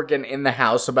for Morgan in the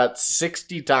house about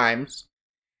 60 times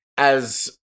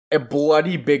as a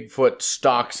bloody Bigfoot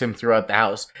stalks him throughout the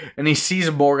house, and he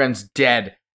sees Morgan's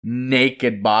dead,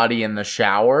 naked body in the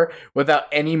shower without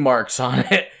any marks on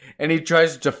it, and he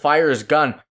tries to fire his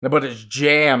gun, but it's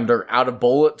jammed or out of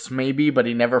bullets maybe, but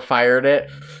he never fired it.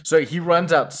 So he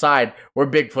runs outside where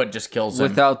Bigfoot just kills him.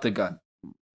 without the gun.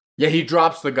 Yeah, he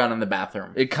drops the gun in the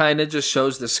bathroom. It kind of just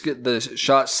shows the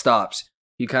shot stops.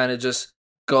 He kind of just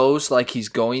goes like he's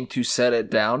going to set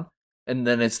it down, and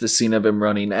then it's the scene of him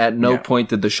running. At no point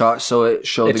did the shot show It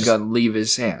the just- gun leave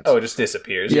his hands. Oh, it just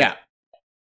disappears. Yeah.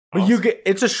 But you get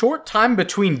it's a short time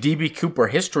between DB Cooper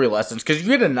history lessons because you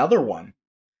get another one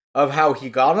of how he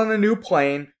got on a new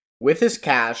plane with his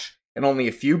cash and only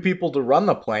a few people to run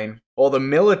the plane, while the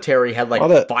military had like All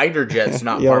that- fighter jets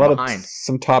not yeah, a far lot behind. of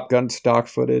some Top Gun stock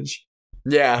footage.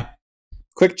 Yeah.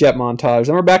 Quick jet montage.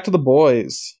 Then we're back to the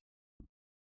boys.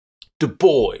 The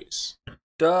boys.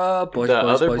 Duh, boys, The boys,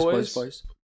 other boys, boys? boys, boys.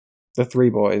 The three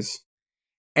boys.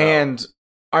 And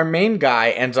our main guy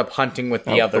ends up hunting with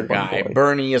the Oh, other the one guy. boy.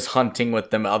 Bernie is hunting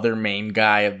with the other main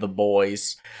guy of the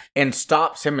boys and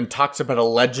stops him and talks about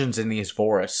legends in these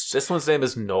forests. This one's name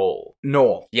is Noel.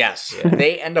 Noel, yes.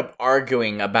 They end up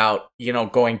arguing about,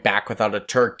 going back without a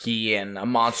turkey and a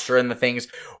monster and the things,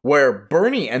 where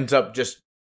Bernie ends up just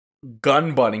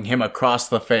gun butting him across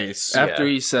the face. After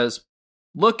he says,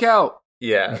 "Look out!"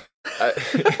 Yeah.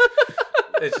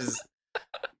 It's just.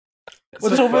 it's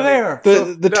What's so over funny. there?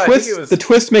 The No, I think twist it was- the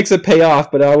twist makes it pay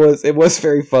off, but it was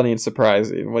very funny and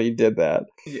surprising when you did that.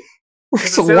 Yeah. So It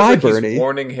sounds why, like he's Bernie?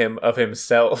 warning him of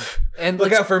himself. And Look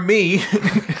let's, out for me.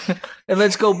 and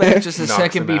let's go back just a Knocks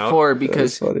second him out. before, That was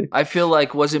because funny. I feel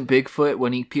like wasn't Bigfoot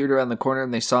when he peered around the corner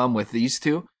and they saw him with these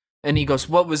two, and he goes,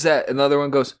 "What was that?" And the other one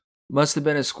goes, "Must have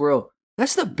been a squirrel."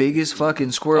 That's the biggest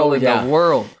fucking squirrel Oh, in yeah. the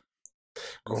world.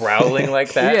 Growling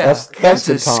like that. Yeah, That's that's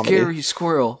a good comedy. scary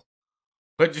squirrel.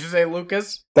 What'd you say,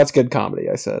 Lucas? That's good comedy,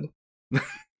 I said.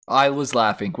 I was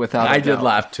laughing without. I a did doubt.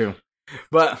 laugh too.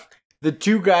 But the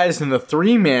two guys in the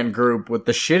 3-man group with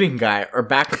the shitting guy are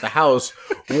back at the house.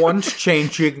 One's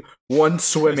changing, one's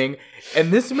swimming,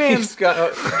 and this man He's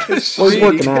got his Well, he's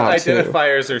working out, too.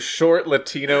 identifiers are short,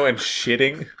 Latino, and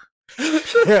shitting. Yeah.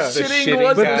 The Shitting shitting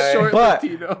wasn't guy. short But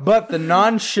Latino. but the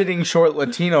non-shitting short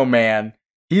Latino man,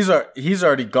 he's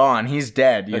already gone. He's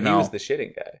dead. You He know. was the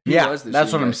shitting guy. He yeah, was the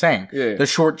that's shitting what I'm guy. saying. Yeah. The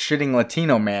short shitting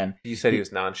Latino man. You said he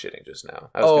was non-shitting just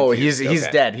now. I was Oh, confused. he's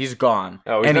Okay. dead. He's gone.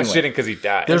 Oh, he's anyway, not shitting because he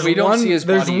died. There's We don't one. see his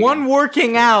There's body one again.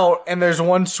 working out, and there's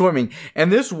one swimming.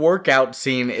 And this workout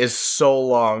scene is so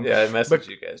long. Yeah, I messaged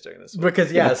you guys during this one.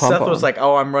 Because Yeah, Seth pump was on. like,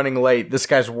 "Oh, I'm running late. This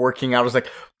guy's working out." I was like,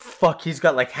 "Fuck, he's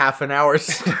got like half an hour."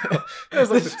 That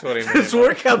was like the 20-minute This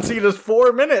workout scene is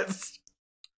 4 minutes.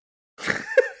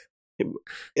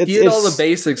 It's, He did all the it's-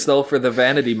 basics though for the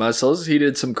vanity muscles. He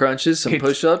did some crunches, some He-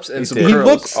 push-ups, and he some did. He curls.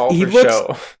 looks- all he for looks-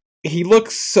 show. he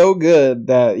looks so good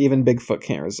that even Bigfoot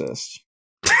can't resist.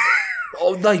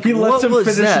 Oh, like He lets what him was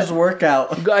finish that? his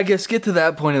workout. I guess get to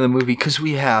that point in the movie because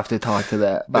we have to talk to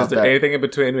that Is about there that. anything in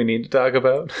between we need to talk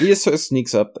about? He just sort of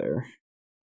sneaks up there.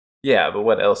 Yeah, but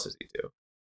what else does he do?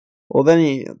 Well, then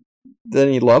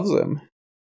he loves him.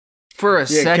 For a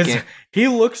 'cause second, he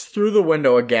looks through the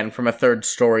window again from a third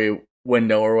story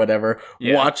window or whatever,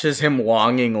 Yeah. watches him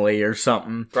longingly or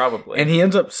something, Probably. and he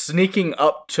ends up sneaking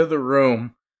up to the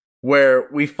room where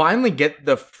we finally get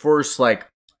the first like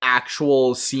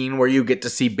actual scene where you get to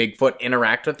see Bigfoot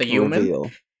interact with the human. Reveal.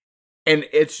 And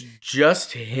it's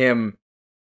just him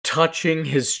touching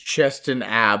his chest and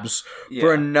abs Yeah.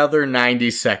 for another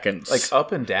 90 seconds. like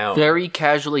up and down. very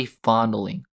casually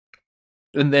fondling,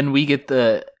 and then we get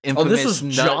the oh, infamous this is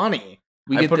nut. Johnny.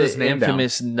 We I get put the his name down.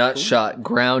 infamous nut shot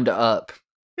ground up.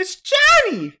 It's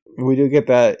Johnny! We do get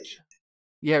that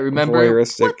Yeah, remember?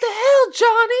 voyeuristic. What the hell,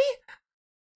 Johnny?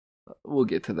 We'll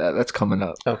get to that. That's coming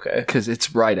up Okay. because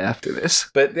it's right after this.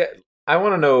 But I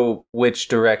want to know which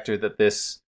director that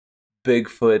this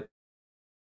Bigfoot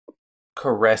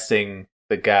caressing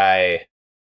the guy,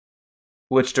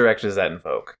 which director does that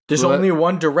invoke? There's only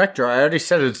one director. I already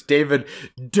said it's David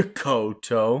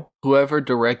Dakota. Whoever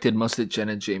directed most of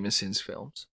Jenna Jameson's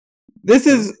films. This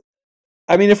is,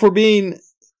 I mean, if we're being,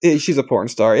 she's a porn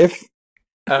star. If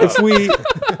we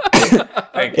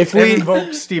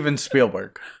invoke Steven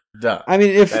Spielberg. Duh. I mean,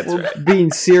 if That's we're right.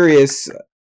 being serious,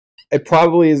 it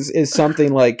probably is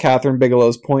something like Catherine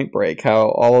Bigelow's Point Break. How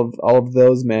all of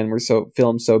those men were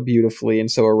filmed so beautifully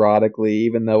and so erotically,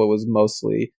 even though it was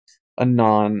mostly a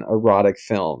non-erotic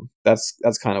film. That's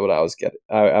kind of what I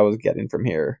was getting from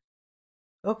here.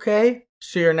 Okay.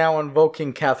 So you're now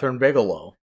invoking Catherine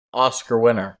Bigelow, Oscar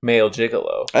winner. Male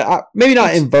gigolo. Maybe not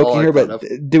That's all invoking I her, thought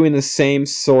but doing the same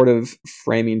sort of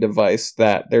framing device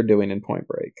that they're doing in Point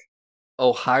Break.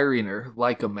 Oh, hiring her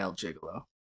like a male gigolo.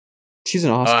 She's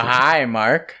an Oscar. Hi,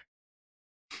 Mark.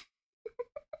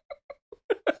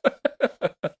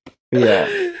 Yeah.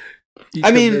 He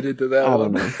I mean, committed to that I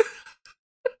one. don't know.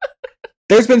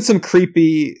 There's been some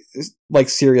creepy, like,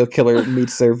 serial killer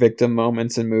meets their victim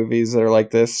moments in movies that are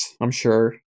like this, I'm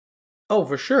sure. Oh,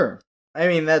 for sure. I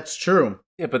mean, that's true.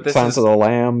 Yeah, but this Silence is of the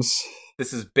Lambs.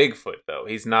 this is Bigfoot though.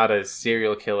 He's not a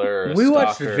serial killer or a We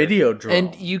watched stalker. Videodrome.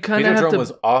 And you kind of Videodrome have to.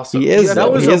 was awesome. He is, that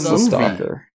though. was He a is the movie.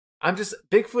 stalker. I'm just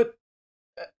Bigfoot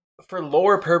for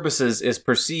lore purposes is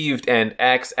perceived and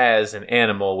acts as an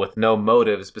animal with no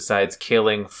motives besides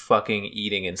killing, fucking,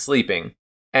 eating, and sleeping.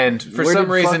 And for Where some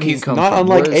did reason fucking he's come not from?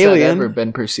 unlike Where has Alien. that ever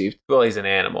been perceived? well, he's an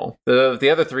animal. The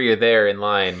other three are there in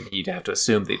line. You'd have to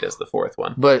assume that he does the fourth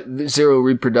one. But zero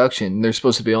reproduction. There's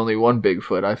supposed to be only one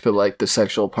Bigfoot. I feel like the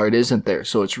sexual part isn't there,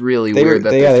 so it's really weird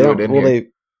that they threw it in here.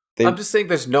 I'm just saying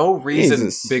there's no reason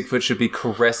Jesus. Bigfoot should be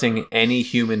caressing any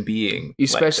human being.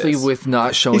 Especially like this. with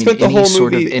not showing spent the any whole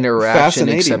sort of movie interaction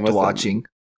fascinating except with them. watching.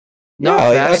 Yeah, Not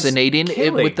that's fascinating.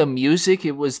 killing. With the music,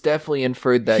 it was definitely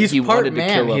inferred that he's he part wanted to man.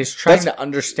 kill him. He's trying That's- to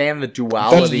understand the He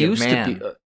duality of used man. to be.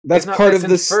 That's It's not- part it's of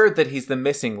this. inferred that he's the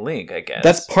missing link, I guess.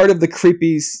 That's part of the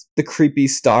creepy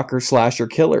stalker slasher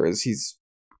killer. Is he's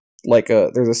like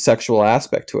there's a sexual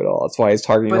aspect to it all. That's why he's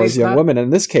targeting But all he's these young not- women. And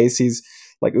in this case, he's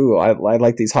like, ooh, I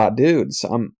like these hot dudes.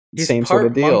 He's Same part sort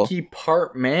of deal. monkey,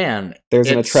 part man. There's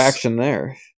an It's- attraction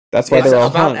there. That's why It's they're all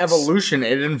about hunts. evolution.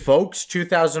 It invokes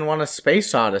 2001: A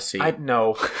Space Odyssey. I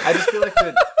know. I just feel like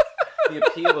the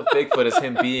appeal of Bigfoot is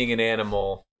him being an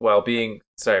animal while being,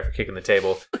 sorry for kicking the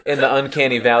table, in the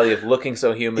uncanny valley of looking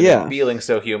so human Yeah. and feeling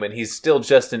so human. He's still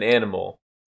just an animal.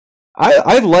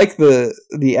 I like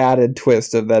the added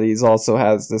twist of that he's also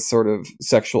has this sort of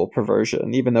sexual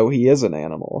perversion, even though he is an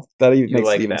animal. That even You makes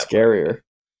like it even that part. scarier.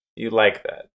 You like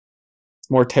that. It's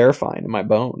more terrifying in my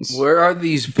bones. Where are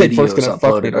these Bigfoot's videos gonna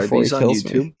fuck me uploaded? Are before he these on kills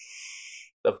YouTube? me.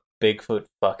 The Bigfoot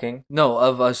fucking? No,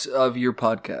 of your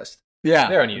podcast. yeah.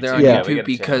 They're on YouTube. They're on Yeah. we YouTube get a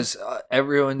because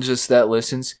everyone just that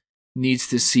listens needs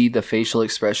to see the facial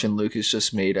expression Lucas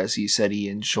just made as he said he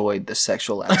enjoyed the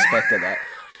sexual aspect of that.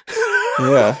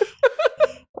 Yeah.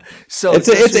 So It's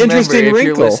just an remember, interesting if wrinkle.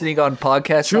 you're listening on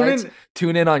podcast Tune sites, in-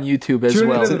 tune in on YouTube as Tune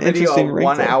well. into It's the an video interesting of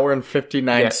 1 wrinkle. hour and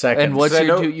 59 Yeah. seconds. And what's So I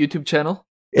your know- YouTube channel?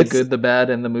 The It's good, the bad,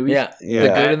 and the movies? Yeah. yeah. The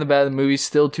good and the bad and the movies.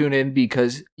 Still tune in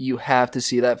because you have to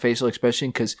see that facial expression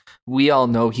because we all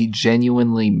know he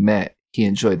genuinely meant he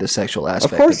enjoyed the sexual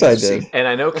aspect. Of course of I the scene. did. And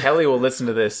I know Kelly will listen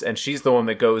to this, and she's the one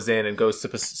that goes in and goes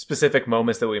to specific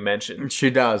moments that we mentioned. She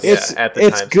does. It's at the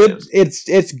it's time good. stamps.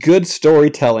 It's good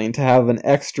storytelling to have an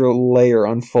extra layer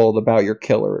unfold about your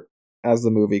killer as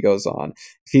the movie goes on.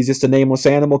 If he's just a nameless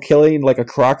animal killing like a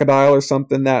crocodile or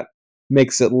something, that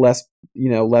makes it less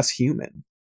human.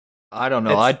 I don't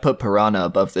know. It's- I'd put Piranha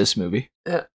above this movie.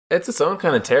 It's its own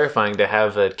kind of terrifying to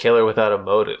have a killer without a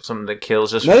motive, something that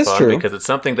kills just That for is fun, true. because it's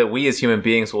something that we as human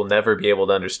beings will never be able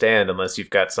to understand unless you've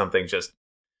got something just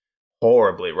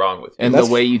horribly wrong with you. And That's-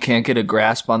 the way you can't get a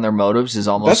grasp on their motives is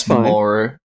almost That's fine.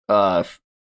 more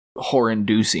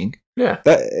horror-inducing. Yeah.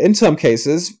 That in some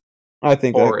cases, I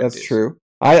think Or that's it is. true.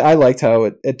 I liked how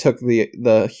it took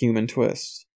the human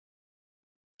twist.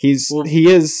 He's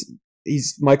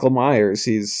Michael Myers.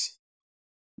 He's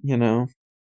Well,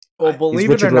 believe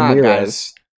Richard it or not, Ramirez.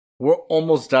 guys, we're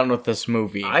almost done with this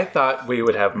movie. I thought we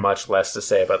would have much less to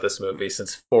say about this movie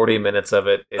since 40 minutes of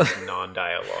it is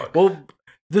non-dialogue. Well,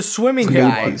 the swimming It's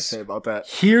guy movies. Say about that.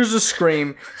 hears a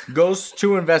scream, goes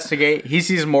to investigate. He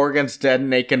sees Morgan's dead,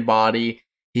 naked body.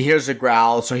 He hears a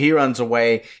growl, so he runs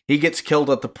away. He gets killed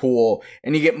at the pool,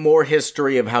 and you get more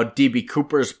history of how D.B.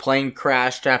 Cooper's plane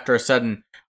crashed after a sudden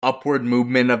upward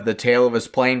movement of the tail of his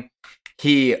plane.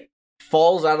 He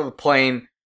falls out of the plane,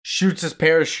 shoots his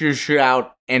parachute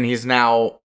out, and he's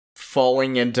now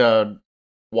falling into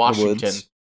Washington. woods.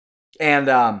 And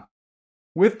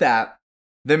with that,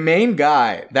 the main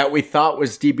guy that we thought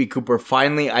was DB Cooper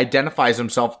finally identifies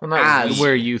himself as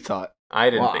where you thought. I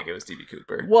didn't think it was DB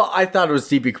Cooper. Well, I thought it was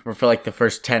DB Cooper for like the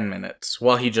first 10 minutes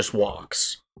while he just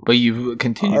walks. But you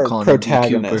continue Our calling him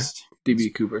protagonist,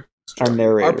 DB Cooper. our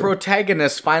narrator. Our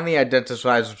protagonist finally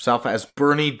identifies himself as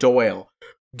Bernie Doyle,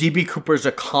 DB Cooper's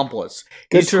accomplice.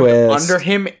 He Good served twist. under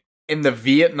him in the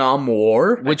Vietnam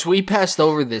War. Which we passed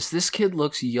over this. This kid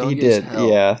looks young He did, as hell.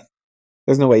 yeah.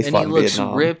 There's no way he's And he fought in looks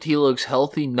Vietnam. ripped, he looks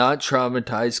healthy, not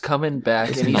traumatized, coming back,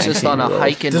 He's and he's just on a 19-year-old.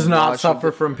 hike in Does not Washington.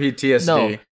 suffer from PTSD.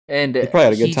 No. And He probably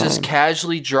had a good he just time.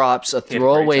 casually drops a He had a great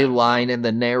throwaway time. line in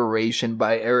the narration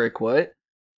by Eric what?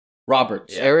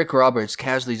 Roberts. Eric Roberts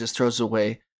casually just throws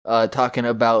away, talking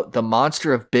about the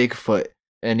monster of Bigfoot.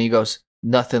 And he goes,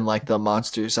 nothing like the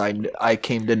monsters I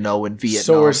came to know in Vietnam.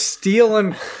 So we're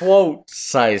stealing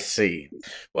quotes, I see.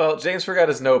 Well, James forgot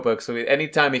his notebook, so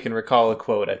anytime he can recall a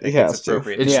quote, I think He has it's to.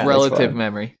 appropriate. it's Yeah, that's relative fine.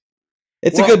 memory.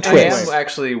 It's Well, a good I twist. am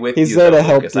actually with He's you, there though, to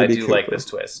help Lucas. I DB do like Cooper. this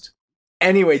twist.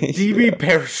 Anyway, DB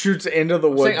parachutes into the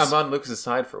I'm saying woods I'm on Lucas'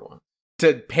 side for one.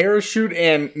 to parachute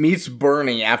and meets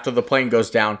Bernie after the plane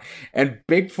goes down. And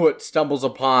Bigfoot stumbles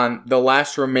upon the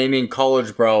last remaining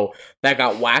college bro that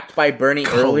got whacked by Bernie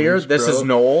earlier. This bro. is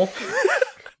Noel.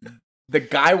 The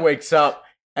guy wakes up,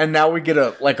 and now we get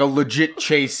a legit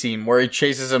chase scene where he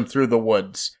chases him through the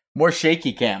woods. More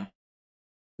shaky cam.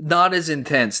 Not as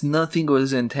intense. Nothing was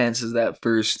as intense as that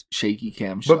first shaky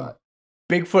cam shot. But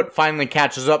Bigfoot finally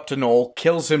catches up to Noel,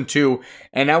 kills him too,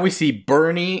 and now we see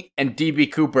Bernie and DB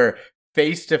Cooper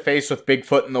face to face with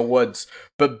Bigfoot in the woods.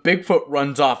 But Bigfoot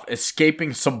runs off,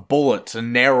 escaping some bullets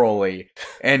narrowly.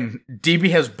 And DB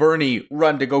has Bernie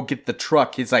run to go get the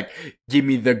truck. He's like, give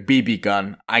me the BB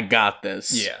gun. I got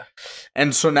this. Yeah.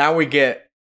 And so now we get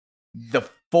the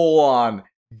full-on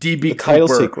DB The Cooper. title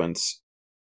sequence.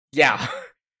 Yeah.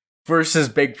 Versus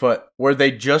Bigfoot, where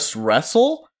they just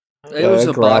wrestle. It was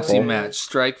a grapple. boxing match,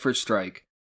 strike for strike.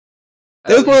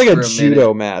 It was At more like least a for minute.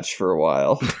 judo match for a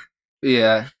while.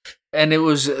 Yeah. And it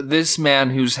was this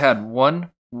man who's had one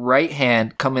right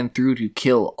hand coming through to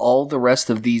kill all the rest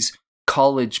of these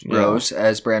college bros,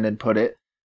 as Brandon put it,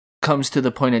 comes to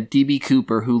the point of DB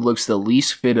Cooper, who looks the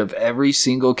least fit of every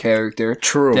single character.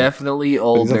 True. Definitely He's a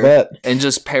older. vet. And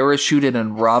just parachuted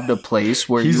and robbed a place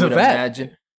where He's you a would vet.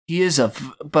 imagine. He is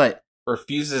but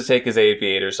Refuses to take his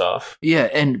aviators off. yeah,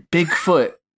 and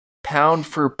Bigfoot, pound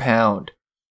for pound.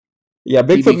 Yeah,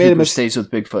 DB Bigfoot made a Cooper mistake. stays with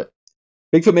Bigfoot.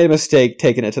 Bigfoot made a mistake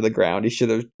taking it to the ground. He should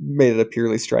have made it a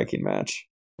purely striking match.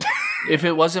 If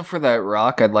it wasn't for that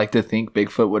rock, I'd like to think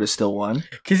Bigfoot would have still won.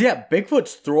 Because, yeah,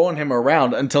 Bigfoot's throwing him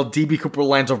around until DB Cooper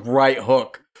lands a right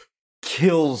hook.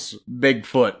 Kills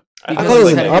Bigfoot. I thought it was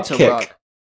he's an heading up to kick. rock.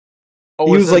 Oh,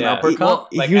 He was was it like- an uppercut?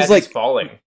 he Like was as like- he's falling.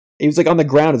 He was like on the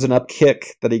ground as an up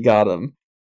kick that he got him.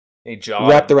 He jawed,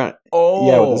 Wrapped around. Oh,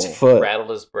 Yeah, with his foot.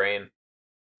 rattled his brain.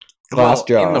 Glass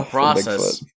jaw. in the from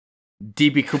process, Bigfoot.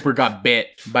 DB Cooper got bit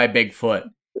by Bigfoot.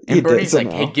 He And did Bernie's like,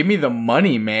 somehow. hey, give me the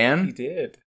money, man. He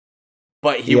did.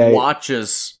 But he Yeah,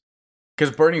 watches,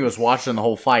 because Bernie was watching the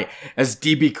whole fight, as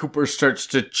DB Cooper starts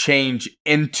to change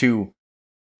into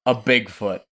a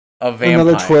Bigfoot, a vampire,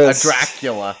 Another twist. a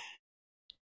Dracula.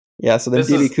 Yeah, so then This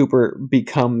DB is- Cooper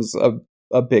becomes a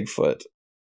Bigfoot.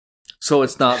 So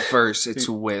it's not verse, it's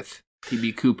with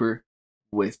DB Cooper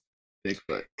with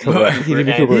Bigfoot. Correct. DB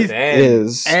And Cooper then-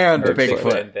 is and Bigfoot.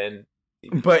 Bigfoot. And then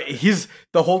But he's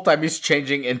the whole time he's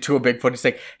changing into a Bigfoot. He's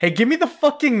like, "Hey, give me the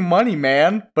fucking money,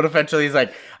 man!" But eventually, he's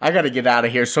like, "I gotta get out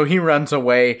of here." So he runs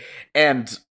away,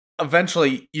 and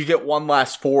eventually, you get one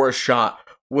last forest shot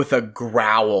with a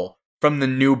growl from the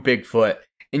new Bigfoot,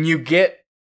 and you get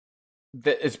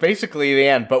it's basically the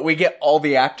end. But we get all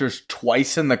the actors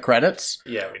twice in the credits,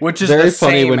 which is Very the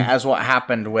funny same when- as what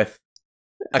happened with.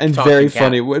 And talking very cat.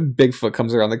 funny when Bigfoot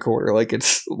comes around the corner like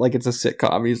it's a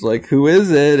sitcom. He's like, "Who is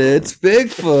it? It's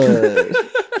Bigfoot."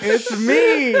 It's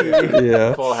me.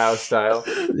 Yeah, Full House style.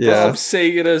 yeah. Bob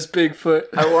Saget as Bigfoot.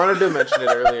 I wanted to mention it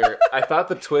earlier. I thought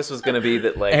the twist was going to be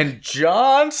that, like, And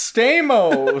John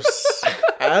Stamos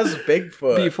as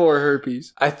Bigfoot. Before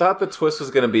herpes. I thought the twist was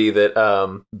going to be that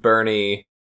Bernie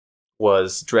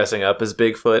was dressing up as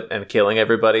Bigfoot and killing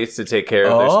everybody to take care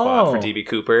of their spot for Oh. DB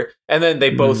Cooper. And then they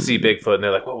both see Bigfoot and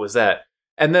they're like, what was that?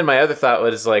 And then my other thought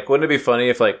was, like, wouldn't it be funny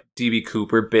if, like, DB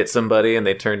Cooper bit somebody and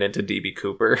they turned into DB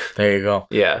Cooper? There you go.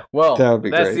 Yeah. Well, That would be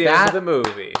That's great. the end of the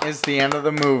movie. is the end of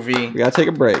the movie, We gotta take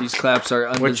a break. These claps are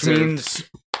undeserved. which means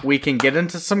we can get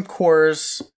into some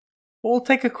cores. We'll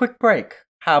take a quick break.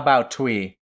 How about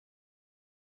we?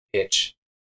 Itch.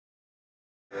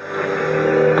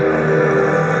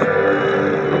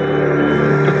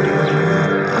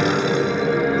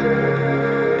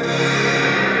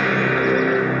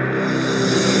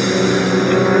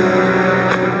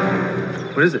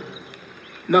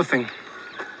 Nothing.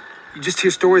 You just hear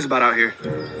stories about out here.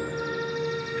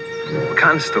 What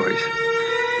kind of stories?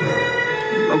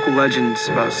 Local legends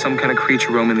about some kind of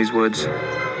creature roaming these woods.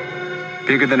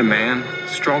 Bigger than a man,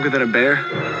 stronger than a bear.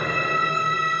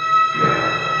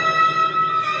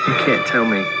 You can't tell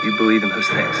me you believe in those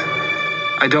things.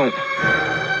 I don't.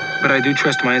 But I do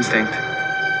trust my instinct.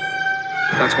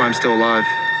 That's why I'm still alive.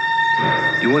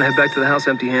 You want to head back to the house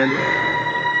empty-handed?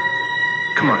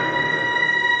 Come on.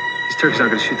 These turkeys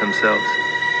aren't going to shoot themselves.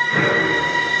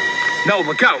 No,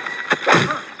 look out!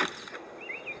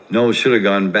 Noel should have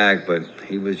gone back, but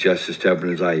he was just as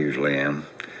stubborn as I usually am.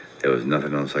 There was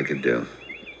nothing else I could do.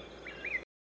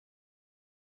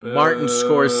 Martin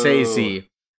Scorsese,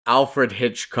 Alfred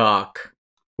Hitchcock.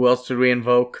 Who else did we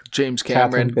invoke? James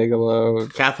Cameron. Catherine Bigelow.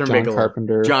 Catherine John Bigelow.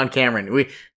 Carpenter. John Cameron.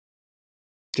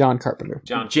 John Carpenter.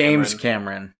 James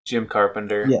Cameron. Jim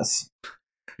Carpenter. Yes.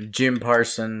 Jim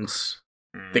Parsons.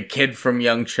 The kid from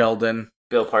Young Sheldon.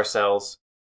 Bill Parcells.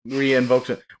 We invoked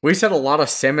it. We said a lot of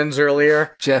Simmons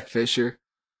earlier. Jeff Fisher.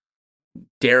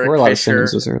 Derek Or a lot of Fisher.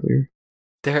 Simmons earlier.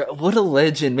 What a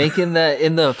legend. Making that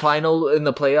in the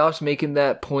playoffs, making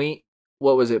that point,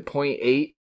 what was it,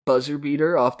 0.8 buzzer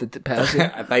beater off the passing?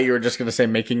 I thought you were just going to say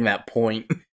making that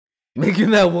point.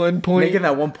 Making that 1 point. Making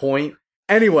that 1 point.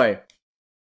 Anyway,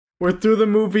 we're through the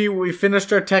movie. We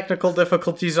finished our technical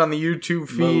difficulties on the YouTube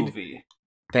feed. Movie.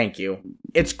 Thank you.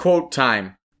 It's quote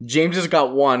time. James has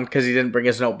got 1 because he didn't bring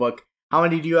his notebook. How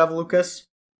many do you have, Lucas?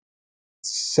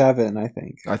 7, I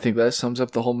think. I think that sums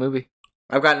up the whole movie.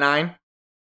 I've got 9.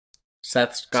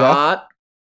 Seth's got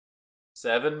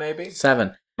 7, maybe?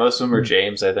 7. Most of them are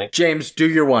James, I think. James, do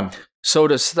your 1. So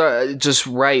to start, just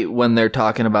right when they're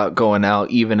talking about going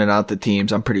out, evening out the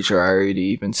teams, I'm pretty sure I already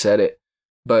even said it.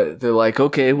 But they're like,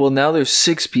 okay, well now there's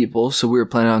 6 people, so we were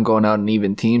planning on going out in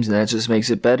even teams, and that just makes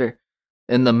it better.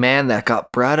 And the man that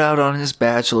got brought out on his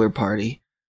bachelor party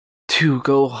to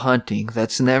go hunting,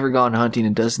 that's never gone hunting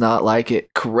and does not like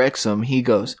it, corrects him. He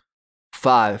goes,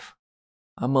 5.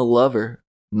 I'm a lover,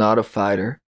 not a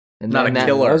fighter. And Not a then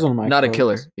killer. That was one of my Not a quotes.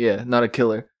 killer. Yeah, not a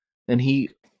killer. And he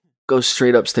goes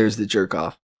straight upstairs to jerk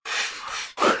off.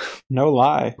 No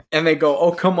lie. And they go,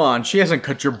 oh, come on. She hasn't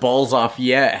cut your balls off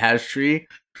yet, has she?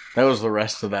 That was the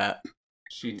rest of that.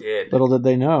 She did. Little did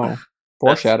they know.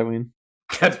 Foreshadowing.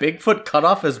 That Bigfoot cut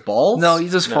off his balls? No, he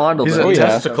just fondled He's them. a yeah.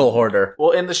 testicle hoarder.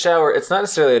 Well, in the shower, it's not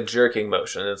necessarily a jerking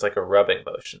motion. It's like a rubbing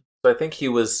motion. So I think he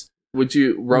was... Would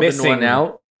you rubbing Missing- one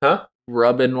out? Huh?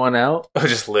 Rubbing one out? Oh,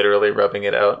 just literally rubbing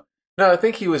it out. No, I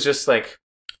think he was just like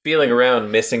feeling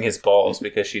around, missing his balls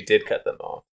because she did cut them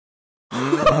off.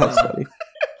 That's funny.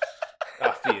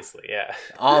 Obviously, yeah.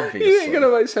 Obviously. He ain't gonna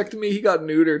vasectomy, he got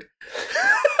neutered.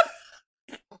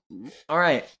 All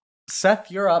right.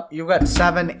 Seth, you're up. You got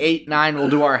 7, 8, 9. We'll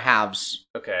do our halves.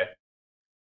 Okay.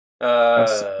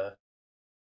 What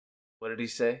did he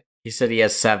say? He said he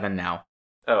has 7 now.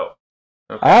 Oh.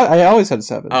 Okay. I always had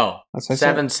 7. Oh, That's what I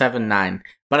 7, said. 7, 9.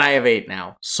 But I have 8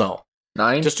 now. So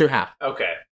 9? just do half.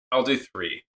 Okay. I'll do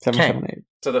 3. 7, Okay. 7, 8.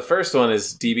 So the first one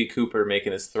is DB Cooper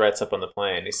making his threats up on the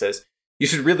plane. He says, "You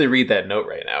should really read that note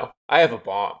right now. I have a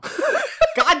bomb."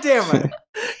 God damn it.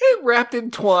 Wrapped in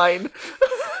twine.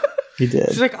 He did.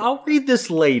 She's like, I'll read this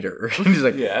later. He's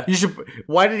like, Yeah. You should.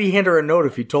 Why did he hand her a note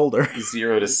if he told her?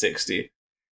 0 to 60.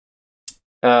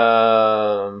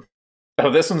 Oh,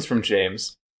 this one's from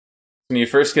James. When you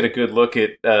first get a good look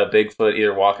at Bigfoot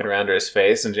either walking around or his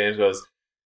face, and James goes,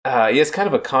 he has kind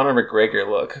of a Conor McGregor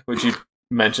look, which you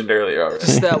mentioned earlier already.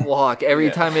 Just that walk. Every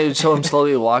Yeah. time it would show him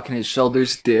slowly walking, his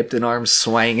shoulders dipped and arms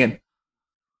swinging.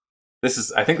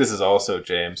 I think this is also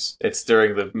James. It's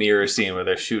during the mirror scene where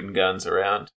they're shooting guns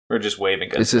around. Or just waving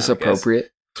guns. Is this around, I guess.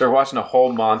 appropriate? So we're watching a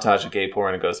whole montage of gay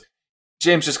porn and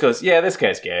James just goes, "Yeah, this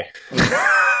guy's gay."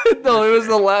 No, it was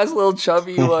the last little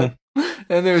chubby one.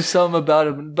 And there's some about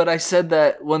him. But I said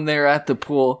that when they're at the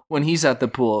pool, when he's at the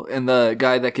pool, and the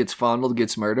guy that gets fondled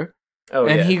gets murdered. Oh,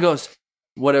 and yeah. he goes,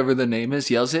 whatever the name is,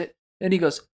 yells it. And he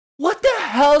goes, what the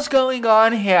hell's going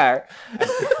on here?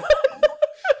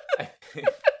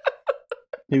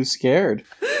 He was scared.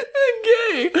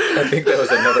 Gay. I think that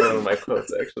was another one of my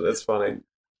quotes, actually. That's funny.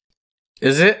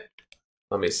 Is it?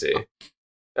 Let me see.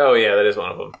 Oh, yeah, that is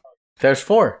one of them. There's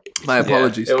 4. My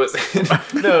apologies. Yeah, it was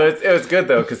no, it was good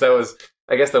though, because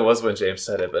I guess that was when James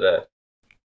said it, but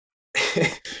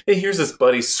he hears his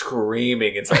buddy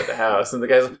screaming inside the house, and the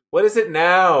guy's like, "What is it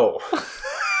now?"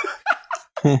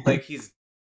 Like he's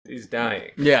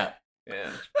dying. Yeah.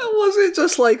 Yeah. That wasn't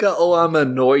just like I'm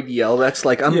annoyed yell. That's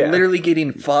like, I'm Yeah. literally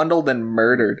getting fondled and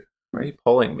murdered. Why are you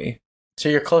pulling me? So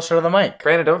you're closer to the mic.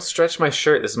 Brandon, don't stretch my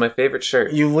shirt. This is my favorite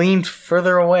shirt. You leaned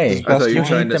further away. I thought you were hate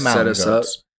trying to the set mountain us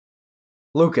goats.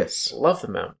 Lucas, Love the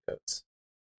mountain goats.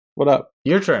 What up?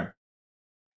 your turn.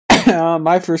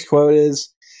 My first quote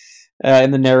is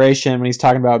in the narration when he's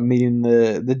talking about meeting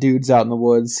the dudes out in the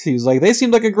woods. He was like, "They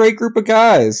seemed like a great group of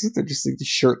guys. They're just like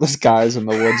shirtless guys in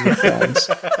the woods with guns."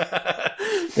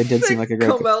 They did seem like a great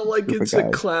come out like group it's of a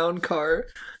guys. clown car.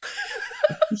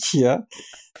 Yeah,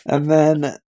 and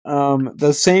then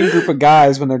the same group of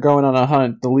guys when they're going on a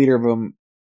hunt, the leader of them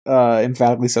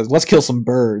emphatically says, "Let's kill some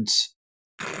birds."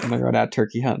 When they're going out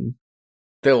turkey hunting.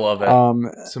 They love it.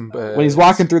 When he's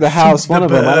walking through the house, one of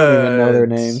them, I don't even know their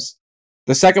names.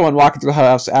 The second one walking through the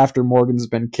house after Morgan's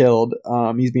been killed,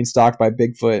 he's being stalked by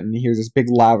Bigfoot, and he hears this big,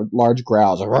 loud, large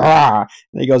growl. Like, "Rah!"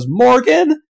 And he goes,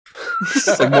 "Morgan!"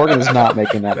 Like, Morgan is not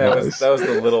making that noise. That was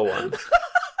the little one.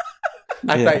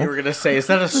 I thought you were going to say, is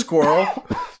that a squirrel?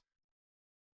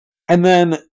 And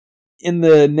then in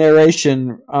the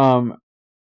narration,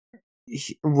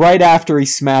 right after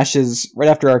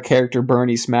our character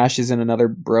Bernie smashes in another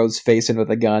bro's face in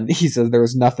with a gun, he says there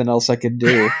was nothing else I could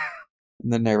do. In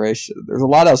the narration, there's a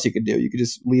lot else you could do. You could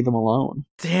just leave him alone.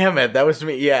 Damn it, that was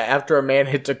me. Yeah, after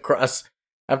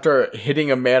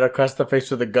hitting a man across the face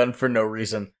with a gun for no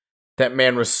reason, that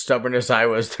man was stubborn as I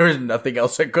was. There was nothing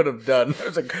else I could have done. I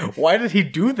was like, why did he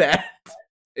do that?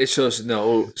 It shows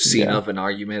no scene of an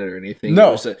argument or anything. No.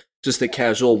 It was just a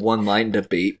casual one-line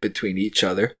debate between each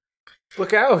other.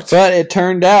 Look out. But it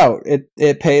turned out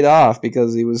it paid off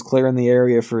because he was clearing the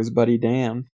area for his buddy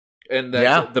Dan. And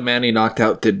the man he knocked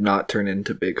out did not turn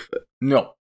into Bigfoot.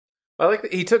 No. I like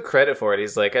that he took credit for it.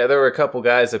 He's like, there were a couple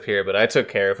guys up here, but I took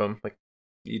care of them. Like,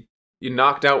 you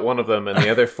knocked out one of them, and the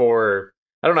other four,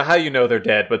 I don't know how you know they're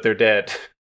dead, but they're dead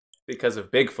because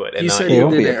of Bigfoot. And He said you.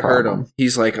 he didn't hurt him.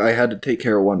 He's like, I had to take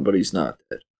care of one, but he's not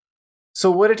dead. So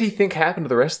what did he think happened to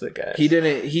the rest of the guys? He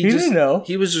didn't. He just didn't know.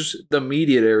 He was just the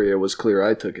immediate area was clear.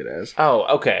 I took it as.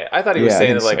 Oh, okay. I thought he was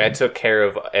saying that think like so. I took care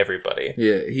of everybody.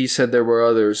 Yeah, he said there were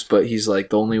others, but he's like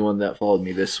the only one that followed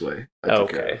me this way. I took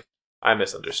care of. Okay, I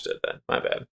misunderstood then. My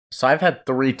bad. So I've had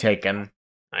 3 taken.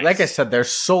 Nice. Like I said,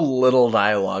 there's so little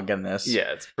dialogue in this.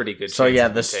 Yeah, it's pretty good. So chance yeah,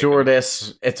 of the me taking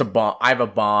stewardess, it's a bomb. I have a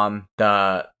bomb.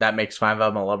 That makes 5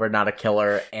 of them a lover, not a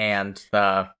killer. And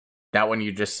that one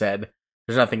you just said.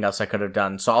 There's nothing else I could have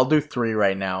done. So I'll do 3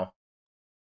 right now.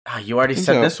 You already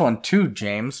said this one too,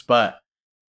 James, but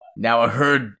now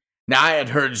I had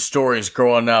heard stories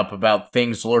growing up about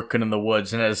things lurking in the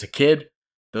woods, and as a kid,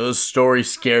 those stories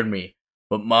scared me.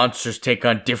 But monsters take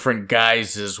on different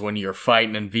guises when you're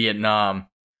fighting in Vietnam.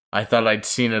 I thought I'd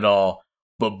seen it all,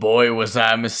 but boy was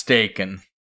I mistaken.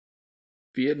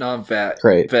 Vietnam vet,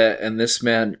 Great. and this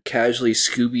man casually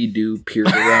Scooby-Doo peered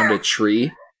around a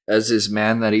tree as this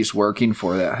man that he's working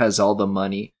for that has all the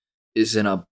money is in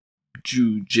a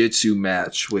jiu-jitsu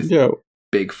match with Yo,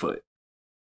 Bigfoot.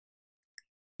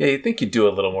 Yeah, you'd think you'd do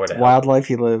a little more to help. wildlife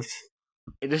he lived.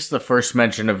 It is the first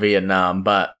mention of Vietnam,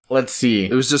 but let's see.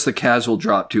 It was just a casual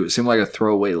drop too. It seemed like a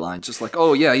throwaway line, just like,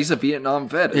 "Oh yeah, he's a Vietnam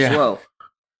vet as well."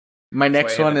 My That's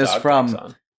next why he one had is the dog from tags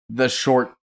on. the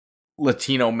short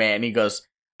Latino man. He goes,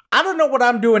 I don't know what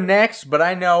I'm doing next, but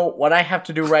I know what I have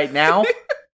to do right now.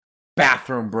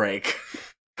 Bathroom break.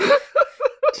 What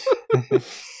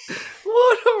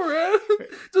a random.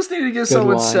 Just need to get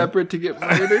someone line. separate to get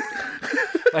murdered.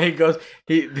 He goes,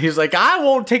 he's like, I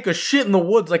won't take a shit in the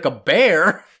woods like a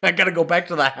bear. I gotta go back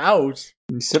to the house.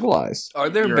 He's civilized. Are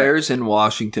there You're bears in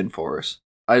Washington forest?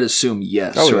 I'd assume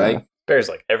yes, Oh, yeah. right? Bears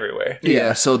like everywhere.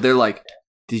 Yeah, so they're like,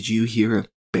 did you hear of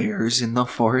bears in the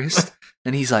forest?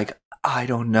 And he's like, I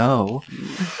don't know.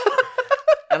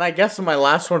 And I guess my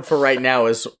last one for right now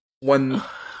is when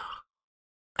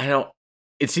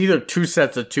it's either 2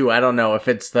 sets of 2. I don't know if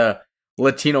it's the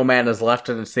Latino man is left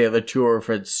and it's the other 2, or if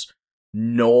it's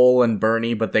Noel and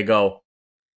Bernie, but they go,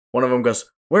 one of them goes,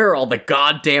 where are all the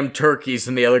goddamn turkeys?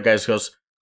 And the other guy goes,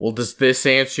 well, does this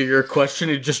answer your question?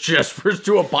 He just gestures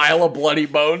to a pile of bloody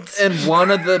bones. And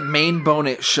one of the main bone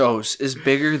it shows is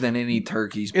bigger than any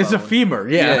turkey's bone. It's a femur,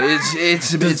 yeah.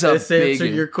 It's Does a this big... answer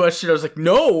your question? I was like,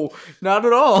 no, not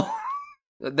at all.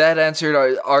 That answered,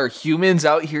 are humans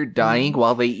out here dying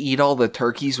while they eat all the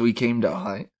turkeys we came to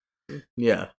hunt?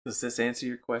 Yeah. Does this answer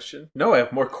your question? No, I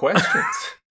have more questions.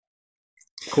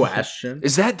 Question.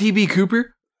 Is that DB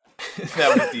Cooper?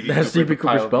 That was DB That's Cooper, DB Cooper's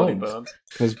pile of bloody bones.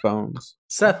 His bones.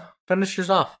 Seth, finish yours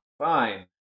off. Fine.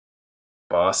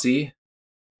 Bossy.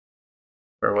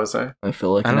 Where was I? I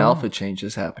feel like I an don't alpha know. change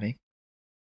is happening.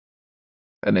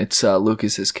 And it's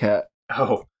Lucas's cat.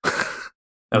 Oh.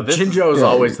 Now this Jinjo is yeah.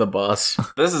 always the boss.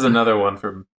 This is another one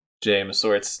from James,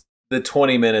 where it's the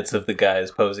 20 minutes of the guys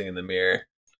posing in the mirror,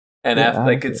 and Yeah, after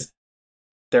like it's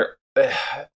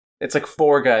like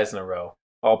 4 guys in a row,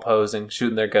 all posing,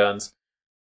 shooting their guns.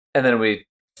 And then we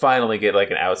finally get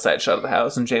like an outside shot of the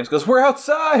house, and James goes, "We're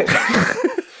outside!"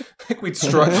 Like we'd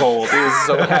struck gold. He was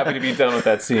so happy to be done with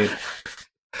that scene.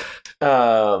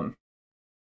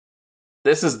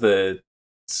 This is the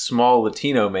small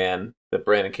Latino man that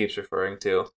Brandon keeps referring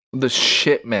to. The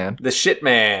shit man. The shit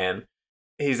man.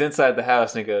 He's inside the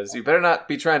house, and he goes, "You better not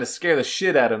be trying to scare the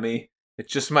shit out of me. It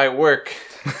just might work."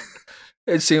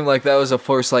 It seemed like that was a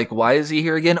force, like, why is he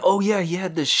here again? Oh, yeah, he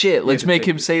had the shit. Let's make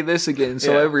him say this again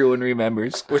so everyone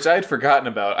remembers. Which I'd forgotten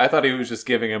about. I thought he was just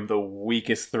giving him the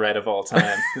weakest threat of all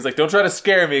time. He's like, don't try to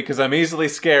scare me, because I'm easily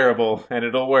scarable, and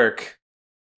it'll work.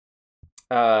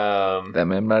 That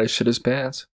man might have shit his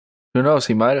pants. Who knows?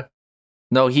 He might have.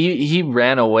 No, he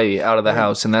ran away out of the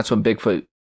house, and that's when Bigfoot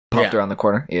popped around the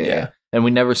corner. Yeah. And we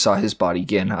never saw his body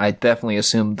again. I definitely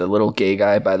assumed the little gay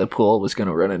guy by the pool was going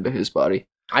to run into his body.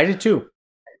 I did too.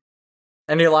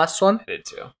 And your last one? I did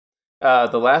too.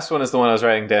 The last one is the one I was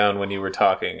writing down when you were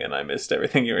talking, and I missed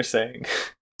everything you were saying.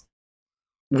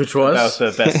 Which was? About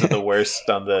the best of the worst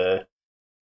on the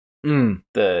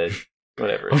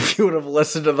whatever. If you would have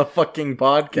listened to the fucking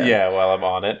podcast. Yeah, while I'm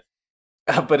on it.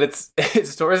 But it's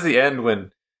towards the end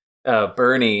when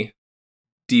Bernie,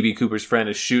 DB Cooper's friend,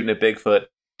 is shooting at Bigfoot,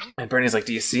 and Bernie's like,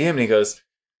 "Do you see him?" And he goes,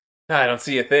 "No, I don't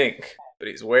see a thing." But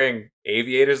he's wearing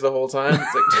aviators the whole time.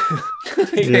 It's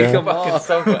like, take the fucking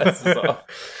sunglasses off.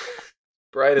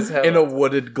 Bright as hell. In a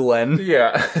wooded glen.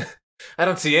 Yeah. I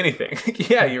don't see anything.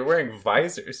 Yeah, you're wearing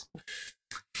visors.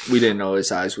 We didn't know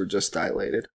his eyes were just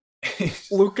dilated.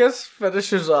 Lucas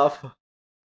finishes off.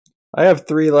 I have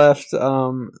 3 left.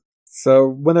 So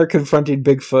when they're confronting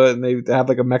Bigfoot and they have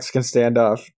like a Mexican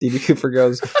standoff, DB Cooper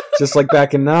goes, "Just like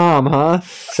back in Nam, huh?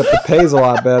 Except the pay's a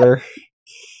lot better."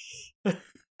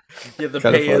 Yeah, the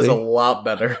pay is a lot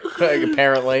better,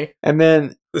 apparently. And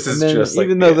then just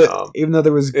even like though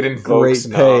there was great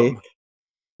pay,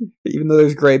 even though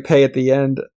there's great pay at the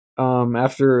end,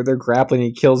 after they're grappling,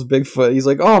 he kills Bigfoot. He's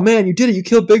like, "Oh man, you did it! You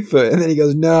killed Bigfoot!" And then he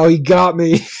goes, "No, he got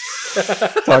me."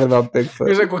 Talking about Bigfoot.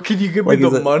 He's like, "Well, can you give me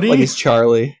the money?" Like he's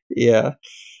Charlie. Yeah.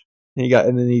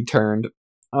 And then he turned.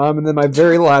 And then my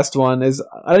very last one is,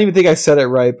 I don't even think I said it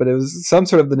right, but it was some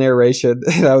sort of the narration,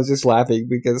 and I was just laughing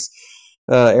because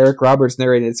Eric Roberts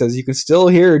narrated it. Says, "You can still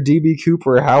hear DB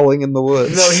Cooper howling in the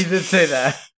woods." No, he did say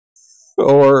that.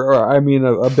 or I mean,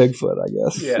 a Bigfoot, I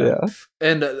guess. Yeah.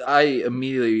 And I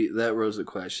immediately, that rose a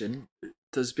question.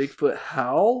 Does Bigfoot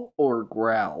howl or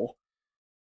growl?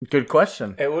 Good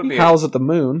question. It would be. He howls at the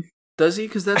moon. Does he?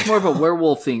 Because that's more of a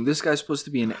werewolf thing. This guy's supposed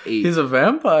to be an ape. He's a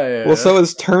vampire. Well, so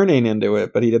is turning into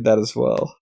it, but he did that as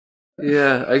well.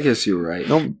 Yeah, I guess you're right.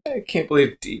 No, I can't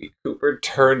believe DB Cooper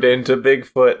turned into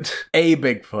Bigfoot. A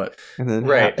Bigfoot. And then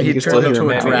right. He turned into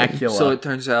a Dracula. So it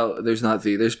turns out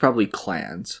there's probably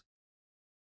clans.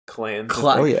 Clans.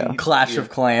 Clash of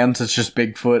Clans. It's just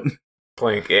Bigfoot.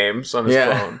 Playing games on his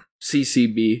phone.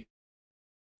 CCB.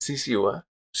 CC what?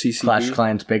 CCB. Clash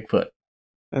Clans Bigfoot.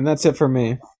 And that's it for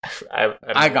me. I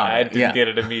didn't get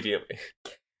it immediately.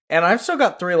 And I've still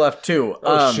got 3 left too.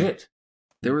 Oh shit.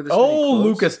 There were this many close.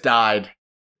 Lucas died.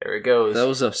 There it goes. That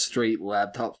was a straight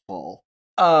laptop fall.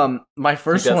 My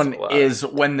first one is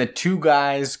when the 2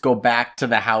 guys go back to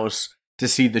the house to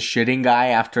see the shitting guy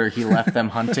after he left them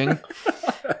hunting.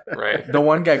 Right. The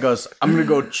one guy goes, "I'm gonna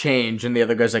go change," and the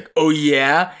other guy's like, "Oh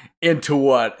yeah? Into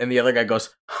what?" And the other guy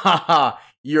goes, "Haha,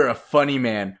 you're a funny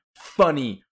man.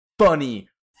 Funny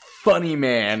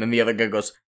man." And the other guy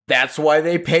goes, "That's why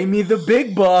they pay me the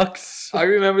big bucks." I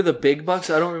remember the big bucks.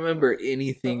 I don't remember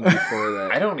anything before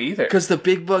that. I don't either. Because the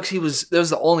big bucks, that was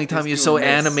the only time he was so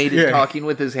animated talking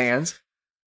with his hands.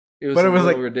 It was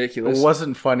like ridiculous. It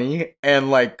wasn't funny,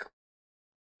 and like,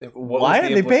 why are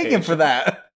they paying him for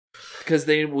that? Because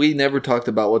we never talked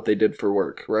about what they did for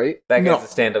work, right? That guy's a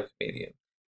stand-up comedian.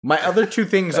 My other 2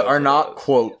 things are not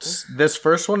quotes. This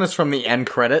first one is from the end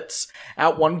credits.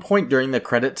 At one point during the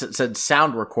credits, it said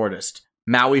sound recordist,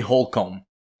 Maui Holcomb.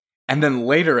 And then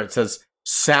later it says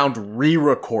sound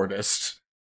re-recordist,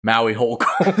 Maui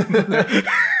Holcomb.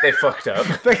 They fucked up.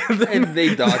 And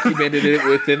they documented it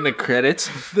within the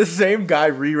credits. The same guy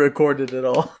re-recorded it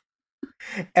all.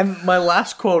 And my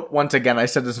last quote, once again, I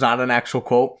said it's not an actual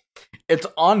quote. It's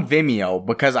on Vimeo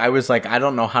because I was like, I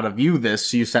don't know how to view this,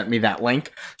 so you sent me that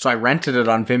link. So I rented it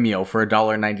on Vimeo for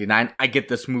 $1.99. I get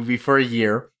this movie for a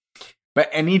year. But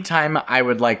anytime I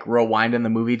would like rewind in the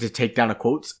movie to take down a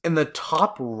quotes, in the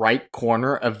top right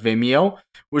corner of Vimeo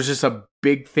was just a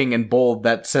big thing in bold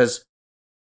that says,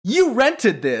 "You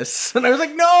rented this." And I was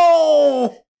like,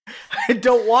 no, I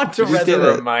don't want to rent it.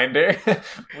 Reminder.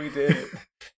 We did it.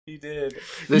 He did.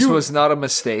 This was not a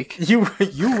mistake. You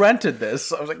rented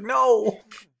this. I was like, no.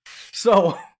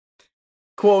 So,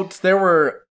 quotes, there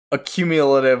were a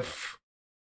cumulative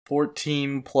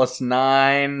 14 plus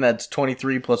 9, that's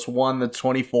 23 plus 1, that's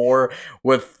 24,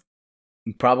 with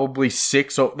probably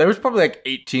 6. So there was probably like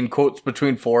 18 quotes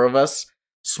between 4 of us.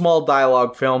 Small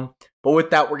dialogue film. But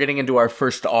with that, we're getting into our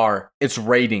first R. It's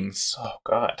ratings. Oh,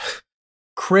 God.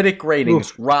 Critic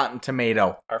ratings, Rotten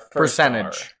Tomato. Our first percentage.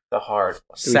 R, the hard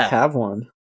one. Do we have one?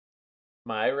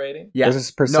 My rating? Yeah. Is this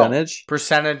percentage? No,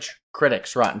 percentage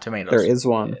critics, Rotten Tomatoes. There is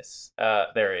one. Yes.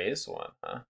 There is one,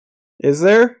 huh? Is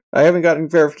there? I haven't gotten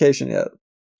verification yet.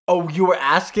 Oh, you were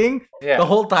asking? Yeah. The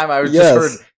whole time I was Yes.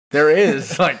 just heard, there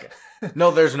is. Like,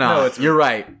 no, there's not. No, it's- You're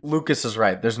right. Lucas is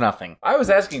right. There's nothing. I was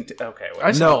asking... okay,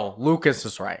 wait. No, Lucas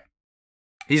is right.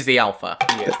 He's the alpha.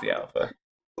 He is the alpha.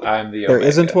 I'm the There omega.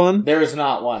 isn't one? There is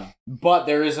not one. But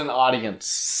there is an audience.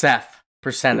 Seth,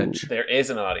 percentage. There is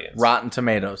an audience. Rotten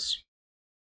Tomatoes.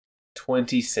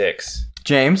 26.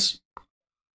 James?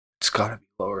 It's gotta be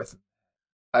lower than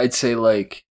I'd say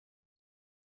like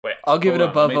Wait, I'll give it hold on,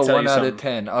 above let me a tell 1 you out something. of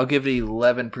 10. I'll give it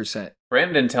 11%.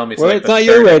 Brandon didn't tell me to Well, like it's the not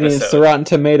your third rating, episode. it's the Rotten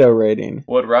Tomato rating.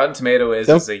 What Rotten Tomato is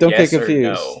Don't a get yes or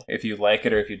confused. no, if you like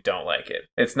it or if you don't like it.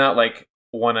 It's not like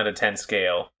 1 out of 10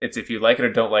 scale. It's if you like it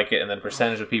or don't like it, and then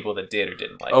percentage of people that did or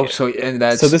didn't like it.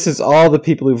 So this is all the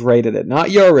people who've rated it,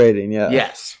 not your rating, yeah.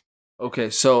 Yes.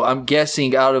 Okay, so I'm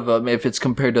guessing out of if it's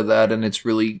compared to that and it's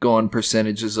really going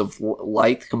percentages of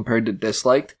liked compared to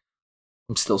disliked,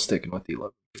 I'm still sticking with the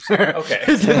 11. Okay.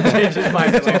 It didn't change his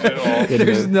mind at all.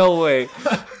 There's no way.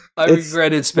 I It's-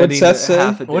 regretted spending what'd Seth say?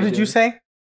 half a day. What did you say?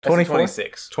 24?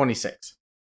 26. 26.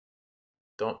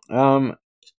 Don't.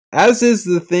 As is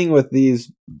the thing with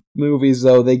these movies,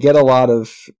 though, they get a lot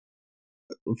of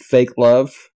fake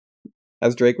love,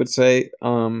 as Drake would say.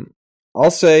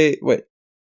 I'll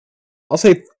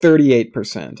say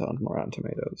 38% on Rotten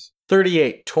Tomatoes.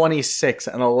 38, 26,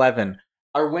 and 11.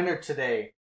 Our winner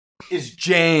today is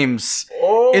James.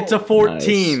 Oh, It's a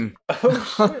 14. He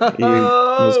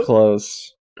was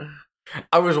close.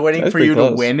 I was waiting That's for you pretty to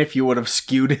close. win if you would have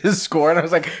skewed his score, and I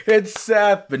was like, it's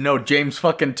Seth. But no, James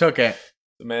fucking took it.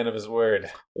 The man of his word.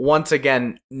 Once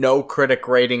again, no critic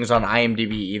ratings on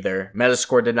IMDb either.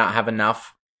 Metascore did not have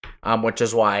enough, which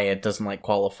is why it doesn't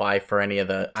qualify for any of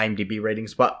the IMDb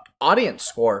ratings. But audience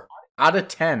score out of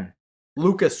 10.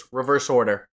 Lucas, reverse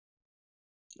order.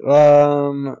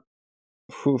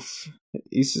 Oof.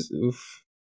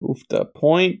 The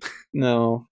point?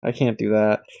 No, I can't do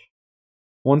that.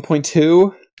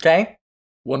 1.2? Okay.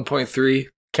 1.3,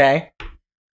 Okay.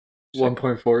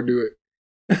 1.4, do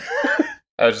it.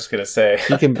 I was just going to say.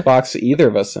 You can box either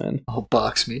of us in. Oh,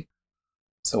 box me.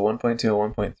 So 1.2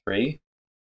 and 1.3?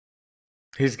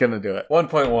 He's gonna do it.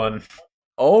 1.1.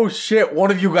 Oh shit,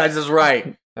 one of you guys is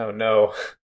right. Oh no.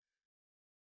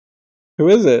 Who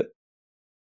is it?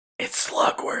 It's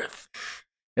Slugworth.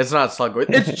 It's not Slugworth.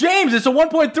 It's James. It's a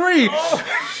 1.3.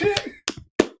 Oh shit.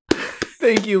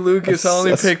 Thank you, Lucas. I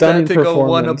only A picked that stunning to go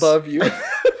one performance. above you.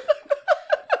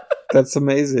 That's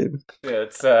amazing. Yeah,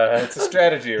 it's a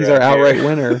strategy. He's right our outright here.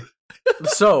 winner.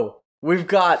 So we've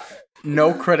got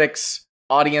no critics.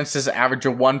 Audiences average a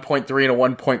 1.3 and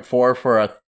a 1.4 for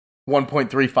a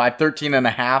 1.35, 13 and a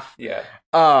half. Yeah.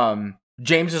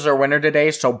 James is our winner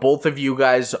today, so both of you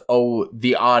guys owe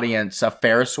the audience a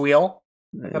Ferris wheel.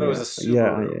 I thought it was a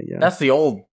Subaru. Yeah. That's the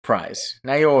old prize.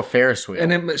 Now you owe a Ferris wheel.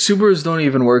 And Subarus don't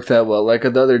even work that well. Like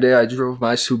the other day, I drove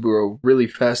my Subaru really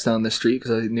fast down the street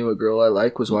because I knew a girl I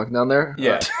like was walking down there.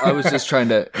 Yeah. I was just trying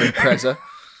to impress her.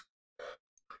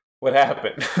 What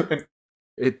happened?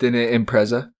 It didn't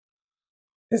impress her.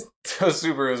 Those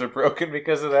Subarus are broken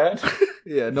because of that?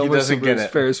 Yeah, no He more doesn't get Subarus,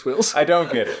 it. Ferris wheels. I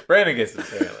don't get it. Brandon gets it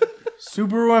apparently.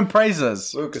 Subaru and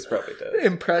praises. Lucas probably does.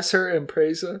 Impress her and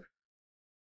praise her.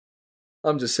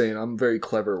 I'm just saying, I'm very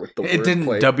clever with the It didn't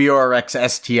wordplay. WRX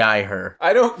STI her.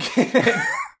 I don't get it.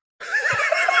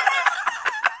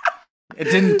 It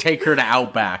didn't take her to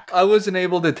Outback. I wasn't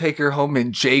able to take her home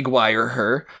and Jaguar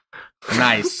her.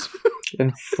 Nice.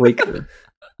 And freak her.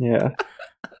 Yeah.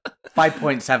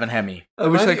 5.7 Hemi. I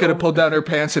wish I could have pulled down her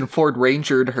pants and Ford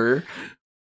Rangered her.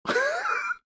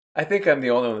 I think I'm the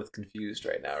only one that's confused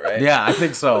right now, right? Yeah, I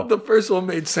think so. The first one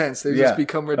made sense. They Yeah. just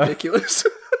become ridiculous.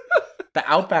 The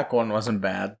Outback one wasn't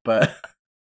bad, but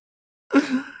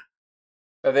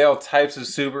Are they all types of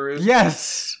Subarus?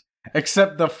 yes,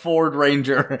 except the Ford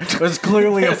Ranger was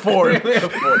clearly a Ford. Clearly a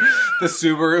Ford. The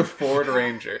Subaru Ford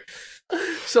Ranger.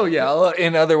 So yeah,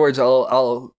 in other words,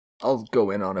 I'll go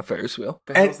in on a Ferris wheel.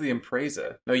 The hell's the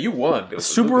Impreza? No, you won. It was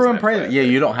Subaru Lucas Impreza. that Yeah, way.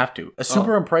 you don't have to. A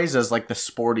Subaru Impreza is like the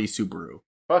sporty Subaru.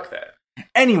 Fuck that.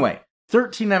 Anyway,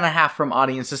 13 and a half from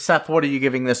audiences. Seth, what are you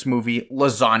giving this movie?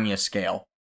 Lasagna scale.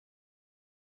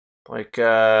 Like,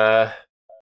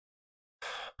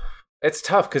 It's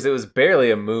tough because it was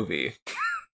barely a movie.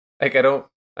 Like,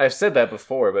 I've said that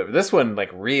before, but this one, like,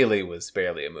 really was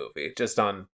barely a movie, just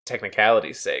on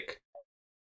technicality's sake.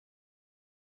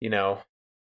 You know?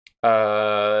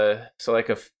 So like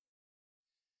a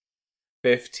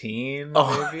 15,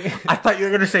 maybe? I thought you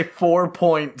were going to say 4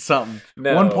 point something.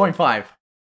 No. 1.5.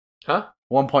 Huh?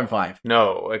 1.5.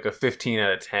 No, like a 15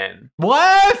 out of 10.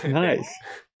 What? Nice.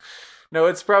 No,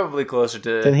 it's probably closer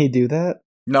to... Didn't he do that?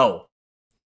 No.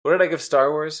 What did I give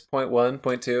Star Wars? 0.1,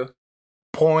 0.2?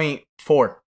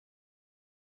 0.4.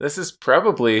 This is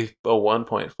probably a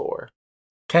 1.4.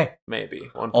 Okay. Maybe.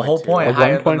 1.2. A whole point A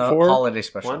higher than the 1.4? holiday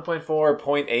special. 1.4,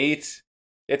 0.8.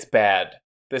 It's bad.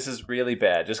 This is really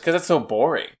bad, just because it's so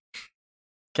boring.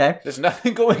 Okay. There's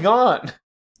nothing going on.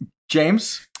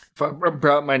 James? If I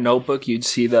brought my notebook, you'd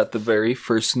see that the very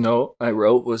first note I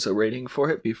wrote was a rating for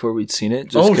it before we'd seen it.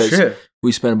 Just because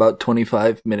we spent about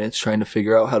 25 minutes trying to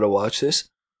figure out how to watch this.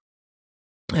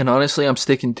 And honestly, I'm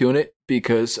sticking to it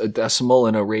because a decimal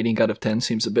and a rating out of 10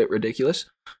 seems a bit ridiculous.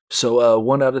 So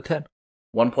 1 out of 10.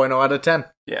 1.0 out of 10.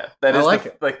 Yeah, that is like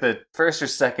it. like the first or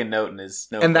second note in his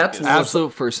notebook. And that's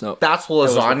Absolute first note. That's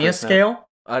was the lasagna first scale?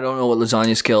 I don't know what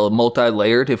lasagna scale,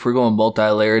 multi-layered. If we're going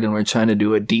multi-layered and we're trying to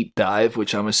do a deep dive,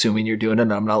 which I'm assuming you're doing,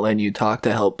 and I'm not letting you talk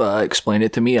to help explain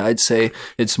it to me, I'd say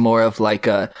it's more of like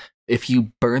if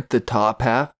you burnt the top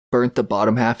half, burnt the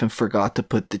bottom half, and forgot to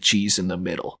put the cheese in the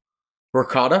middle.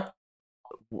 Ricotta?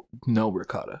 No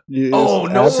ricotta. Oh,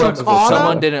 no ricotta?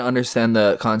 Someone didn't understand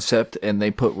the concept, and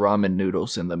they put ramen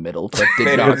noodles in the middle, but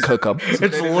did not cook them.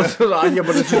 It's lasagna,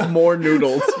 but it's just more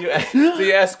noodles. So you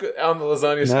ask on the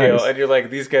lasagna scale, and you're like,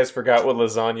 these guys forgot what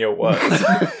lasagna was.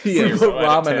 You put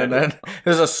ramen in it.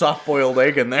 There's a soft-boiled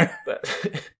egg in there.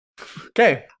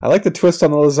 Okay. I like the twist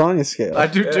on the lasagna scale. I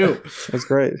do too. That's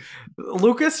great.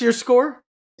 Lucas, your score?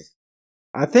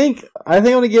 I think I'm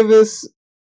gonna give this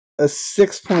a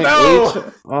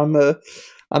 6.8 on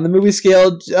the movie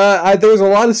scale. There was a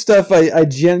lot of stuff I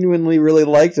genuinely really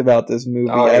liked about this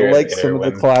movie. I liked some of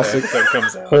the classic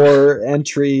horror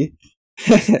entry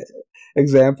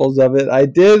examples of it. I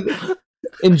did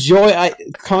enjoy.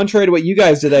 Contrary to what you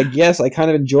guys did, I guess I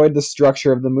kind of enjoed the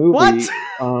structure of the movie,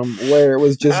 where it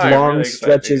was just long really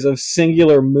stretches of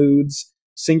singular moods,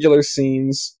 singular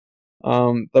scenes.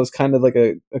 That was kind of like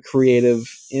a creative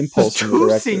impulse from the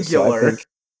director. Singular. So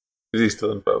is he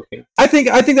still invoking? I think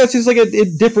that's just like a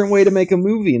different way to make a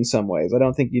movie in some ways. I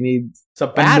don't think you need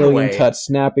a million cut,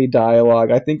 snappy dialogue.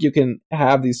 I think you can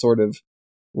have these sort of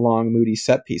long, moody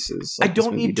set pieces. Like I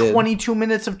don't need 22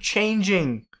 minutes of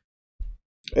changing.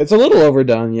 It's a little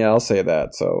overdone, yeah, I'll say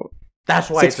that. So that's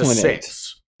why 6. It's a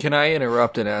 6. Can I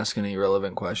interrupt and ask an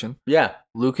irrelevant question? Yeah.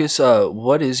 Lucas,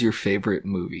 what is your favorite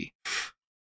movie?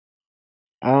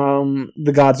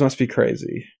 The Gods Must Be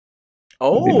Crazy.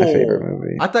 Oh, would be my favorite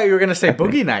movie. I thought you were going to say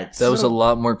Boogie Nights. That was a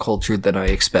lot more cultured than I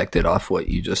expected off what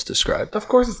you just described. Of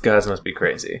course, it's Gods Must Be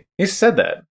Crazy. He said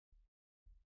that.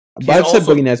 But I've said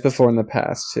Boogie Nights before in the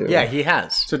past, too. Yeah, he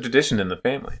has. It's a tradition in the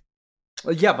family.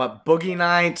 Yeah, but Boogie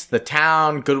Nights, The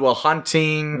Town, Good Will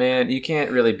Hunting. Man, you can't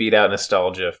really beat out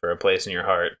nostalgia for A Place in Your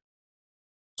Heart.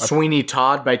 Sweeney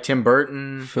Todd by Tim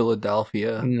Burton.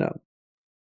 Philadelphia. No.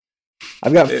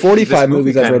 I've got 45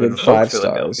 movies I've rated 5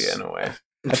 stars. In a way.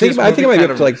 I think I might be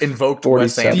up to like invoked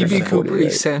 47. D.B. Cooper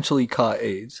essentially caught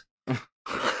AIDS.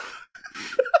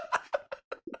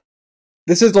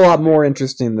 This is a lot more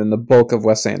interesting than the bulk of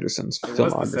Wes Anderson's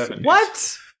filmography.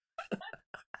 What?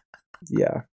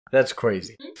 Yeah. That's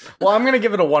crazy. Well, I'm going to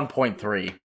give it a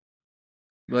 1.3.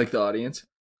 Like the audience?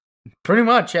 Pretty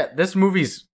much, yeah. This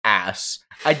movie's ass.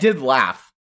 I did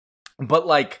laugh. But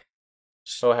like...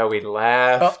 So how we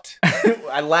laughed.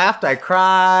 I laughed, I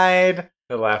cried.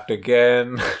 I laughed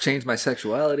again. Changed my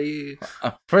sexuality.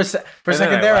 For a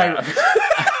second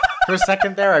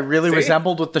there, I really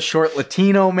resembled with the short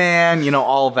Latino man. You know,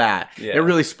 all that. Yeah. It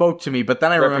really spoke to me. But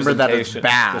then I remember that it's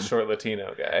bad. The short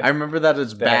Latino guy. I remember that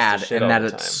it's bad and that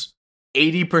it's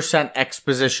 80%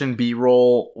 exposition,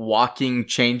 B-roll, walking,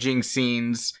 changing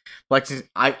scenes. Like,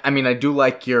 I mean, I do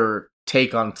like your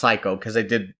take on Psycho because I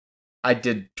did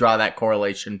draw that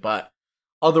correlation, but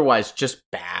otherwise, just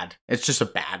bad. It's just a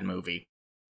bad movie.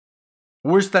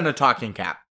 Worse than a talking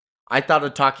cat. I thought a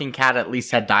talking cat at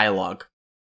least had dialogue,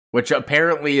 which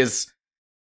apparently is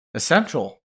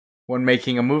essential when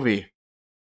making a movie.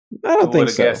 I don't think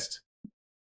so. Guessed?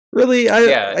 Really?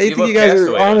 I think you guys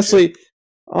are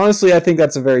honestly, I think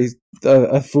that's a very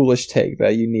a foolish take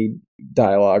that you need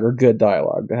dialogue or good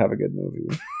dialogue to have a good movie.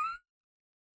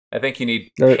 I think you need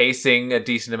pacing, a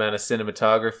decent amount of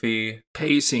cinematography.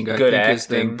 Pacing, I good think, acting. is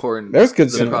the important. There's good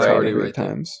cinematography at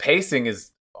times. Pacing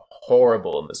is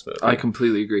horrible in this movie. I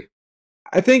completely agree.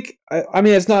 I think I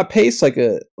mean it's not paced like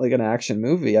an action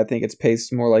movie. I think it's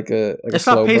paced more like it's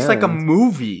a not paced burn. like a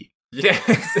movie. Yeah,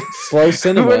 slow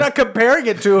cinema. We're not comparing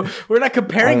it to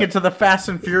the Fast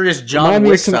and Furious John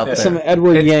Wick out there. Some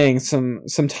Edward Yang, some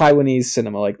Taiwanese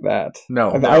cinema like that.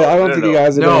 No, I don't think you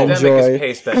guys are going to enjoy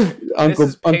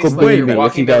Uncle Baby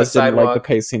if you guys didn't like the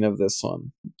pacing of this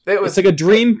one. It's like a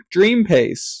dream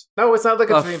pace. No, it's not like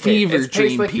a dream fever pace. It's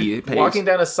dream like pace. Walking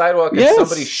down a sidewalk and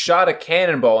somebody shot a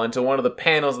cannonball into one of the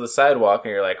panels of the sidewalk,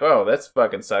 and you're like, "Oh, that's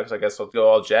fucking sucks. I guess we'll go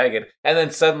all jagged." And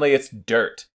then suddenly it's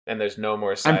dirt, and there's no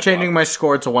more sidewalk. I'm changing my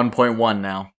score to 1.1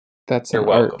 now. That's You're an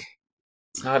welcome. art.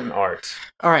 It's not an art.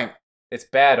 All right, it's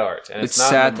bad art, and it's not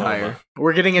satire.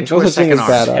 We're getting into our second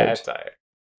art. Satire.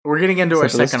 We're getting into our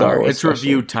second art. It's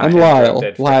review time.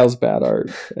 And Lyle's bad art.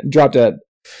 Drop Dead.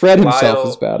 Fred himself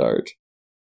is bad art.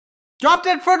 Drop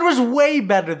Dead Fred was way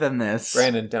better than this.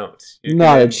 Brandon, don't.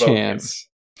 Not a chance.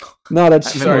 Not a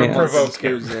chance.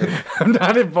 I'm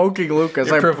not invoking Lucas.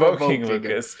 You're I'm provoking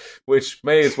Lucas, which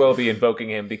may as well be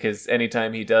invoking him because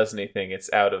anytime he does anything,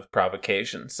 it's out of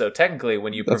provocation. So technically,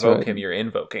 when you provoke him, you're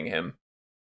invoking him.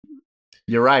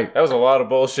 You're right. That was a lot of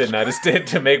bullshit, and I just did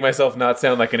to make myself not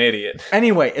sound like an idiot.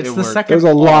 Anyway, it's the second. There's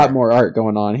a lot more art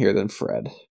going on here than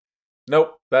Fred.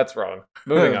 Nope, that's wrong.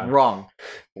 Moving on. Wrong.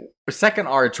 Second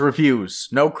art's reviews.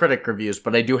 No critic reviews,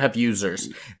 but I do have users.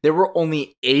 There were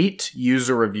only 8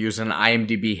 user reviews in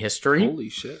IMDb history. Holy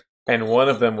shit. And one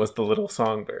of them was the little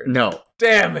songbird. No.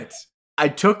 Damn it. I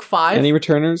took 5. Any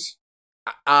returners?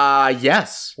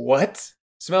 Yes. What?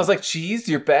 Smells like cheese?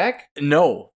 You're back?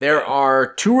 No. There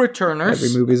are 2 returners.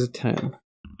 Every movie's a 10.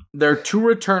 There are 2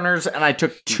 returners, and I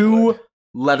took 2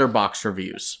 letterbox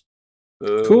reviews.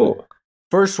 Ooh. Cool.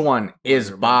 First one is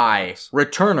by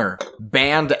Returner,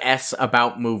 Band S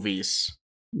About Movies.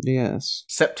 Yes.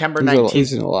 September he's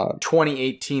 19th, in a lot.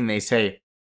 2018, they say,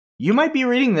 you might be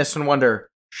reading this and wonder,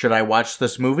 should I watch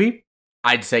this movie?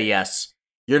 I'd say yes.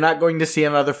 You're not going to see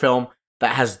another film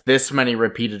that has this many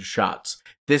repeated shots,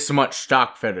 this much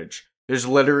stock footage. There's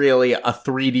literally a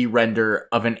 3D render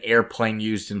of an airplane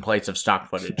used in place of stock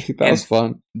footage. That was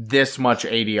fun. This much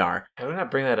ADR. How did I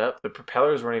not bring that up? The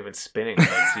propellers weren't even spinning on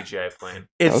that CGI plane.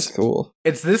 That was cool.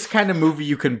 It's this kind of movie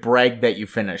you can brag that you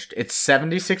finished. It's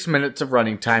 76 minutes of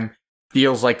running time,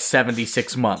 feels like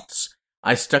 76 months.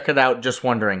 I stuck it out just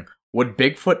wondering, would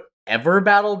Bigfoot ever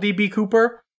battle DB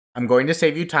Cooper? I'm going to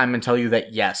save you time and tell you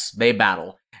that yes, they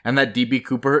battle, and that DB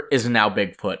Cooper is now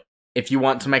Bigfoot. If you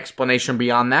want some explanation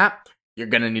beyond that, you're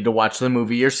going to need to watch the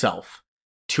movie yourself.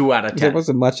 2 out of 10. There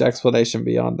wasn't much explanation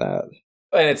beyond that.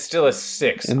 And it's still a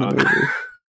 6 in the movie.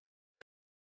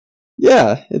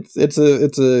 Yeah, it's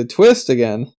a twist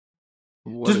again.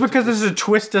 Just because there's a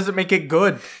twist doesn't make it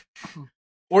good.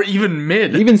 Or even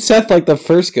mid. Even Seth liked the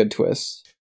first good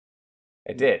twist.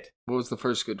 I did. What was the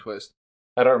first good twist?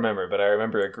 I don't remember, but I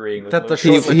remember agreeing with that the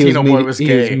Lucas. short Latino boy was gay.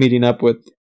 He was meeting up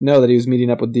with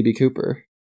DB Cooper.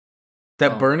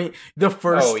 That Bernie, the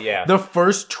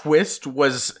first twist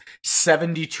was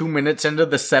 72 minutes into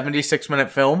the 76-minute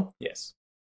film. Yes.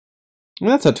 Well,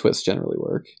 that's how twists generally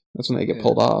work. That's when they get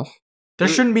pulled off. There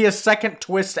shouldn't be a second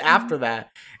twist after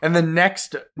that. And the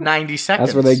next 90 seconds.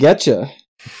 That's where they get you.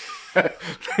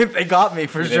 They got me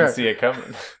for you sure. Didn't see it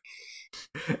coming.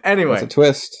 Anyway. It's a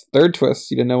twist. Third twist.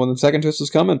 You didn't know when the second twist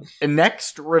was coming. The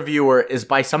next reviewer is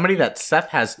by somebody that Seth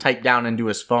has typed down into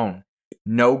his phone.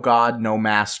 No God, no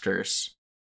masters.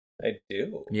 I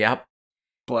do. Yep.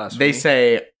 Blasphemy. They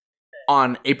say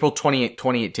on April 28,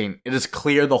 2018, it is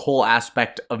clear the whole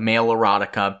aspect of male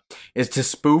erotica is to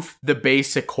spoof the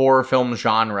basic horror film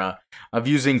genre of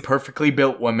using perfectly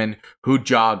built women who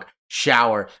jog,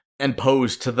 shower, and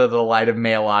pose to the delight of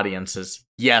male audiences.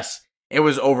 Yes, it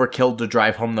was overkill to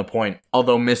drive home the point,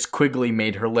 although Miss Quigley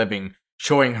made her living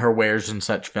showing her wares in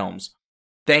such films.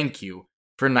 Thank you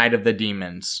for Night of the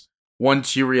Demons.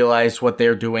 Once you realize what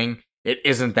they're doing, it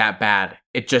isn't that bad.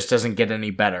 It just doesn't get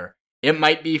any better. It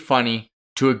might be funny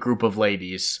to a group of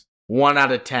ladies. 1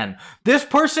 out of 10. This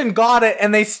person got it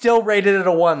and they still rated it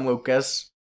a 1,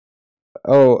 Lucas.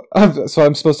 Oh, so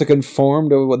I'm supposed to conform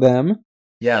to them?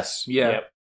 Yes. Yeah.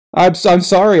 Yep. I'm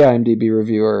sorry, IMDb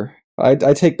reviewer. I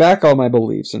take back all my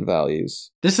beliefs and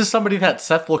values. This is somebody that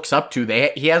Seth looks up to.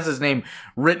 He has his name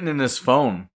written in his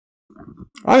phone.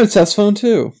 I'm in Seth's phone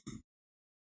too.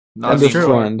 Not and true. A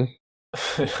friend.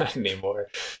 Not anymore.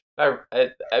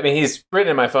 I mean, he's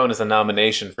written in my phone as a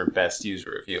nomination for best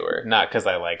user reviewer, not because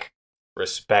I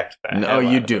respect that. No,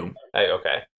 you do.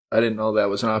 Okay. I didn't know that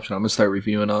was an option. I'm gonna start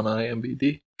reviewing on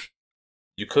IMDb.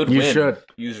 You could You win should.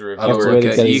 user I'll reviewer. look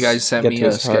Get at his- you guys sent get me to a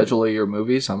his heart. schedule of your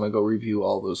movies. I'm gonna go review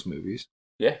all those movies.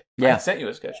 Yeah. Yeah. I sent you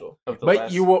a schedule of the But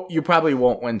last... you probably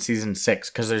won't win season 6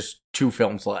 because there's 2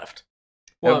 films left.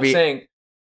 Well, It'll I'm saying...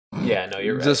 Yeah, no,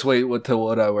 you're right. Just wait till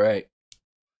what I write.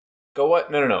 Go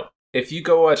what? No. If you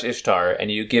go watch Ishtar and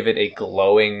you give it a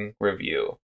glowing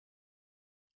review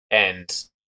and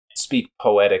speak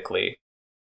poetically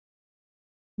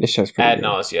Ishtar's pretty ad good.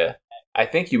 nausea, I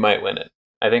think you might win it.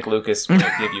 I think Lucas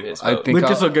might give you his I vote. think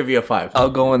Lucas will give you a 5. I'll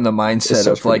go in the mindset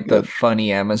Ishtar's of like pretty the good.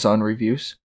 funny Amazon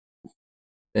reviews,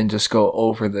 and just go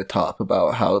over the top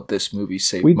about how this movie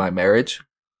saved my marriage.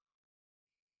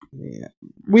 Yeah.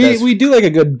 We do like a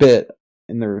good bit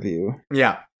in the review.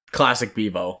 Yeah. Classic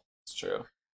Bevo. It's true.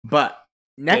 But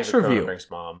next David review,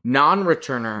 Cronenberg's mom.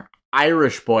 non-returner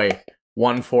Irish Boy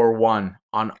 141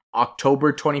 on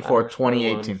October 24th,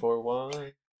 2018.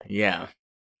 141. Yeah.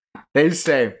 They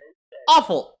say,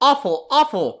 awful, awful,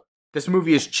 awful. This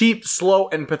movie is cheap, slow,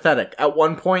 and pathetic. At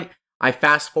one point, I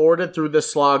fast-forwarded through the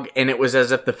slog, and it was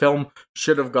as if the film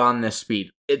should have gone this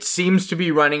speed. It seems to be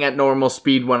running at normal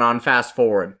speed when on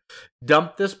fast-forward.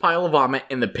 Dump this pile of vomit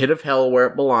in the pit of hell where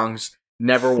it belongs.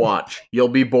 Never watch. You'll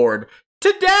be bored.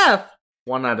 To death!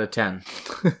 1 out of 10.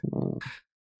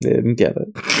 Didn't get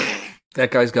it.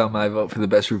 That guy's got my vote for the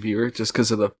best reviewer just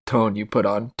because of the tone you put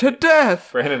on. To death!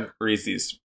 Brandon reads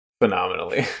these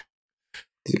phenomenally.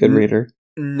 He's a good reader.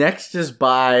 Next is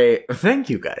by... Thank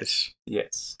you, guys.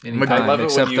 Yes. Anytime, I love it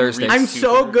except when you Thursday. read I'm stupid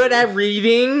so good at reviews.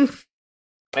 reading.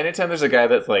 Anytime there's a guy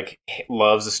that like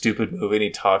loves a stupid movie and he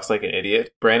talks like an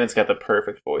idiot, Brandon's got the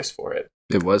perfect voice for it.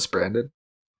 It was Brandon.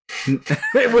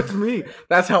 It was me.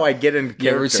 That's how I get in character.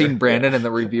 You ever seen Brandon and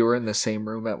the reviewer in the same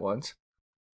room at once?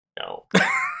 No.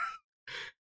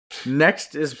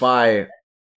 Next is by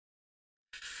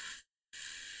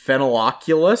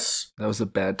Phenyloculus. That was a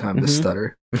bad time to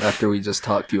stutter after we just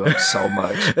talked you up so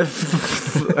much.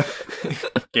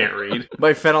 Can't read.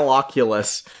 By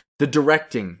Phenyloculus. The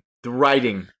directing, the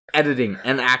writing, editing,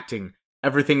 and acting.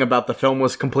 Everything about the film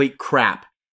was complete crap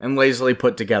and lazily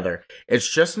put together.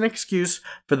 It's just an excuse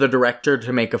for the director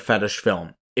to make a fetish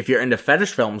film. If you're into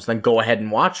fetish films, then go ahead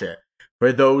and watch it.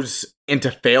 For those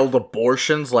into failed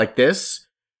abortions like this,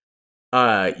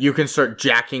 you can start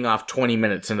jacking off 20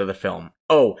 minutes into the film.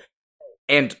 Oh,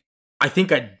 and I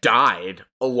think I died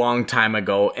a long time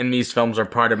ago, and these films are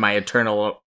part of my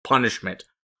eternal punishment.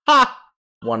 Ha!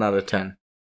 1 out of 10.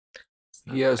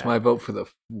 He has my vote for the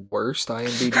worst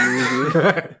IMDb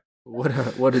review.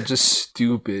 What a just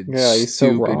stupid, Yeah, he's so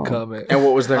stupid wrong. comment. And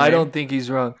what was their I name? don't think he's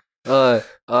wrong. I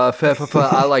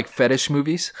like fetish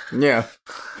movies. Yeah.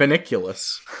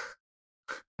 Phenyculus.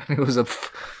 It was a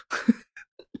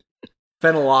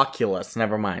Phenyloculus.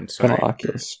 Never mind. Sorry.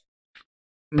 Phenyloculus.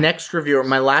 Next reviewer,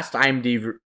 my last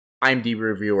IMDb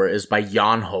reviewer is by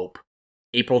Jan Hope.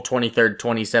 April 23rd,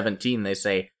 2017, they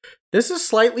say, this is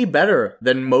slightly better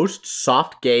than most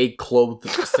soft gay clothed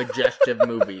suggestive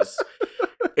movies.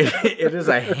 It is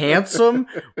a handsome,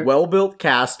 well-built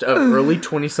cast of early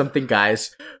 20-something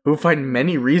guys who find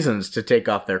many reasons to take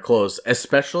off their clothes,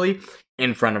 especially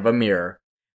in front of a mirror.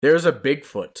 There's a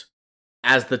Bigfoot,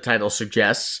 as the title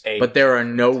suggests, but there are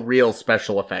no real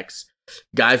special effects.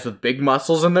 Guys with big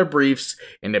muscles in their briefs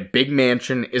in a big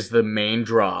mansion is the main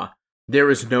draw. There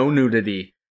is no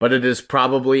nudity, but it is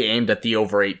probably aimed at the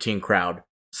over 18 crowd.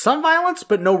 Some violence,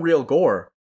 but no real gore.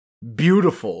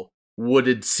 Beautiful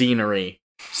wooded scenery.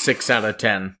 6 out of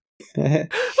 10. Good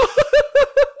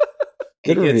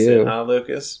He gets review. it, huh,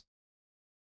 Lucas?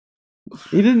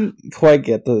 You didn't quite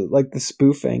get the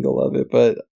spoof angle of it,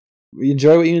 but you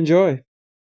enjoy what you enjoy.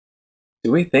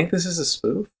 Do we think this is a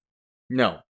spoof?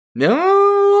 No.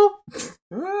 No!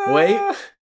 Wait.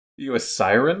 You a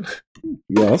siren?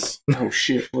 Yes. Oh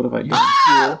shit, what about you?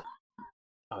 Oh,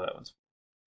 that one's...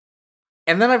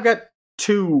 And then I've got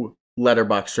 2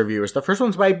 Letterboxd reviewers. The first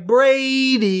one's by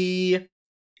Brady.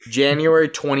 January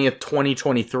 20th,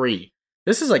 2023.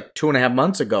 This is like 2.5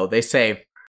 months ago. They say,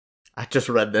 I just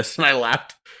read this and I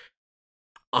laughed.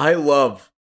 I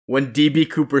love when DB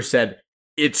Cooper said,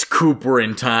 it's Cooper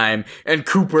in time, and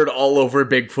Coopered all over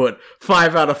Bigfoot.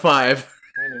 5 out of 5.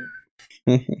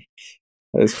 That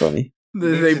is funny.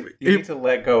 You need to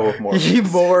let go of Morbius. He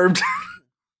morbed.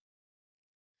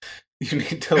 You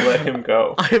need to let him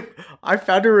go. I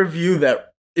found a review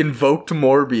that invoked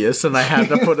Morbius, and I had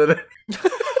to put it in.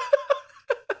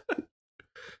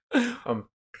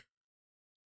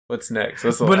 What's next?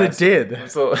 What's the But last? it did.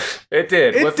 It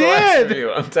did. It What's the last did.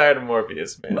 review? I'm tired of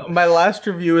Morbius, man. My last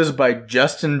review is by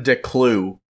Justin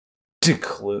DeClue.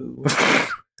 DeClue.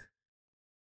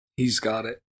 He's got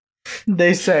it.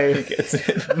 They say... He gets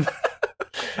it.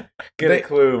 Get a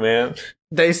clue, man.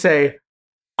 They say,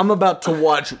 I'm about to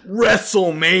watch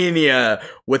WrestleMania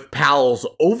with pals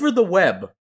over the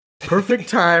web. Perfect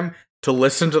time to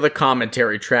listen to the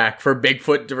commentary track for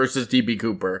Bigfoot versus DB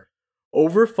Cooper.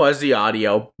 Over fuzzy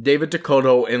audio, David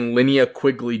Dakota and Linnea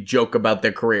Quigley joke about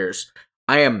their careers.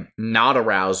 I am not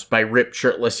aroused by ripped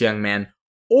shirtless young men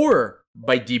or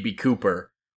by DB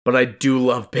Cooper, but I do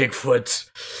love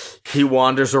Bigfoot. He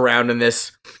wanders around in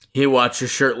this. He watches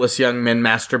shirtless young men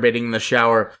masturbating in the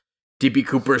shower. DB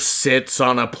Cooper sits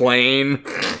on a plane.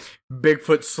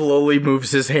 Bigfoot slowly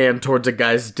moves his hand towards a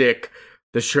guy's dick.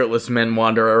 The shirtless men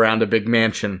wander around a big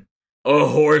mansion. A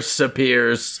horse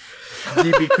appears.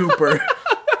 DB Cooper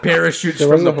parachutes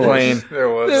from the plane. There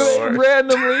was a horse.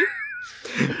 Randomly.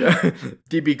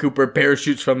 DB Cooper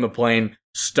parachutes from the plane,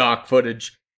 stock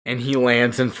footage, and he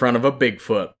lands in front of a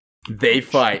Bigfoot. They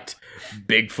fight.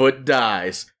 Bigfoot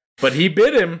dies, but he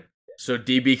bit him, so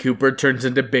DB Cooper turns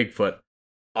into Bigfoot.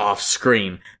 Off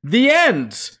screen. The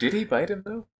end! Did he bite him,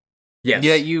 though? Yes.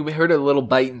 Yeah, you heard a little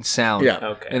biting sound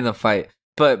in the fight.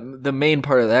 But the main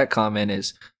part of that comment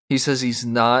is, he says he's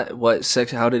not,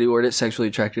 how did he word it? Sexually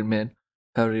attracted man.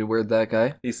 How did he word that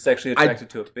guy? He's sexually attracted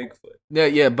to a Bigfoot.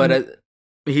 Yeah, but...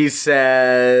 he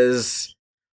says,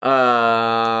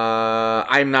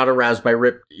 I'm not aroused by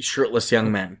ripped, shirtless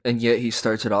young men. And yet he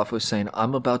starts it off with saying,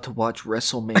 I'm about to watch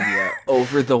WrestleMania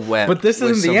over the web. But this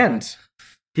isn't the end.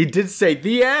 He did say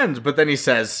the end, but then he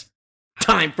says,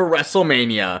 time for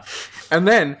WrestleMania. And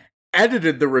then,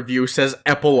 edited the review, says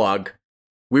epilogue.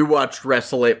 We watched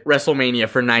WrestleMania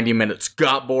for 90 minutes,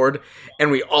 got bored,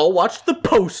 and we all watched The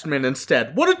Postman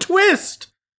instead. What a twist!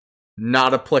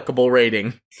 Not applicable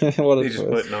rating. What a He just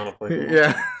twist. put non-applicable.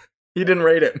 Yeah, he didn't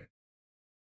rate it.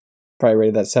 Probably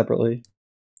rated that separately.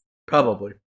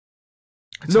 Probably.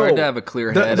 It's hard to have a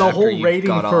clear head The after whole you've rating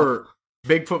got for off.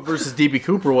 Bigfoot versus DB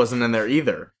Cooper wasn't in there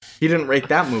either. He didn't rate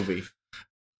that movie.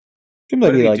 Seemed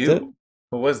What like did he he liked do? it.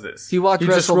 What was this? He watched He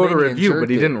just wrote a WrestleMania and review, but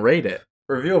he jerked it. didn't rate it.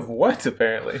 Review of what,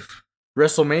 apparently?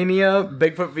 WrestleMania,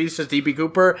 Bigfoot versus DB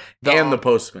Cooper, and The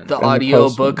Postman. The And The audio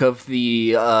Postman. book of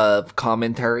the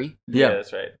commentary. Yeah, Yeah.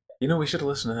 that's right. You know, we should have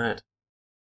listened to that.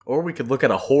 Or we could look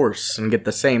at a horse and get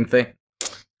the same thing.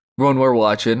 When we're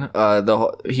watching,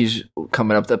 he's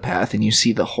coming up the path, and you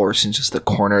see the horse in just the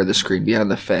corner of the screen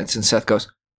behind the fence, and Seth goes,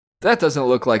 that doesn't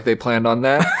look like they planned on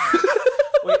that.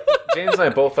 Wait, James and I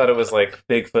both thought it was like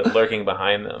Bigfoot lurking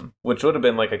behind them, which would have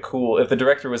been like a cool... If the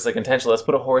director was like intentional, let's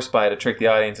put a horse by to trick the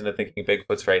audience into thinking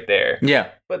Bigfoot's right there. Yeah.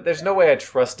 But there's no way I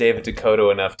trust David Dakota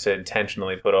enough to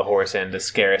intentionally put a horse in to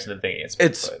scare us into thinking it's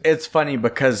Bigfoot. It's funny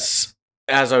because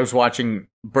as I was watching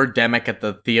Birdemic at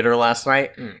the theater last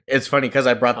night, it's funny because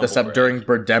I brought this up during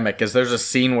Birdemic, is there's a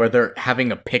scene where they're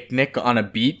having a picnic on a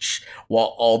beach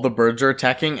while all the birds are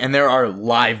attacking, and there are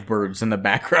live birds in the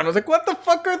background. I was like, what the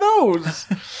fuck are those?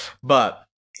 But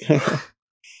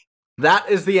that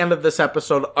is the end of this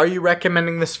episode. Are you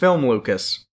recommending this film,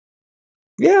 Lucas?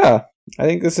 Yeah, I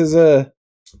think this is a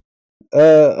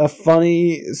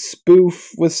funny spoof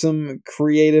with some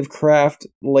creative craft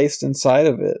laced inside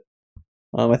of it.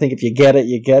 I think if you get it,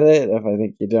 you get it. If I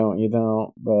think you don't, you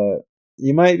don't. But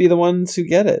you might be the ones who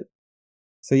get it.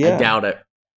 So yeah, I doubt it.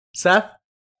 Seth?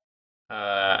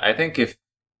 I think if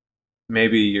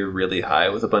maybe you're really high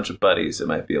with a bunch of buddies, it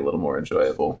might be a little more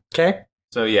enjoyable. Okay.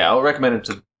 So yeah, I'll recommend it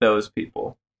to those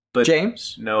people. But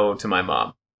James? No to my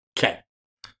mom. Okay.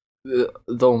 The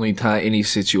only time, any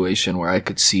situation where I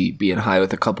could see being high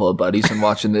with a couple of buddies and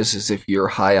watching this is if you're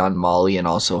high on Molly and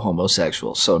also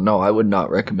homosexual. So no, I would not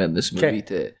recommend this movie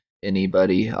to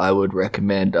anybody. I would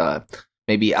recommend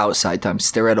maybe outside time,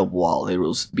 stare at a wall. It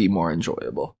will be more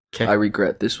enjoyable. Okay. I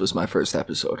regret this was my first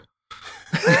episode.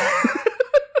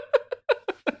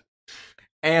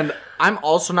 And I'm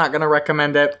also not going to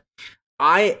recommend it.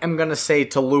 I am going to say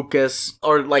to Lucas,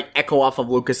 or like echo off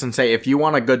of Lucas and say, if you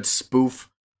want a good spoof,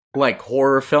 like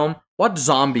horror film, watch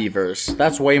Zombieverse.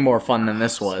 That's way more fun than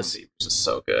this was. Zombieverse is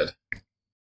so good.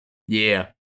 Yeah.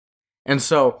 And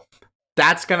so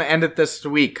that's going to end it this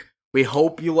week. We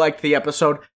hope you liked the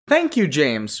episode. Thank you,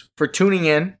 James, for tuning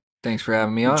in. Thanks for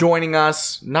having me on. Joining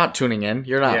us. Not tuning in.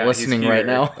 You're not listening right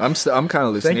now. I'm kind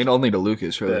of listening only to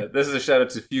Lucas, really. This is a shout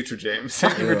out to future James.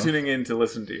 Thank you for tuning in to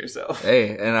listen to yourself.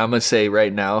 Hey, and I'm going to say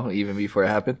right now, even before it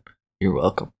happened, you're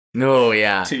welcome. No,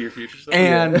 yeah. To your future self.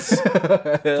 And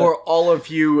for all of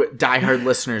you diehard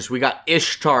listeners, we got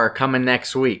Ishtar coming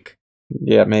next week.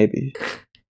 Yeah, maybe.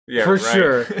 Yeah, for right.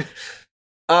 sure.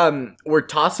 We're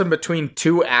tossing between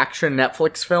 2 action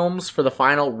Netflix films for the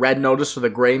final, Red Notice or The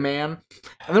Gray Man.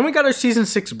 And then we got our season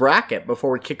 6 bracket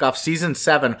before we kick off season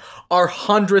 7, our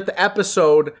 100th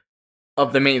episode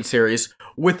of the main series,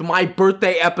 with my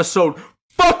birthday episode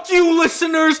Fuck you,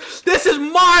 listeners! This is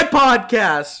my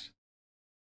podcast!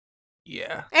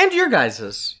 Yeah. And your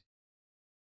guys's.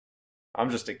 I'm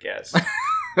just a guess.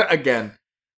 Again.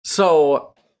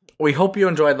 So, we hope you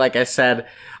enjoyed, like I said.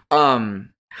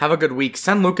 Have a good week.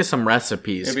 Send Lucas some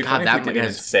recipes. It'd be God, funny if we didn't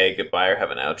even say goodbye or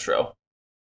have an outro.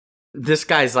 This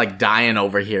guy's like dying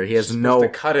over here. He has to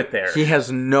cut it there. He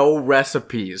has no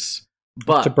recipes.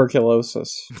 But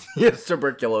tuberculosis. He has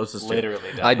tuberculosis.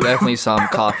 Literally dying. I definitely saw him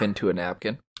cough into a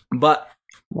napkin. But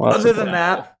other than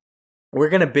that, we're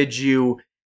gonna bid you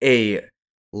a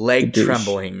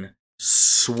leg-trembling,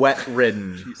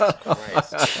 sweat-ridden,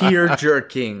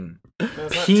 tear-jerking,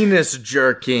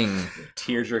 penis-jerking,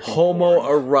 tear-jerking,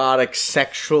 homoerotic,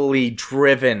 sexually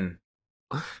driven,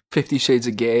 50 Shades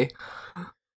of Gay.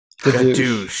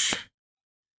 Gadoosh.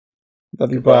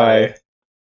 Goodbye.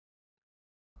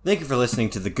 Thank you for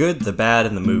listening to The Good, The Bad,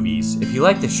 and The Movies. If you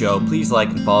like the show, please like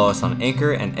and follow us on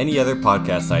Anchor and any other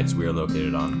podcast sites we are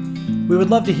located on. We would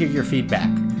love to hear your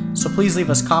feedback, so please leave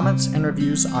us comments and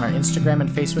reviews on our Instagram and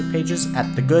Facebook pages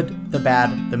at The Good, The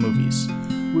Bad, The Movies.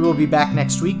 We will be back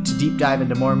next week to deep dive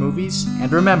into more movies,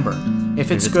 and remember,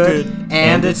 if it's good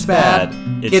and it's bad,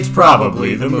 it's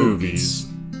probably the movies.